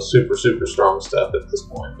in super strong stuff at this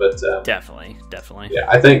point. But definitely. Yeah,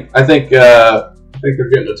 I think they're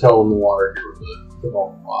getting a toe in the water here with the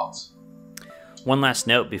Evolving Wilds. One last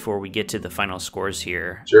note before we get to the final scores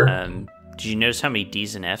here. Sure. Did you notice how many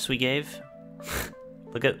D's and F's we gave?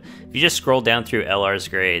 If you just scroll down through LR's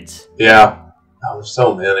grades. Yeah. Oh, there's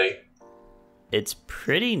so many. It's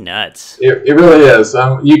pretty nuts. It really is.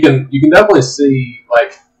 You can definitely see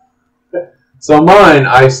so mine.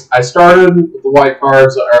 I started with the white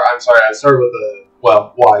cards. I started with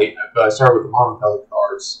white, but I started with the monocolored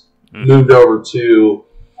cards, Mm. moved over to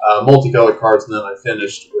multicolored cards, and then I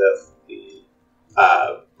finished with the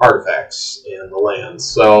artifacts and the lands.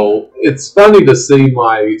 So it's funny to see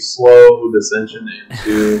my slow descension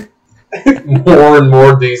into more and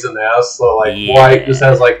more D's and F's. So like white just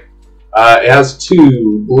has like it has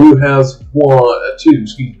 2, blue has 2,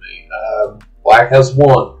 excuse me, black has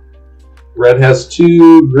 1, red has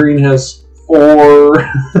 2, green has 4,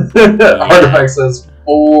 artifacts has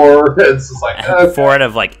 4. It's just like okay. 4 out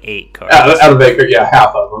of like 8 cards. Out of 8, yeah,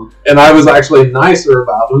 half of them. And I was actually nicer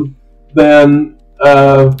about them than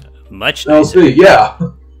much nicer. LC, yeah.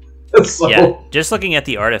 So, yeah, just looking at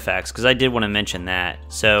the artifacts, because I did want to mention that.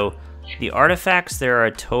 So the artifacts, there are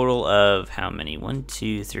a total of how many? 1,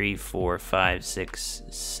 2, 3, 4, 5, 6,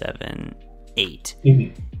 7, 8.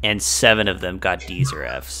 Mm-hmm. And 7 of them got D's or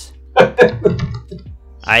F's.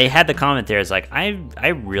 I had the comment there, it's like, I'm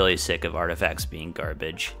really sick of artifacts being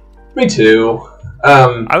garbage. Me too.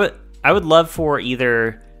 I would love for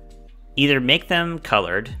either make them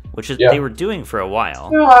colored, which is they were doing for a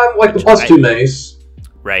while. Yeah, I like the +2 mace.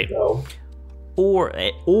 Right. So.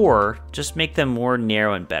 Or just make them more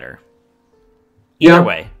narrow and better. Either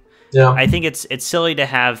way. Yeah. I think it's silly to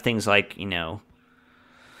have things like,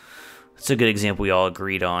 it's a good example we all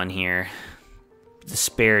agreed on here. The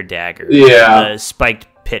spare dagger. Yeah. The spiked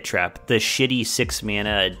pit trap. The shitty 6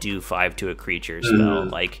 mana do 5 to a creature spell.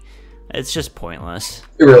 Like, it's just pointless.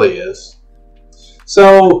 It really is.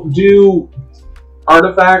 So, do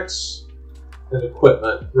artifacts and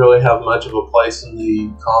equipment really have much of a place in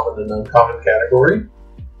the common and uncommon category?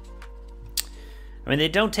 I mean, they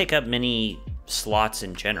don't take up many slots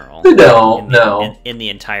in general. They don't, no. In the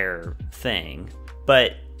entire thing.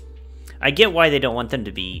 But I get why they don't want them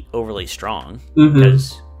to be overly strong.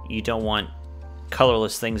 Because you don't want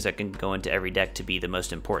colorless things that can go into every deck to be the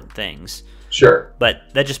most important things. Sure.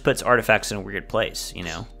 But that just puts artifacts in a weird place, It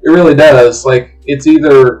really does. Like, it's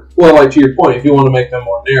either, well, like to your point, if you want to make them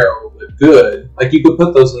more narrow but good, like you could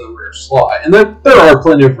put those in the rare slot. And there are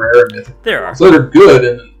plenty of rare and mythic ones that are good,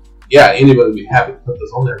 and yeah, anybody would be happy to put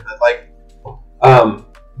those on there. But like,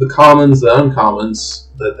 the commons, the uncommons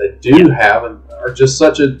that they do have are just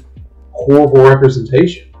such a horrible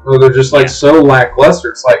representation. Or they're just like so lackluster.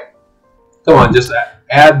 It's like, come on, just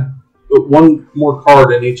add one more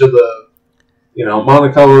card in each of the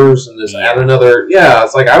monocolors and just add another. Yeah,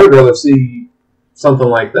 it's like I would rather see something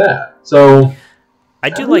like that. So I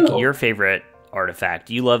do like your favorite artifact.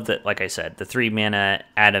 You love that, like I said, the 3 mana,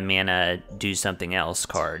 add a mana, do something else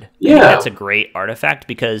card. Yeah. I think that's a great artifact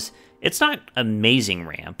because it's not amazing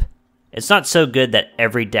ramp. It's not so good that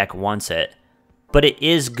every deck wants it, but it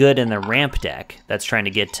is good in the ramp deck that's trying to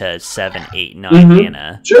get to 7, 8, 9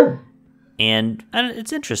 mana. Sure. And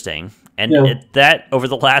it's interesting. And that, over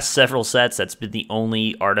the last several sets, that's been the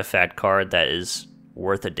only artifact card that is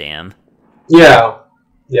worth a damn. Yeah.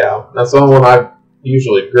 Yeah. That's the only one I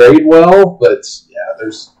usually grade well, but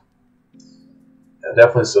there's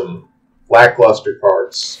definitely some lackluster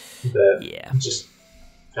cards that just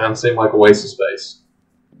kind of seem like a waste of space.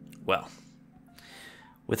 Well,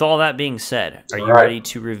 with all that being said, are you ready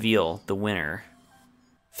to reveal the winner?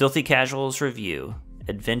 Filthy Casuals Review,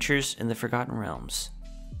 Adventures in the Forgotten Realms.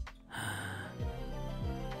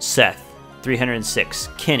 Seth, 306.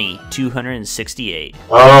 Kenny, 268.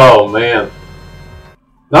 Oh, man.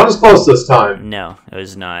 Not as close this time. No, it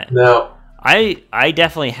was not. No. I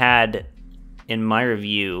definitely had, in my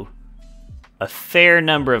review, a fair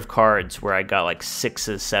number of cards where I got like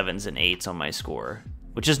 6s, 7s, and 8s on my score.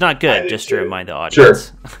 Which is not good, just to remind the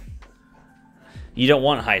audience. Sure. You don't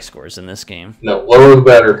want high scores in this game. No, lower the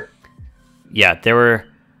better. Yeah, there were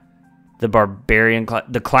the barbarian,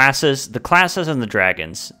 the classes and the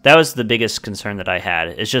dragons. That was the biggest concern that I had.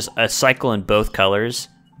 It's just a cycle in both colors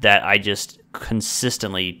that I just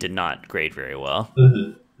consistently did not grade very well.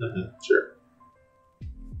 Sure.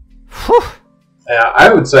 Whew. Yeah,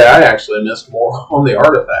 I would say I actually missed more on the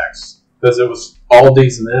artifacts because it was all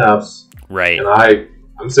D's and F's. Right. And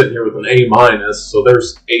I'm sitting here with an A minus, so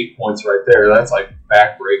there's 8 points right there. That's like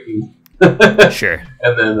backbreaking. Sure.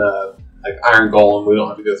 And then like Iron Golem, we don't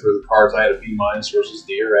have to go through the cards. I had a B minus versus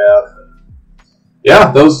D or F. And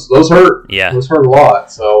yeah, those hurt. Yeah. Those hurt a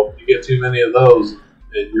lot. So if you get too many of those,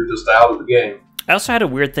 you're just out of the game. I also had a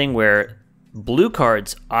weird thing where blue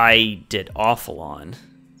cards I did awful on.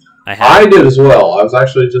 I did as well. I was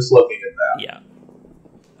actually just looking at that.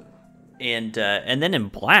 Yeah. And then in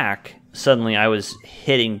black, suddenly I was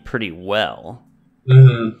hitting pretty well.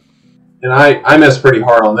 Mm-hmm. And I missed pretty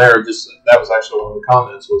hard on there. Just that was actually one of the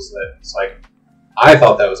comments was that it's like I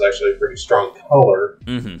thought that was actually a pretty strong color,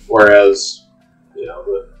 whereas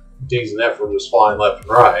the D's and F were just flying left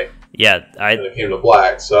and right. Yeah, when it came to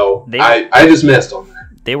black, so they, I just missed on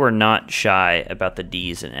that. They were not shy about the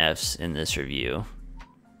D's and F's in this review.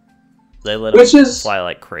 They let them fly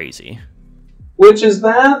like crazy. Which is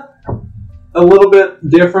that a little bit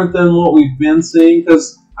different than what we've been seeing?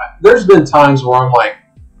 Because there's been times where I'm like,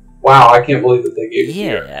 wow, I can't believe that they gave it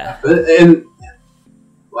here. And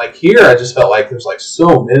like here, I just felt like there's like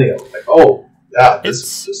so many of them. Like, oh, God, this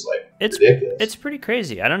is just like ridiculous. It's pretty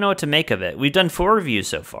crazy. I don't know what to make of it. We've done 4 reviews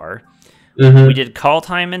so far. Mm-hmm. We did Call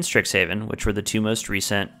Time and Strixhaven, which were the 2 most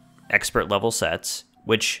recent expert level sets,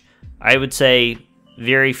 which I would say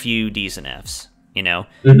very few D's and F's. You know,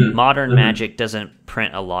 Modern Magic doesn't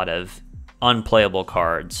print a lot of unplayable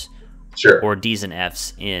cards or D's and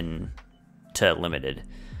F's in to limited.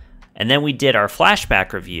 And then we did our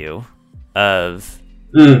flashback review of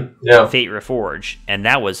Fate Reforged, and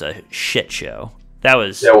that was a shit show. That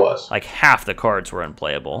was like half the cards were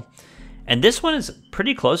unplayable. And this one is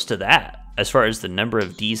pretty close to that as far as the number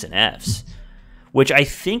of D's and F's, which I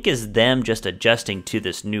think is them just adjusting to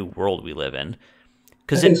this new world we live in.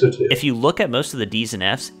 Because if you look at most of the D's and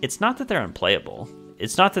F's, it's not that they're unplayable.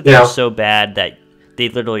 It's not that they're so bad that they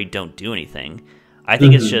literally don't do anything. I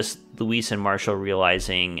think it's just Luis and Marshall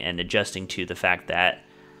realizing and adjusting to the fact that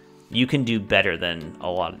you can do better than a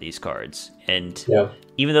lot of these cards. And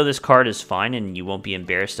even though this card is fine and you won't be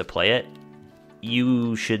embarrassed to play it,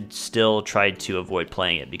 you should still try to avoid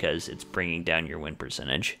playing it because it's bringing down your win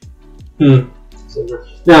percentage. Now,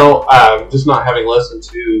 just not having listened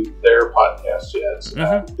to their podcast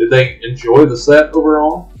yet, did they enjoy the set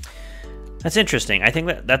overall? That's interesting. I think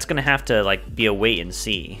that's going to have to like be a wait and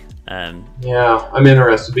see. Yeah, I'm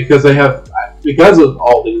interested because because of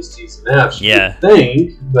all these T's and F's. You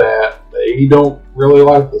think that they don't really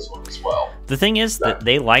like this one as well. The thing is that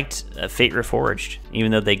they liked Fate Reforged,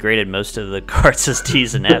 even though they graded most of the cards as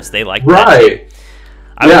T's and F's. They liked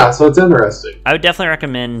that. So it's interesting. I would definitely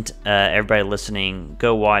recommend everybody listening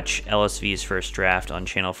go watch LSV's first draft on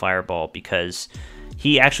Channel Fireball because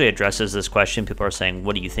he actually addresses this question. People are saying,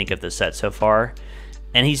 "What do you think of the set so far?"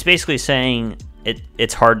 And he's basically saying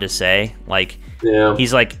it's hard to say. Like,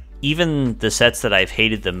 he's like, even the sets that I've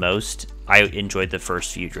hated the most, I enjoyed the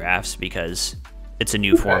first few drafts because it's a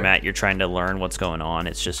new format. You're trying to learn what's going on.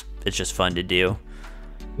 It's just fun to do.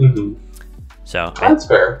 So that's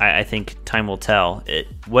fair. I think time will tell.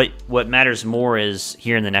 What matters more is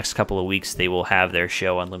here in the next couple of weeks they will have their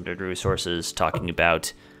show on Limited Resources talking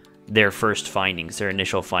about their first findings, their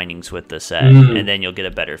initial findings with the set, and then you'll get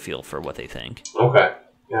a better feel for what they think. Okay.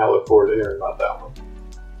 Yeah, I look forward to hearing about that one.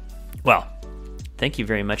 Well, thank you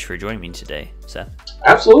very much for joining me today, Seth.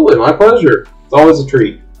 Absolutely, my pleasure. It's always a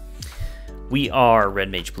treat. We are Red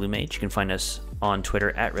Mage Blue Mage. You can find us on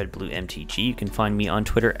Twitter at RedBlueMTG. You can find me on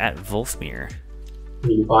Twitter at Wolfmere.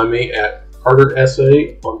 You can find me at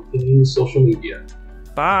CarterSA on any social media.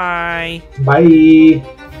 Bye. Bye.